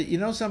not? Yeah, you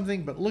know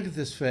something? But look at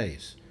this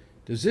face.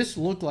 Does this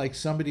look like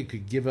somebody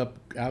could give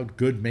out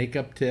good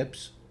makeup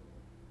tips?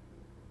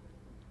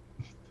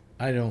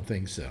 I don't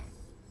think so.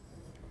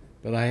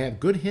 But I have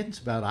good hints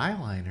about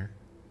eyeliner.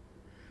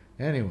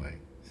 Anyway.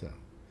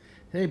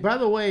 Hey, by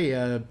the way,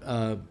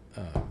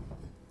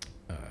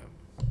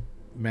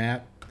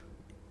 Matt,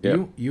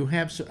 you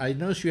have. I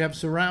notice you have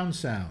surround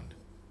sound.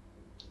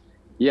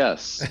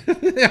 Yes, I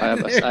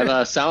have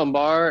a sound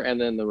bar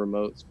and then the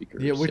remote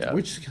speakers. Yeah,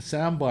 which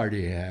sound bar do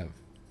you have?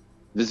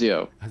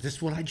 Vizio.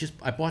 That's what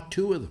I bought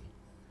 2 of them.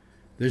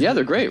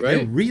 They're great, right?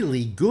 They're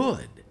really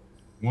good.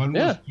 One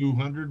was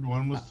 200,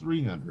 one was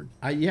 300.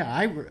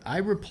 I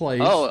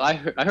replaced. Oh, I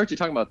heard you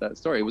talking about that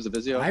story. It was a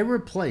Vizio. I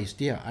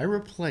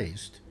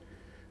replaced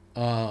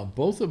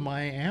both of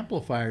my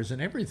amplifiers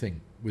and everything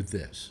with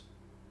this,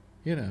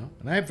 you know,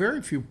 and I have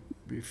very few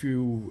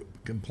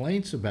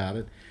complaints about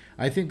it.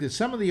 I think that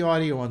some of the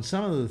audio on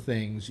some of the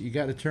things you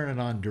got to turn it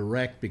on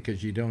direct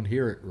because you don't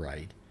hear it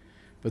right,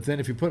 But then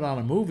if you put on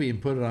a movie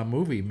and put it on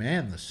movie,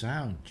 man, the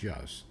sound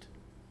just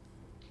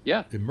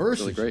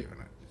immerses really great. you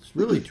in it. It's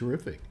really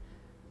terrific.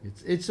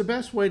 It's the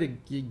best way to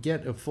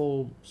get a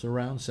full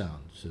surround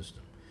sound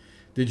system.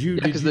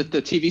 Because the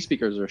TV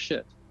speakers are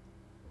shit.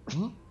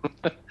 Huh?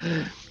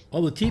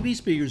 Oh, the TV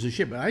speakers are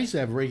shit, but I used to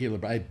have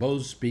I had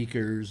Bose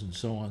speakers and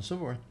so on and so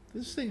forth.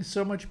 This thing's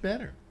so much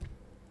better.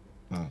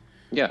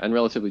 Yeah, and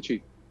relatively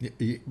cheap.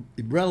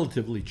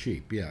 Relatively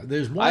cheap, yeah.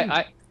 There's one.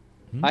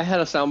 I had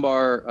a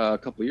soundbar a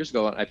couple of years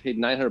ago, and I paid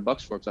 $900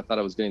 for it because I thought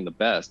I was getting the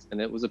best,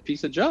 and it was a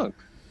piece of junk.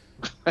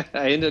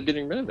 I ended up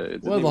getting rid of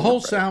it. Well, the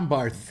whole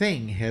soundbar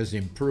thing has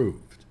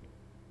improved,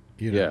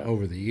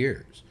 over the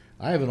years.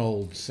 I have an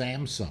old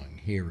Samsung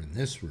here in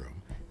this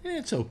room, and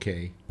it's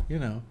okay,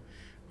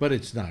 but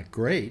it's not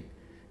great.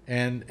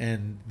 And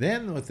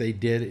then what they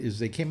did is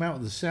they came out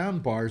with the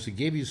sound bars that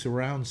gave you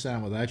surround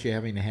sound without you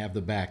having to have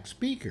the back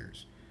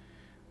speakers.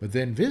 But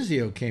then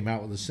Vizio came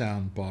out with a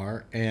sound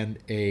bar and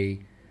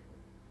a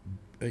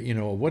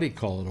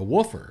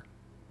woofer.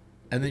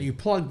 And then you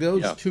plug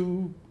those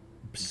two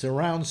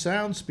surround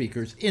sound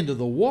speakers into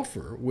the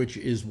woofer, which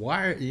is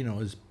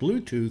is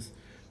Bluetooth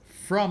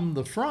from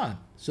the front.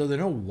 So there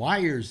are no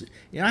wires.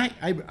 I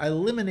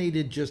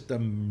eliminated just a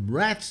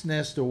rat's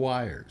nest of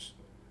wires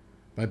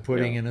by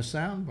putting in a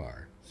sound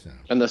bar. So.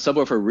 And the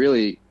subwoofer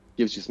really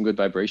gives you some good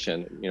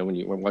vibration. When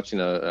you're watching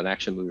an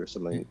action movie or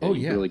something.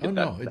 You really get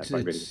that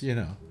it's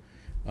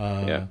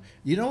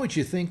you know what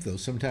you think though?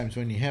 Sometimes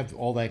when you have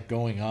all that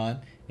going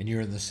on and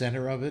you're in the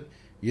center of it,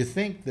 you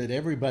think that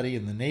everybody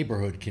in the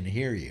neighborhood can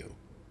hear you,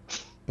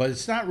 but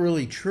it's not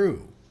really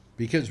true.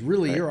 Because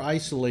really, you're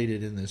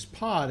isolated in this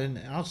pod, and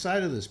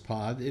outside of this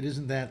pod, it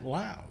isn't that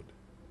loud,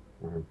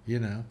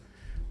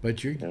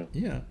 But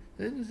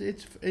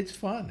it's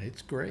fun.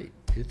 It's great.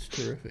 It's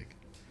terrific,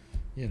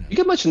 You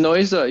get much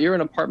noise. You're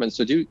in an apartment,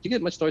 so do you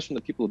get much noise from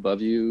the people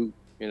above you?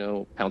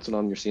 Pouncing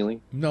on your ceiling?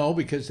 No,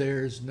 because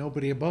there's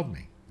nobody above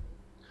me.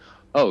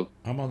 Oh,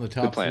 I'm on the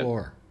top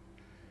floor,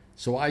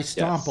 so I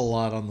stomp a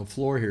lot on the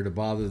floor here to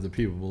bother the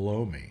people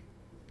below me.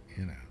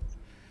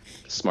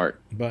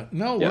 Smart. But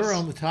no, we're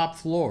on the top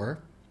floor.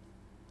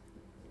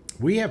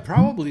 We have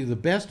probably the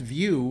best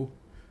view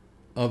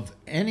of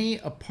any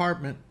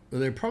apartment.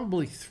 There are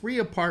probably 3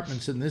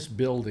 apartments in this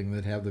building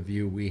that have the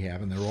view we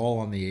have, and they're all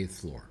on the 8th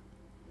floor.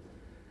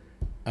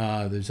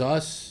 There's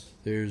us,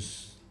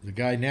 there's the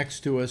guy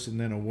next to us, and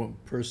then a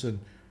person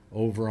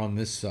over on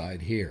this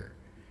side here.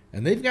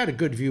 And they've got a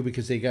good view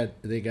because they got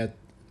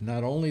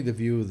not only the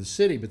view of the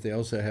city, but they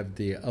also have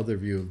the other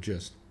view of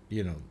just,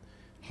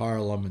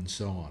 Harlem and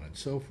so on and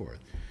so forth.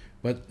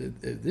 But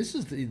this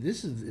is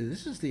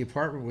the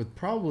apartment with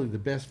probably the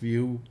best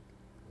view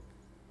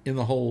in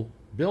the whole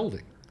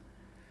building.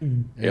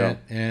 Yeah.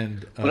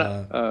 And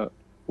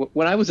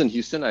when I was in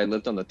Houston, I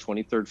lived on the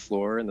 23rd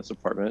floor in this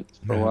apartment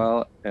for a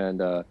while,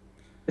 and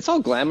it's all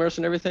glamorous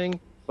and everything,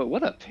 but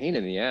what a pain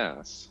in the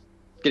ass.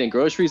 Getting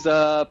groceries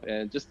up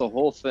and just the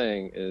whole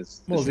thing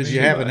is. Well, did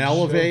you have an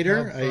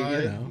elevator?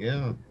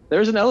 Yeah.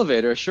 There's an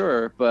elevator,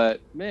 sure,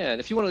 but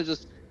man, if you want to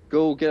just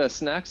go get a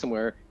snack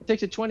somewhere, it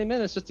takes you 20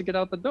 minutes just to get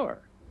out the door.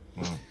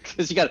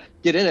 Because you got to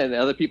get in it, and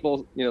other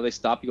people, they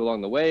stop you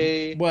along the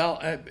way. Well,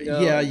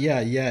 yeah.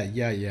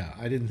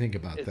 I didn't think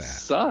about that. It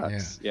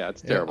sucks. Yeah,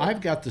 it's terrible. I've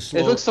got the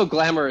slow. It looks so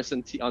glamorous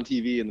on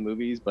TV in the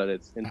movies, but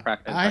it's in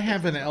practice. I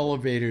have an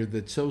elevator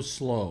that's so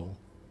slow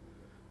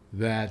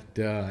that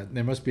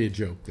there must be a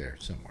joke there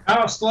somewhere.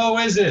 How slow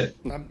is it?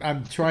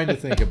 I'm trying to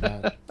think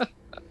about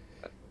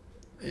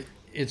it.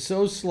 It's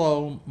so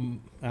slow.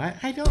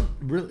 I don't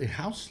really.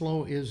 How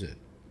slow is it?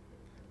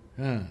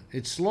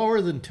 It's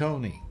slower than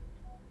Tony.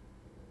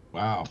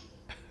 Wow.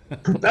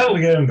 That'll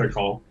get him to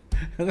call.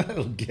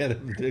 That'll get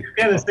him to. You're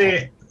gonna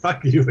say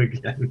 "fuck you"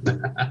 again.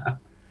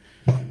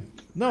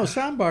 No,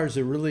 soundbars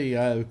are really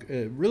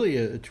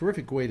a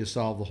terrific way to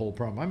solve the whole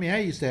problem. I mean, I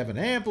used to have an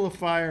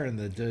amplifier and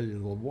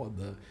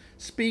the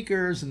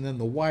speakers, and then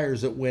the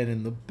wires that went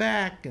in the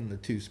back, and the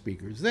 2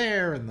 speakers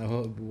there, and the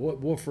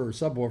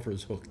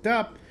subwoofers hooked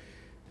up.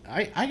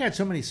 I got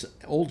so many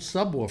old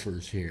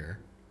subwoofers here.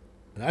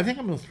 I think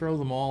I'm going to throw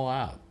them all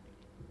out.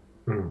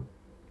 Hmm.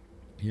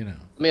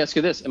 Let me ask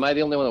you this: am I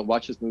the only one that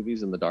watches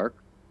movies in the dark?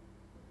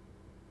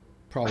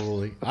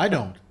 Probably. I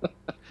don't.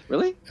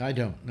 Really? I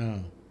don't.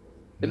 No.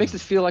 It makes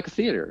it feel like a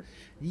theater.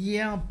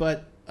 Yeah,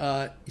 but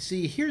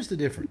see, here's the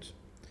difference.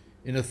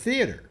 In a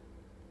theater,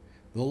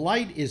 the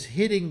light is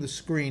hitting the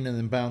screen and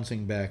then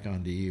bouncing back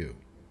onto you.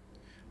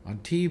 On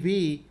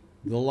TV,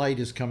 the light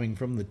is coming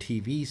from the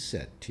TV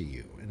set to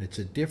you, and it's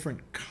a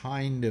different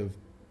kind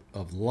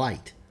of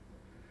light.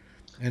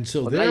 And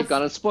so now you've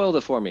gone and spoiled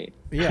it for me.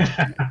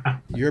 Yeah,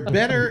 you're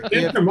better.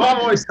 Didn't your mom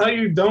always tell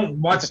you don't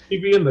watch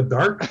TV in the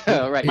dark?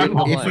 Right.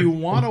 If you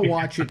want to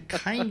watch it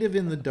kind of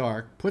in the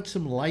dark, put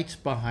some lights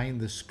behind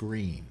the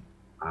screen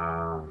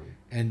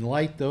and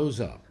light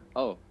those up.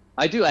 Oh,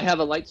 I do. I have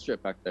a light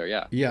strip back there.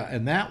 Yeah. Yeah,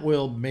 and that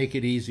will make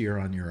it easier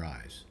on your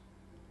eyes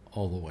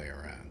all the way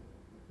around.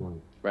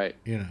 Right.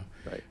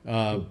 Right.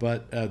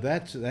 But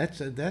that's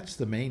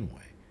the main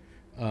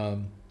way.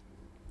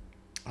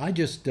 I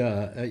just,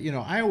 you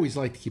know, I always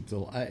like to keep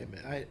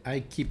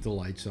I keep the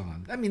lights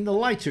on. I mean, the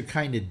lights are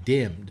kind of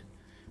dimmed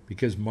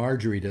because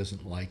Marjorie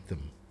doesn't like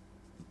them.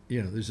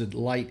 You know, there's a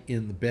light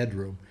in the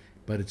bedroom,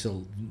 but it's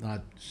a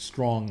not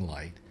strong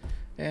light.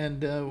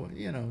 And,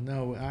 you know,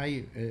 no,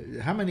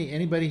 how many,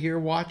 anybody here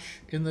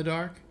watch in the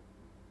dark?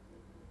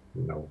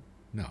 No.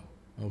 No.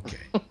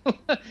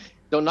 Okay.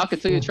 Don't knock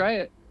it till you try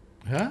it.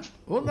 Huh?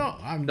 Well, no.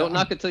 Don't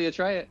knock it till you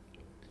try it.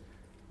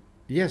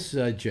 Yes,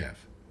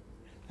 Jeff.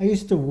 I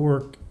used to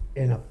work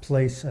in a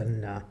place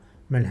in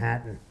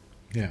Manhattan.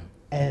 Yeah.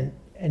 And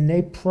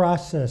they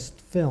processed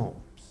films.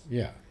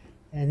 Yeah.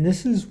 And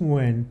this is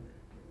when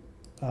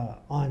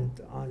on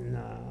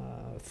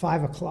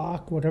 5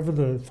 o'clock, whatever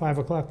the 5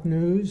 o'clock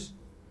news,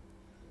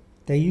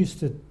 they used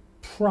to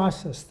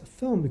process the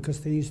film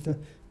because they used to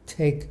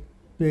take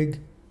big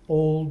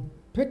old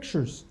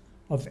pictures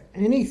of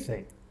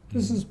anything.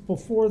 This is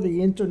before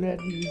the internet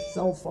and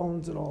cell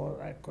phones and all of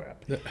that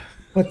crap.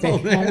 But they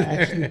had to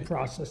actually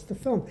process the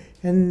film.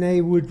 And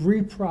they would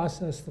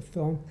reprocess the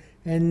film,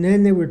 and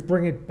then they would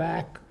bring it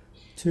back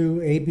to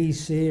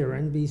ABC or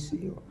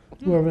NBC or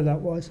whoever that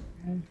was,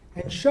 and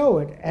show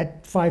it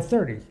at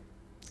 5:30.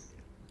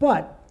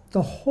 But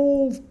the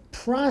whole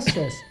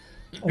process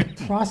of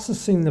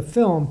processing the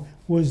film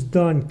was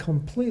done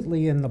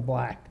completely in the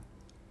black.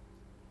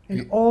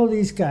 And all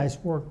these guys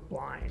work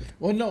blind.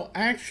 Well, no,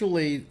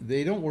 actually,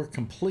 they don't work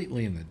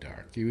completely in the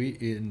dark.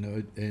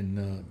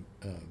 In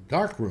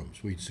dark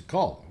rooms, we used to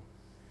call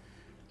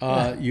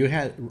them. You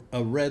had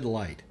a red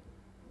light.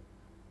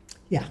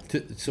 Yeah.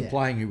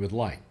 Supplying you with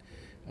light,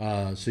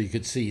 so you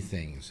could see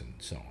things and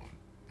so on.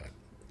 But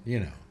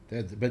you know,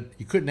 but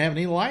you couldn't have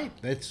any light.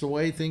 That's the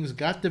way things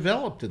got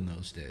developed in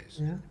those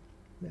days. Yeah.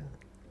 Yeah.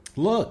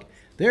 Look,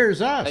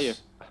 there's us. Hey,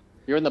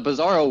 you're in the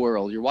bizarro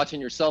world. You're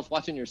watching yourself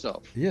watching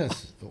yourself.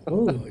 Yes.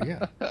 Oh,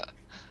 yeah.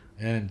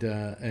 And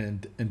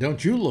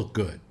don't you look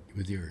good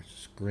with your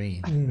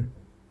screen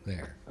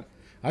there?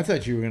 I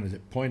thought you were going to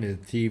point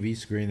at the TV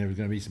screen. There was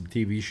going to be some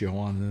TV show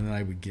on, and then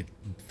I would get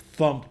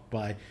thumped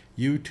by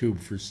YouTube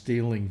for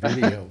stealing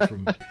video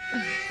from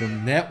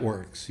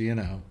networks. You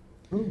know.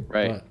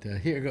 Right. But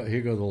here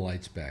go the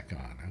lights back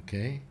on.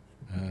 Okay.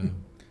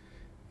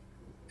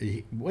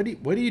 What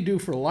do you do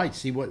for lights?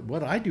 See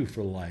what I do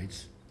for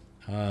lights.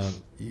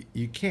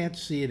 You can't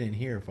see it in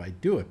here if I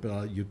do it,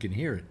 but you can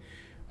hear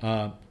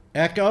it.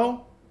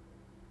 Echo,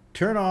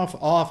 turn off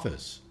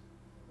office,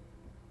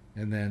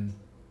 and then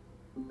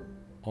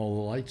all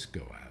the lights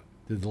go out.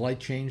 Did the light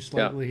change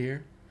slightly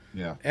here?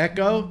 Yeah.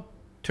 Echo,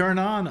 turn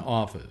on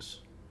office.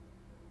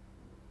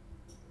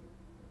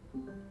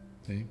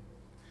 See?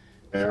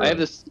 I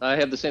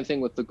have the same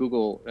thing with the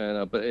Google,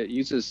 but it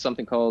uses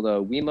something called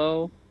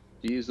Wemo.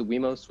 Do you use the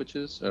Wemo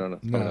switches? I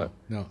don't know.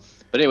 No.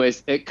 But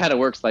anyways, it kind of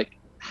works like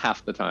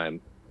half the time.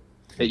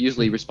 It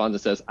usually responds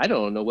and says, "I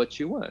don't know what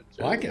you want."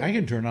 Well, I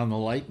can turn on the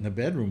light in the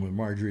bedroom when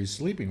Marjorie's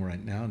sleeping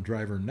right now and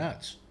drive her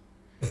nuts.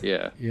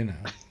 Yeah. You know.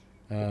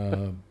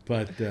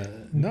 But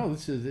no,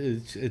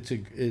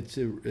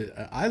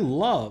 I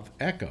love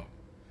Echo,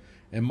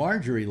 and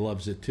Marjorie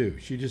loves it too.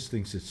 She just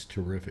thinks it's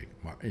terrific.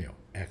 You know,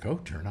 Echo,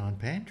 turn on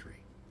pantry.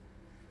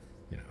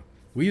 You know,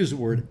 we use the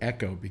word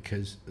Echo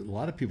because a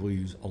lot of people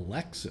use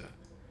Alexa,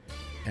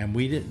 and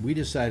we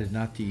decided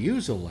not to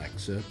use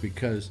Alexa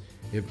because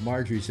if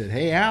Marjorie said,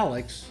 "Hey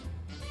Alex,"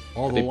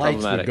 all the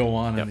lights would go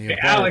on in the hey,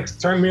 apartment. Alex,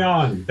 turn me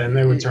on. Then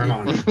they would turn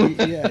on.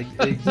 Yeah,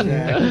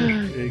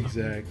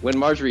 exactly. When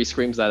Marjorie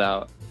screams that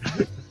out.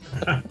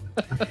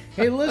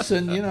 Hey,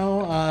 listen, you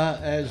know,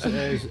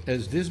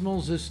 as dismal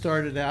as this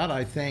started out,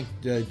 I thank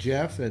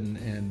Jeff and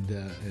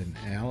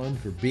Alan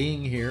for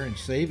being here and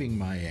saving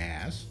my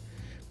ass.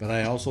 But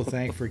I also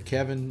thank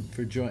Brian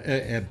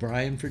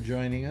for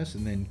joining us,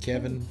 and then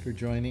Kevin for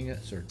joining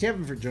us,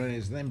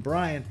 and then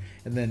Brian,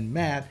 and then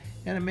Matt,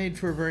 and it made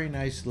for a very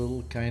nice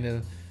little kind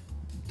of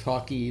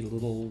talky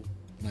little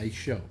nice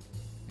show.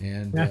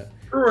 And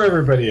screw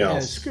everybody else. Yeah,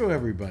 screw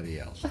everybody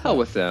else. The hell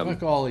with them.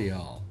 Fuck all of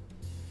y'all.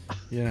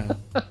 You know,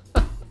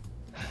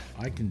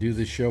 I can do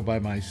this show by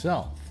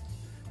myself.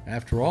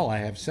 After all, I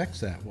have sex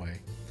that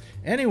way.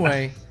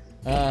 Anyway,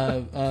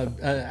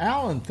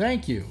 Alan,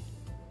 thank you.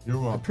 You're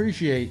welcome.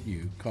 Appreciate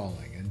you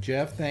calling. And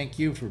Jeff, thank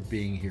you for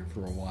being here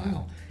for a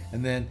while.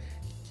 And then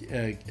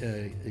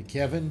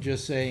Kevin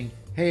just saying,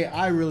 "Hey,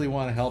 I really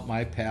want to help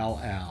my pal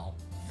Al.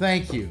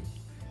 Thank you."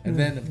 And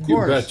then of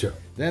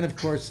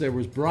course there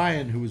was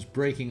Brian, who was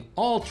breaking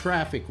all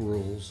traffic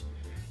rules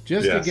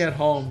just to get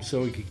home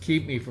so he could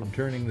keep me from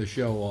turning the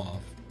show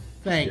off.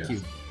 Thank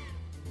you.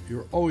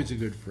 You're always a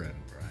good friend,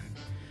 Brian.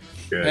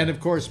 Good. And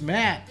of course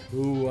Matt,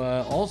 who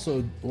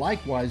also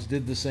likewise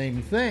did the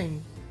same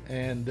thing.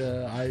 And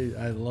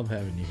I love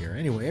having you here.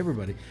 Anyway,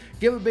 everybody,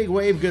 give a big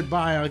wave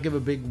goodbye. I'll give a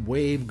big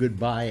wave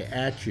goodbye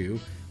at you.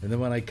 And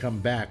then when I come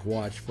back,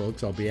 watch,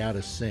 folks, I'll be out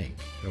of sync.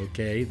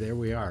 Okay, there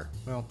we are.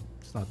 Well,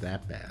 it's not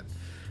that bad.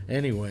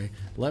 Anyway,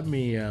 let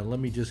me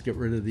just get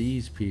rid of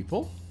these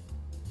people.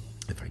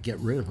 If I get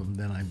rid of them,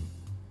 then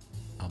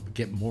I'll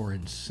get more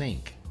in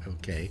sync.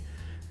 Okay,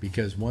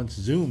 because once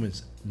Zoom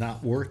is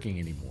not working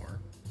anymore,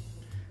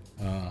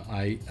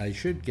 I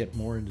should get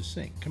more into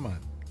sync. Come on.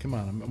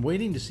 I'm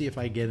waiting to see if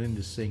I get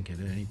into sync at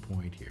any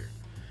point here.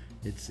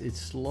 It's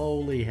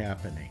slowly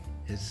happening.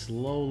 It's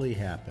slowly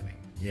happening.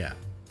 Yeah.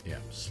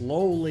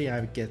 Slowly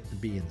I get to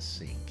be in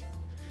sync.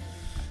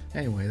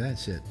 Anyway,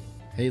 that's it.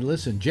 Hey,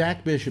 listen,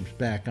 Jack Bishop's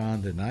back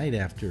on tonight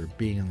after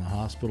being in the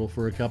hospital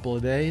for a couple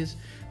of days.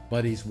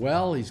 But he's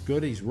well, he's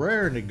good, he's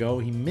raring to go.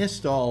 He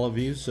missed all of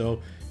you,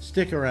 so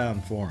stick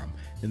around for him.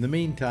 In the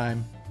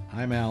meantime,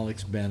 I'm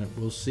Alex Bennett.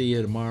 We'll see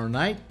you tomorrow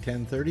night,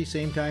 10:30,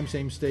 same time,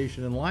 same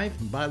station in life.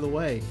 And by the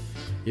way,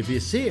 if you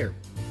see her,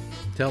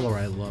 tell her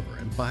I love her.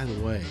 And by the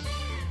way,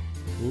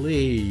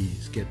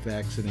 please get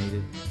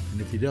vaccinated.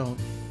 And if you don't,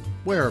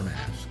 wear a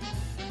mask.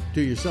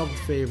 Do yourself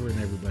a favor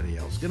and everybody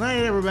else. Good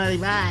night, everybody.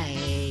 Bye.